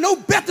said, I know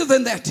better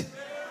than that.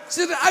 She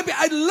said,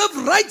 I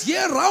live right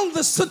here around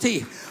the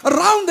city,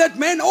 around that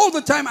man all the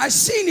time. I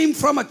seen him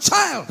from a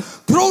child,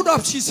 grown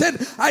up. She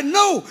said, I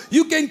know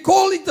you can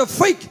call it a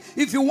fake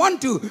if you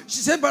want to. She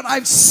said, but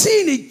I've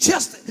seen it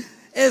just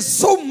as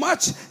so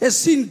much as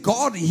seen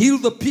God heal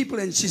the people.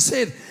 And she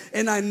said,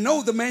 and I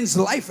know the man's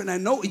life, and I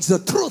know it's the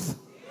truth.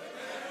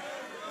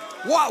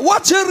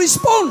 What's her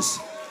response?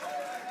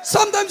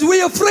 Sometimes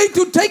we're afraid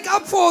to take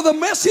up for the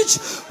message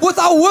with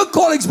our work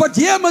colleagues. But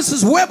here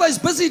Mrs. Weber is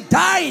busy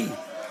dying.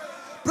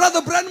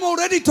 Brother Branham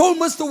already told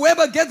Mr.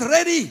 Weber, get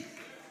ready.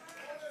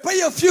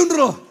 Pay a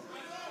funeral.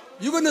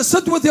 You're going to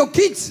sit with your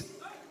kids.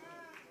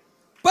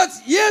 But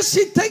yes,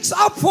 she takes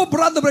up for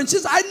Brother Branham. She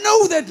says, I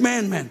know that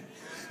man.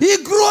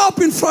 He grew up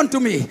in front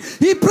of me.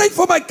 He prayed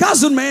for my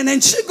cousin, man,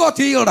 and she got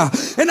healed.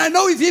 And I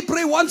know if he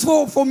pray once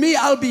for me,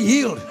 I'll be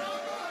healed.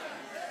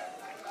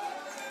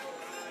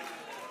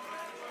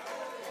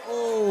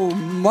 Oh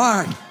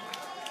my.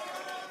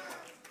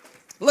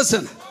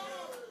 Listen.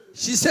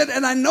 She said,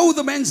 and I know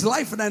the man's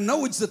life, and I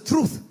know it's the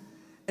truth.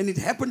 And it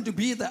happened to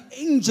be the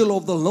angel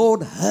of the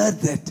Lord heard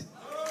that.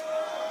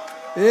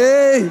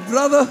 Hey,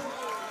 brother,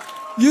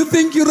 you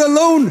think you're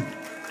alone?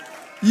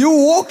 You're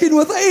walking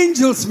with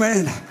angels,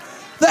 man.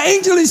 The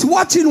angel is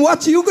watching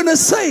what you're going to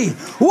say,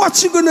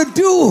 what you're going to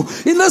do.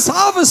 In this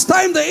harvest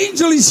time, the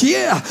angel is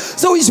here.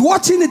 So he's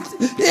watching it,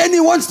 and he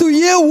wants to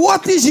hear,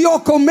 what is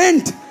your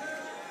comment?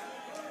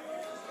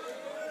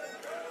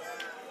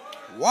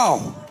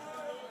 Wow.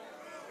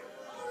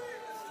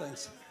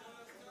 Thanks.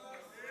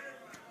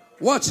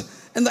 Watch.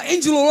 And the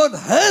angel of the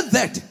Lord heard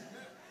that.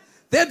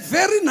 That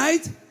very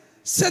night,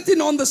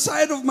 sitting on the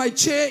side of my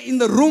chair in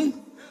the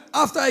room,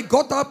 after I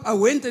got up, I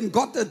went and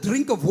got a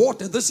drink of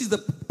water. This is the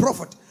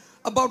prophet.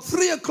 About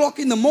 3 o'clock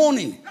in the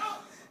morning.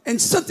 And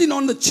sitting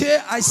on the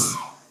chair,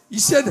 he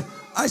said,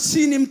 I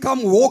seen him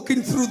come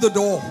walking through the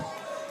door.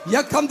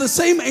 Here come the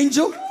same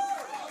angel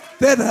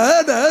that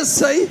heard her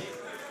say,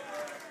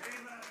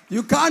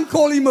 you can't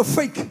call him a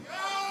fake.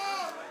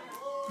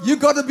 You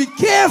got to be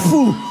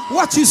careful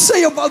what you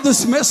say about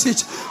this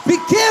message. Be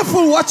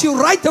careful what you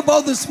write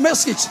about this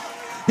message.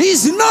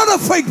 He's not a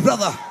fake,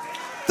 brother.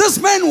 This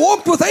man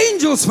walked with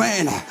angels,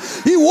 man.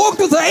 He walked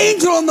with the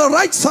angel on the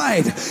right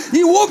side.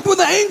 He walked with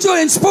the angel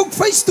and spoke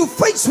face to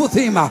face with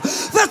him.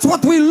 That's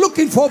what we're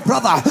looking for,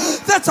 brother.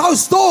 That's our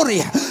story.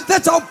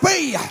 That's our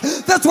pay.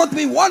 That's what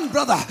we want,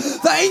 brother.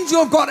 The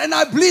angel of God. And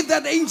I believe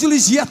that angel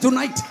is here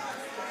tonight.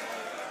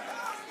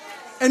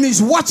 And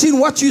he's watching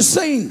what you're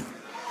saying.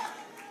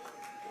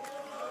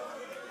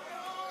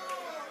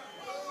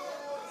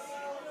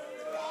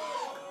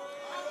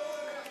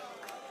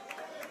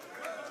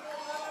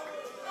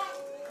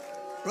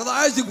 Brother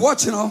Isaac,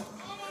 watch now.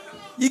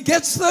 He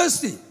gets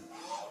thirsty.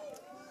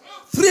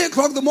 3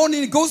 o'clock in the morning,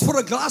 he goes for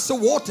a glass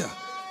of water.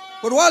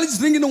 But while he's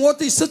drinking the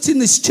water, he sits in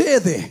his chair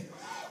there.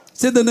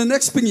 Said, then the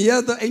next thing he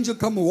heard, the angel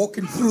come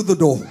walking through the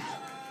door.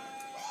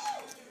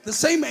 The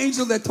same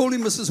angel that told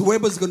him Mrs.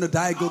 Weber's going to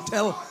die, go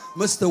tell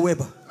Mr.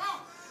 Weber.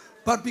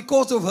 But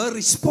because of her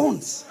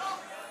response,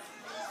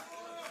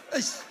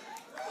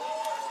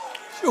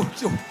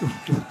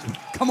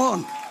 come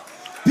on.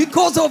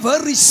 Because of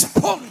her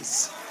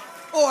response.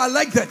 Oh, I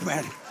like that,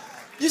 man.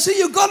 You see,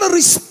 you got to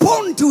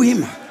respond to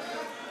him.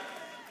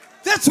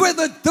 That's where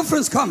the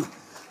difference comes.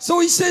 So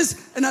he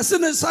says, and I sit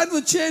on the side of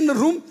the chair in the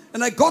room,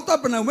 and I got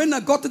up and I went, I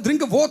got a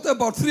drink of water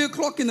about 3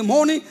 o'clock in the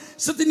morning,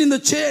 sitting in the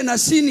chair, and I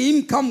seen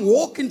him come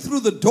walking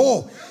through the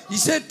door. He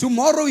said,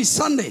 tomorrow is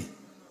Sunday.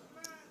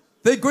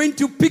 They're going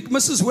to pick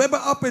Mrs.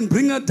 Weber up and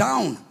bring her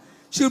down.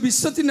 She'll be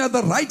sitting at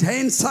the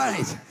right-hand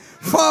side,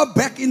 far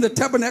back in the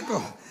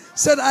tabernacle.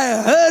 Said,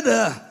 I heard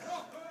her.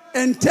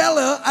 And tell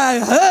her, I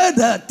heard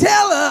her.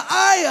 Tell her,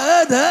 I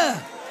heard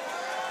her.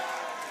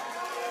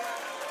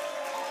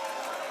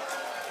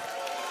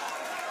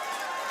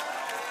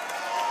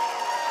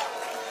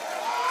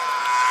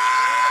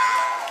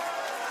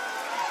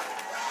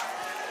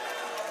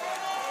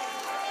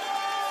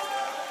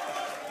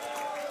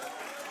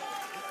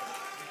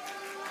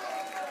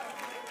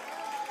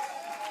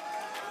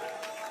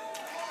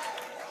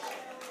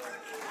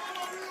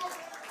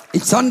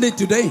 It's Sunday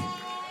today.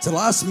 It's the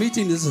last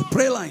meeting. This is a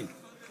prayer line.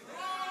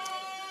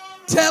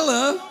 Tell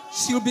her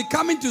she'll be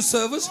coming to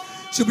service.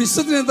 She'll be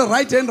sitting at the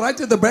right hand, right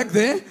at the back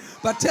there.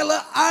 But tell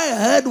her, I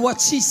heard what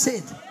she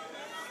said.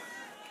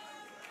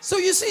 So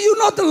you see, you're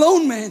not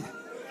alone, man.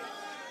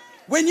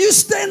 When you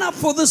stand up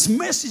for this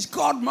message,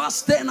 God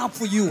must stand up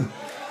for you.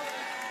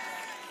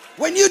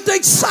 When you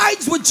take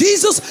sides with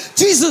Jesus,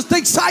 Jesus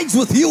takes sides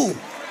with you.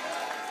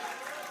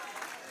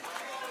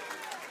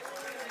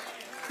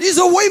 He's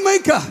a way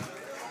maker.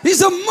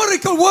 He's a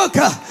miracle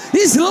worker.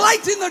 He's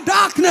light in the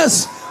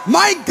darkness.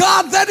 My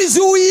God, that is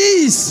who He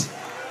is.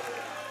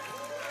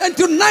 And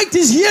tonight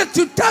He's here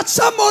to touch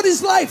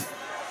somebody's life.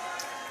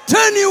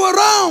 Turn you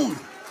around.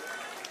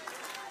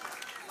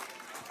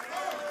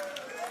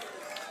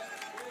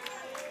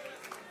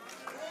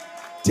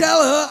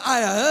 Tell her,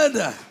 I heard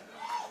her.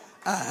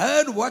 I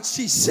heard what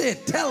she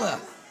said. Tell her,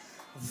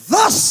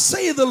 thus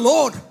say the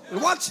Lord.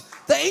 Watch,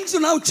 the angel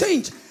now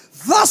change.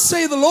 Thus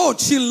say the Lord,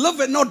 she'll live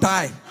and not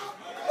die.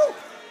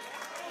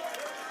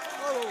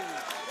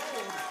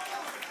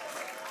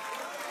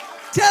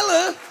 Tell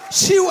her,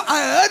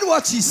 I heard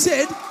what she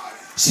said.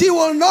 She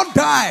will not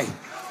die,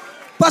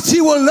 but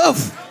she will live.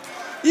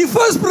 He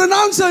first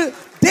pronounced her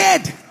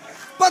dead.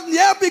 But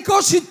yeah,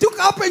 because she took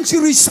up and she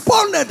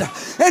responded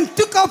and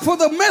took up for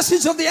the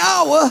message of the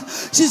hour,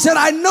 she said,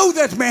 I know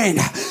that man.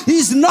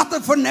 He's not a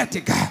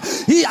fanatic.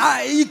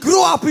 He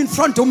grew up in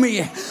front of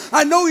me.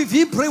 I know if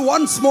he pray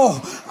once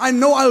more, I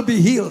know I'll be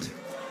healed.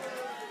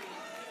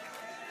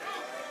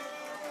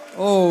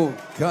 Oh,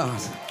 God.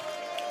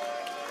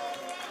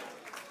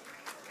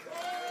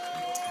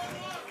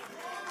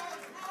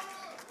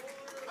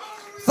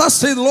 Thus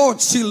say the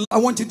Lord. I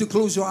want you to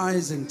close your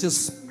eyes and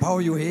just bow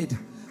your head.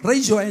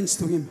 Raise your hands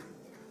to Him.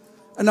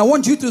 And I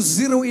want you to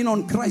zero in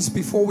on Christ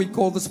before we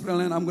call this prayer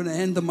line. I'm going to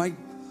hand the mic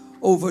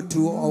over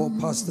to our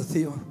Pastor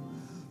Theo.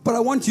 But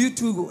I want you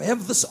to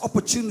have this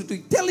opportunity.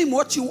 Tell Him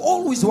what you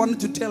always wanted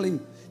to tell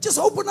Him. Just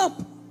open up.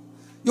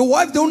 Your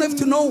wife don't have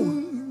to know.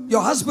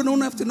 Your husband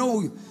don't have to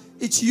know.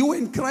 It's you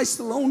and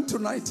Christ alone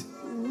tonight.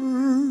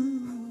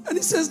 And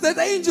He says that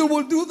angel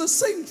will do the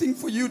same thing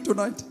for you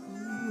tonight.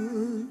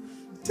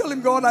 Tell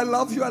Him, God, I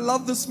love you. I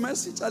love this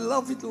message. I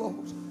love it,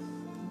 Lord.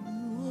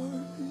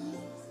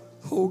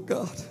 Oh,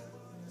 God.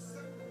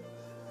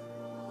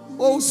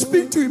 Oh,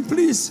 speak to Him,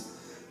 please.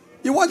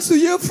 He wants to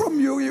hear from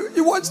you.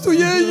 He wants to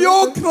hear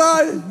your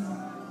cry.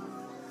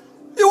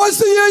 He wants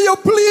to hear your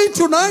plea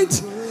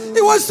tonight.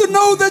 He wants to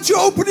know that you're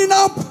opening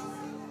up.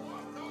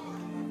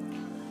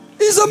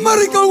 He's a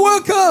miracle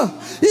worker.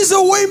 He's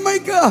a way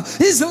maker.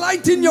 He's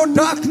light in your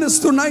darkness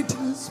tonight.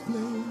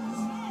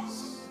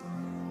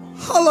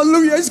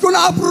 Hallelujah. He's going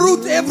to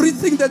uproot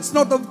everything that's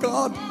not of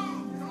God.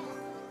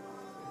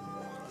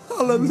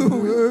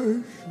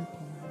 Hallelujah.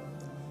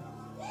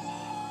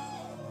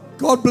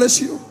 God bless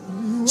you.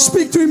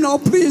 Speak to Him now,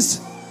 please.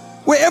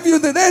 Wherever you're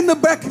there in the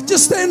back,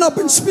 just stand up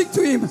and speak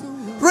to Him.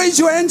 Raise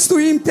your hands to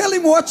Him. Tell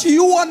Him what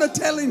you want to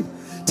tell Him.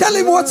 Tell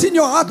Him what's in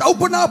your heart.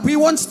 Open up. He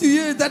wants to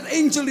hear that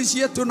angel is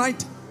here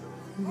tonight.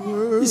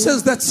 He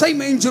says that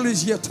same angel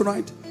is here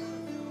tonight.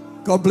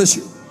 God bless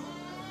you.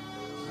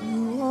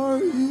 You are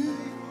here,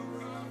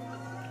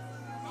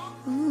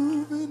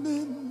 moving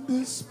in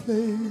this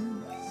place.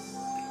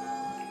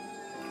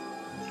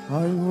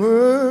 I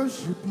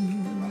worship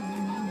you.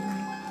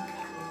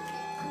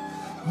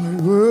 I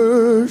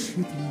worship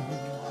you.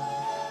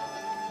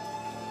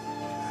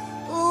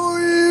 Oh,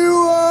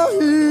 you are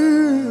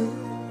here,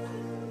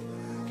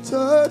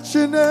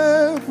 touching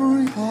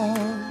every heart.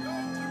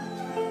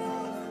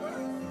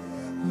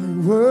 I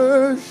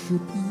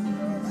worship you.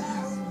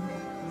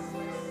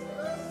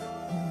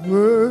 I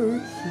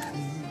worship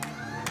you.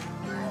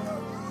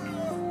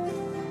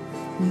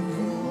 You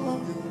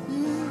are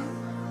here,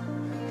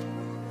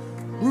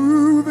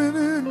 moving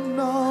in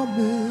our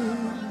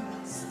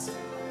midst.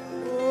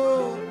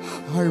 Oh,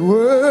 I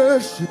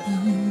worship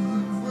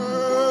you.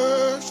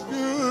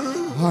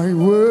 I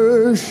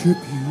worship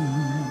you.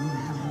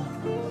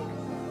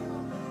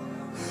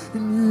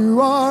 And you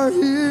are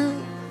here,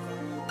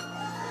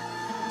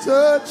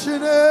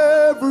 touching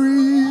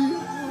every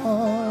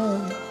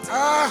heart. I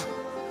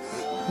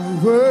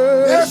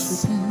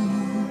worship you.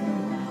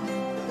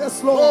 Yes,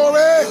 Lord.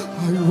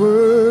 I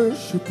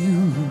worship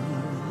you.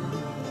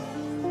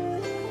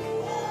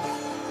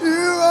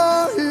 You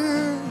are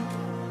here.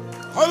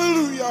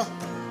 Hallelujah.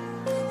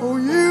 Oh,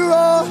 you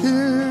are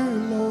here,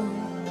 Lord.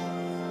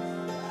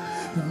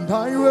 And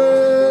I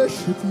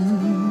worship you.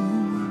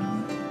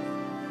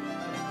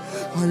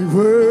 I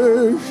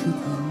worship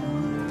you.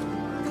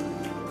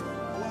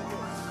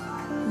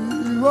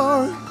 You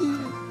are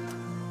here.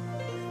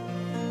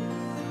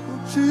 Oh,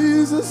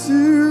 Jesus,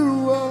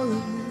 you are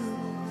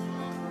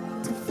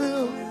here to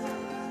fill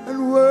and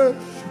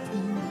worship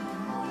you.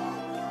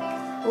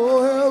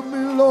 Oh, help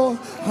me, Lord.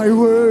 I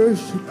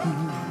worship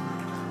you.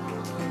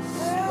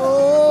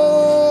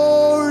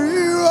 Oh,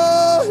 you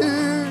are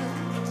here,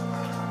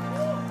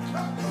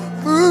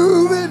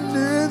 moving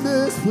in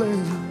this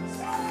place.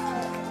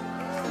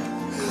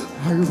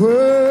 I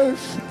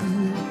worship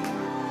you.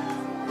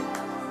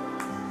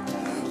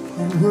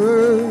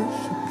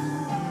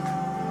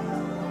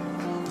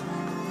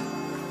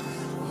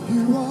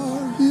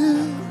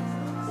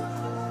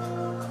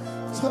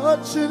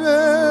 touching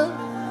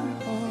every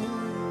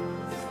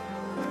heart.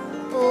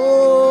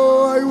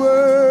 Oh, I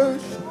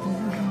worship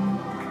you.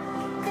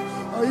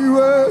 I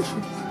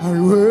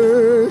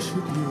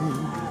worship you.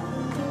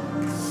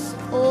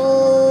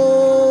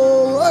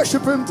 Oh,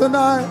 worship him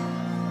tonight.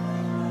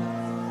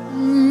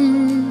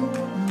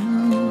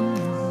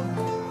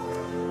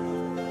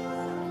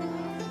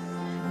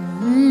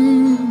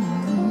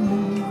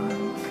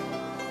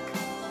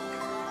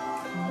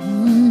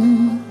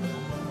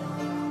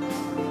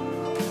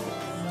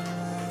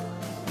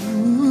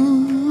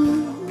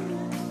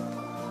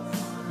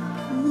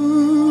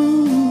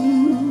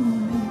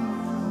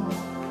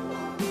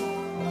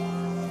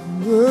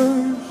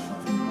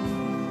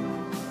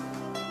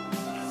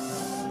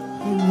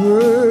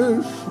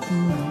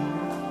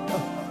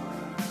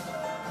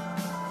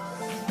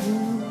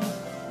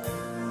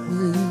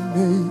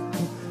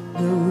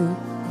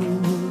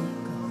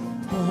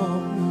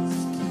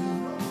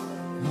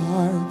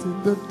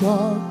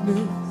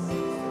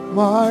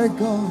 My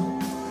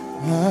God,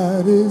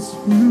 that is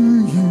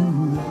who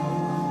you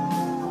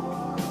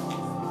are.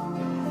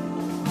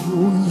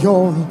 Oh,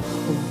 you're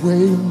a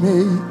way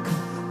maker,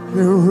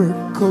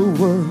 miracle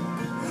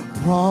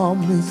worker,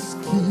 promise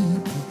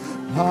keeper,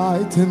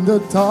 light in the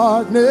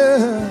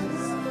darkness.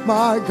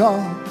 My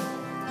God,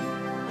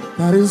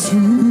 that is who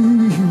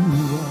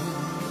you are.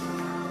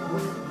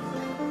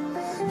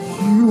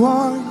 You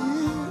are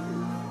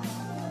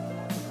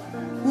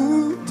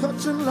here,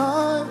 touching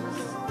lives.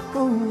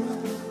 Oh,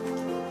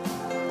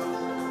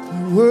 I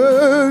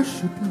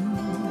worship you.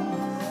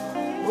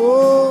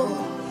 Oh,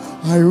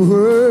 I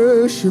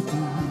worship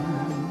you.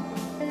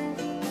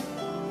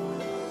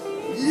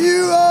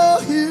 You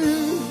are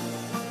here,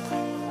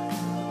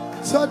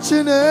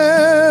 touching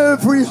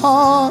every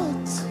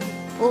heart.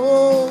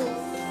 Oh,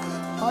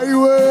 I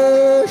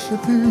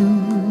worship you.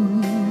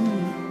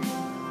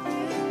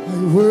 I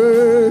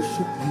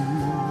worship you.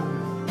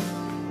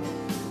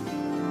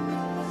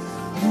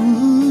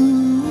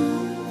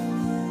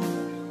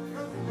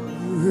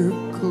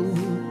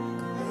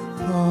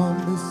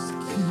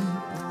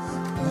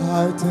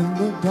 Light in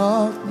the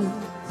darkness,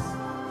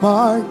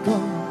 my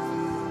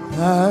God,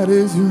 that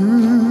is who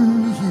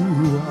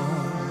you are.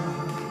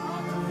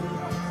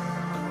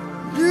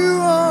 You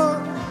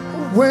are a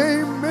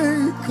way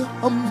maker,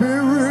 a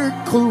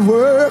miracle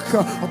worker,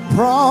 a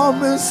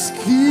promise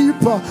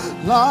keeper,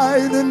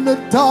 light in the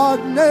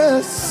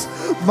darkness,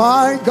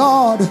 my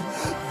God,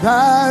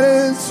 that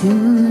is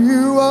who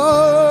you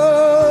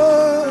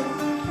are.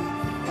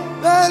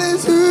 That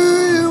is who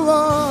you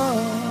are.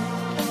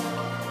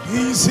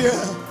 He's here.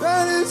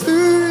 That is who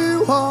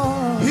you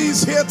are.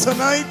 He's here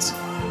tonight.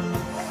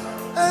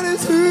 That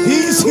is who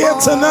He's you here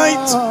are.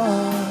 tonight.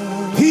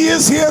 He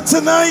is here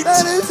tonight.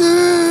 That is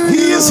who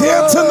He is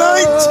here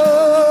tonight.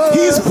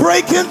 He's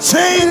breaking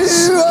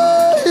chains.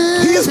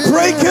 He's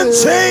breaking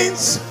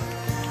chains.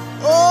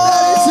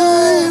 That is who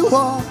you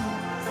are.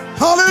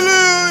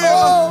 Hallelujah.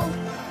 Oh,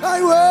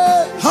 I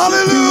worship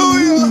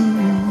Hallelujah.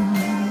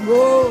 you.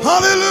 Oh,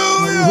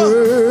 Hallelujah. I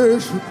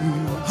worship you.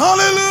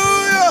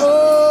 Hallelujah.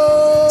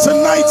 Oh,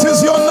 Tonight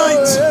is your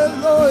night.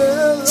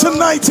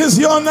 Tonight is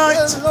your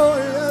night.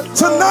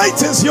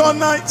 Tonight is your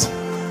night.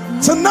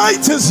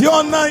 Tonight is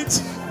your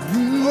night.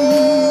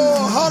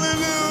 Oh,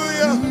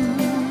 hallelujah.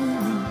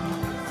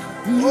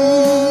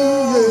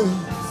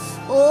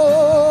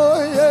 Oh,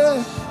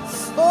 yeah.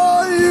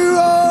 Oh, you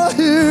are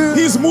here.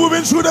 He's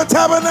moving through the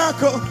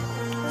tabernacle.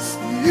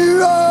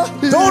 You are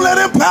here. Don't let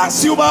him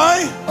pass you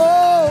by.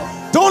 Oh,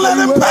 Don't let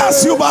him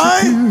pass you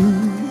by.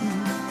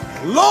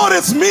 Lord,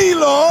 it's me,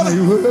 Lord. I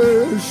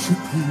worship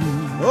you.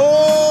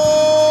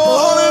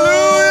 Oh,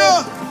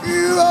 hallelujah.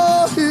 You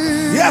are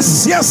here.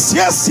 Yes, yes,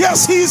 yes,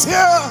 yes, he's here.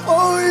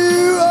 Oh,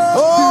 you are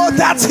Oh, here.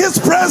 that's his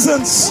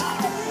presence.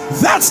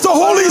 That's the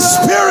Holy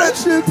Spirit.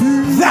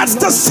 That's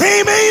the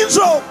same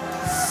angel.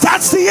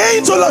 That's the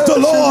angel of the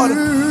Lord.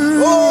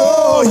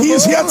 Oh,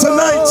 he's here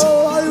tonight.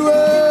 Oh, I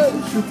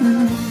worship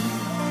you.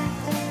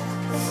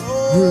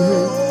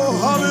 Oh,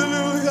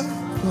 hallelujah.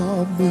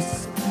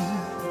 Promise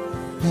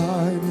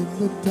light in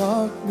the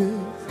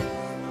darkness,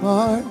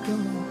 my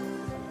God,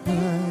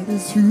 that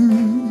is who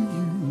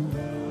you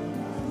are.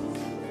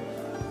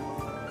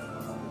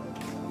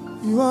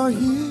 You are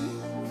here,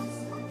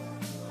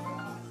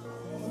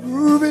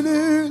 moving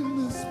in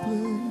this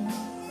place.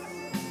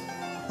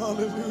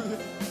 Hallelujah.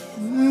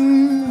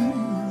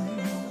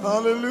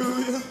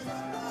 Hallelujah.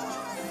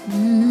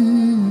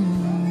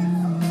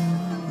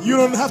 You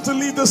don't have to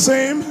leave the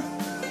same.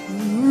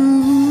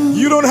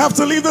 You don't have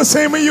to leave the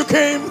same way you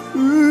came.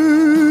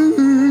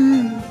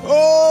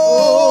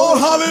 Oh,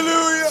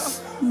 hallelujah.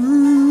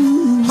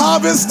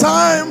 Harvest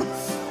time.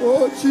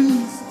 Oh,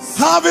 Jesus.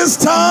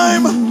 Harvest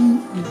time.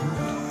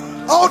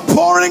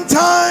 Outpouring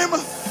time.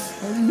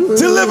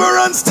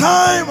 Deliverance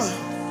time.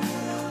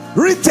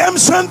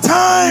 Redemption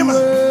time.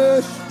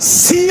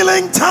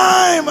 Sealing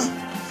time.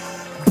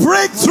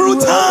 Breakthrough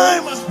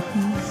time.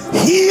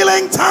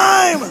 Healing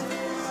time.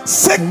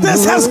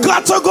 Sickness has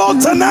got to go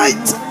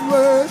tonight.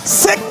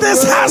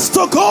 Sickness has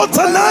to go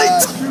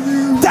tonight.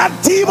 That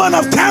demon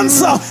of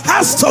cancer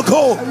has to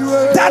go.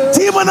 That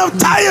demon of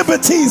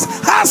diabetes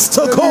has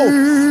to go.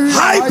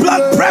 High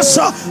blood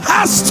pressure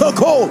has to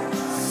go.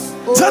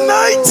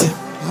 Tonight.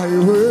 I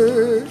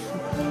worship.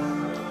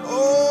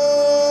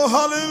 Oh,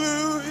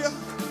 hallelujah.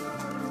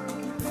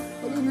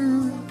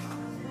 Hallelujah.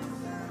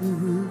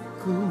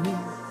 Miracle,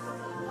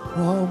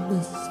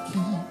 promise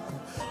keeper,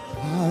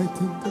 light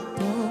in the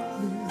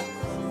darkness.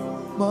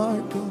 My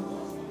God,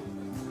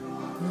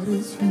 that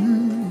is who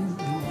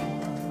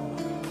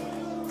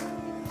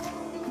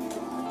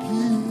He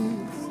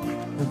is.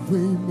 The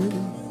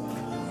waymaker,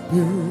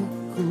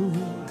 miracle,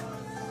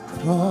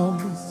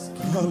 promise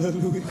keeper,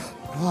 Hallelujah.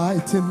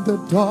 light in the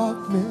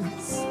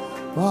darkness.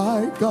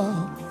 My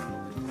God,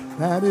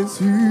 that is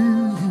who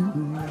You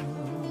are.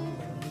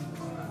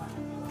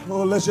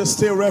 Oh, let's just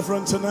stay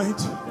reverent tonight.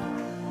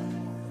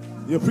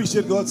 You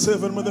appreciate God's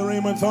servant, Mother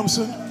Raymond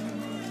Thompson?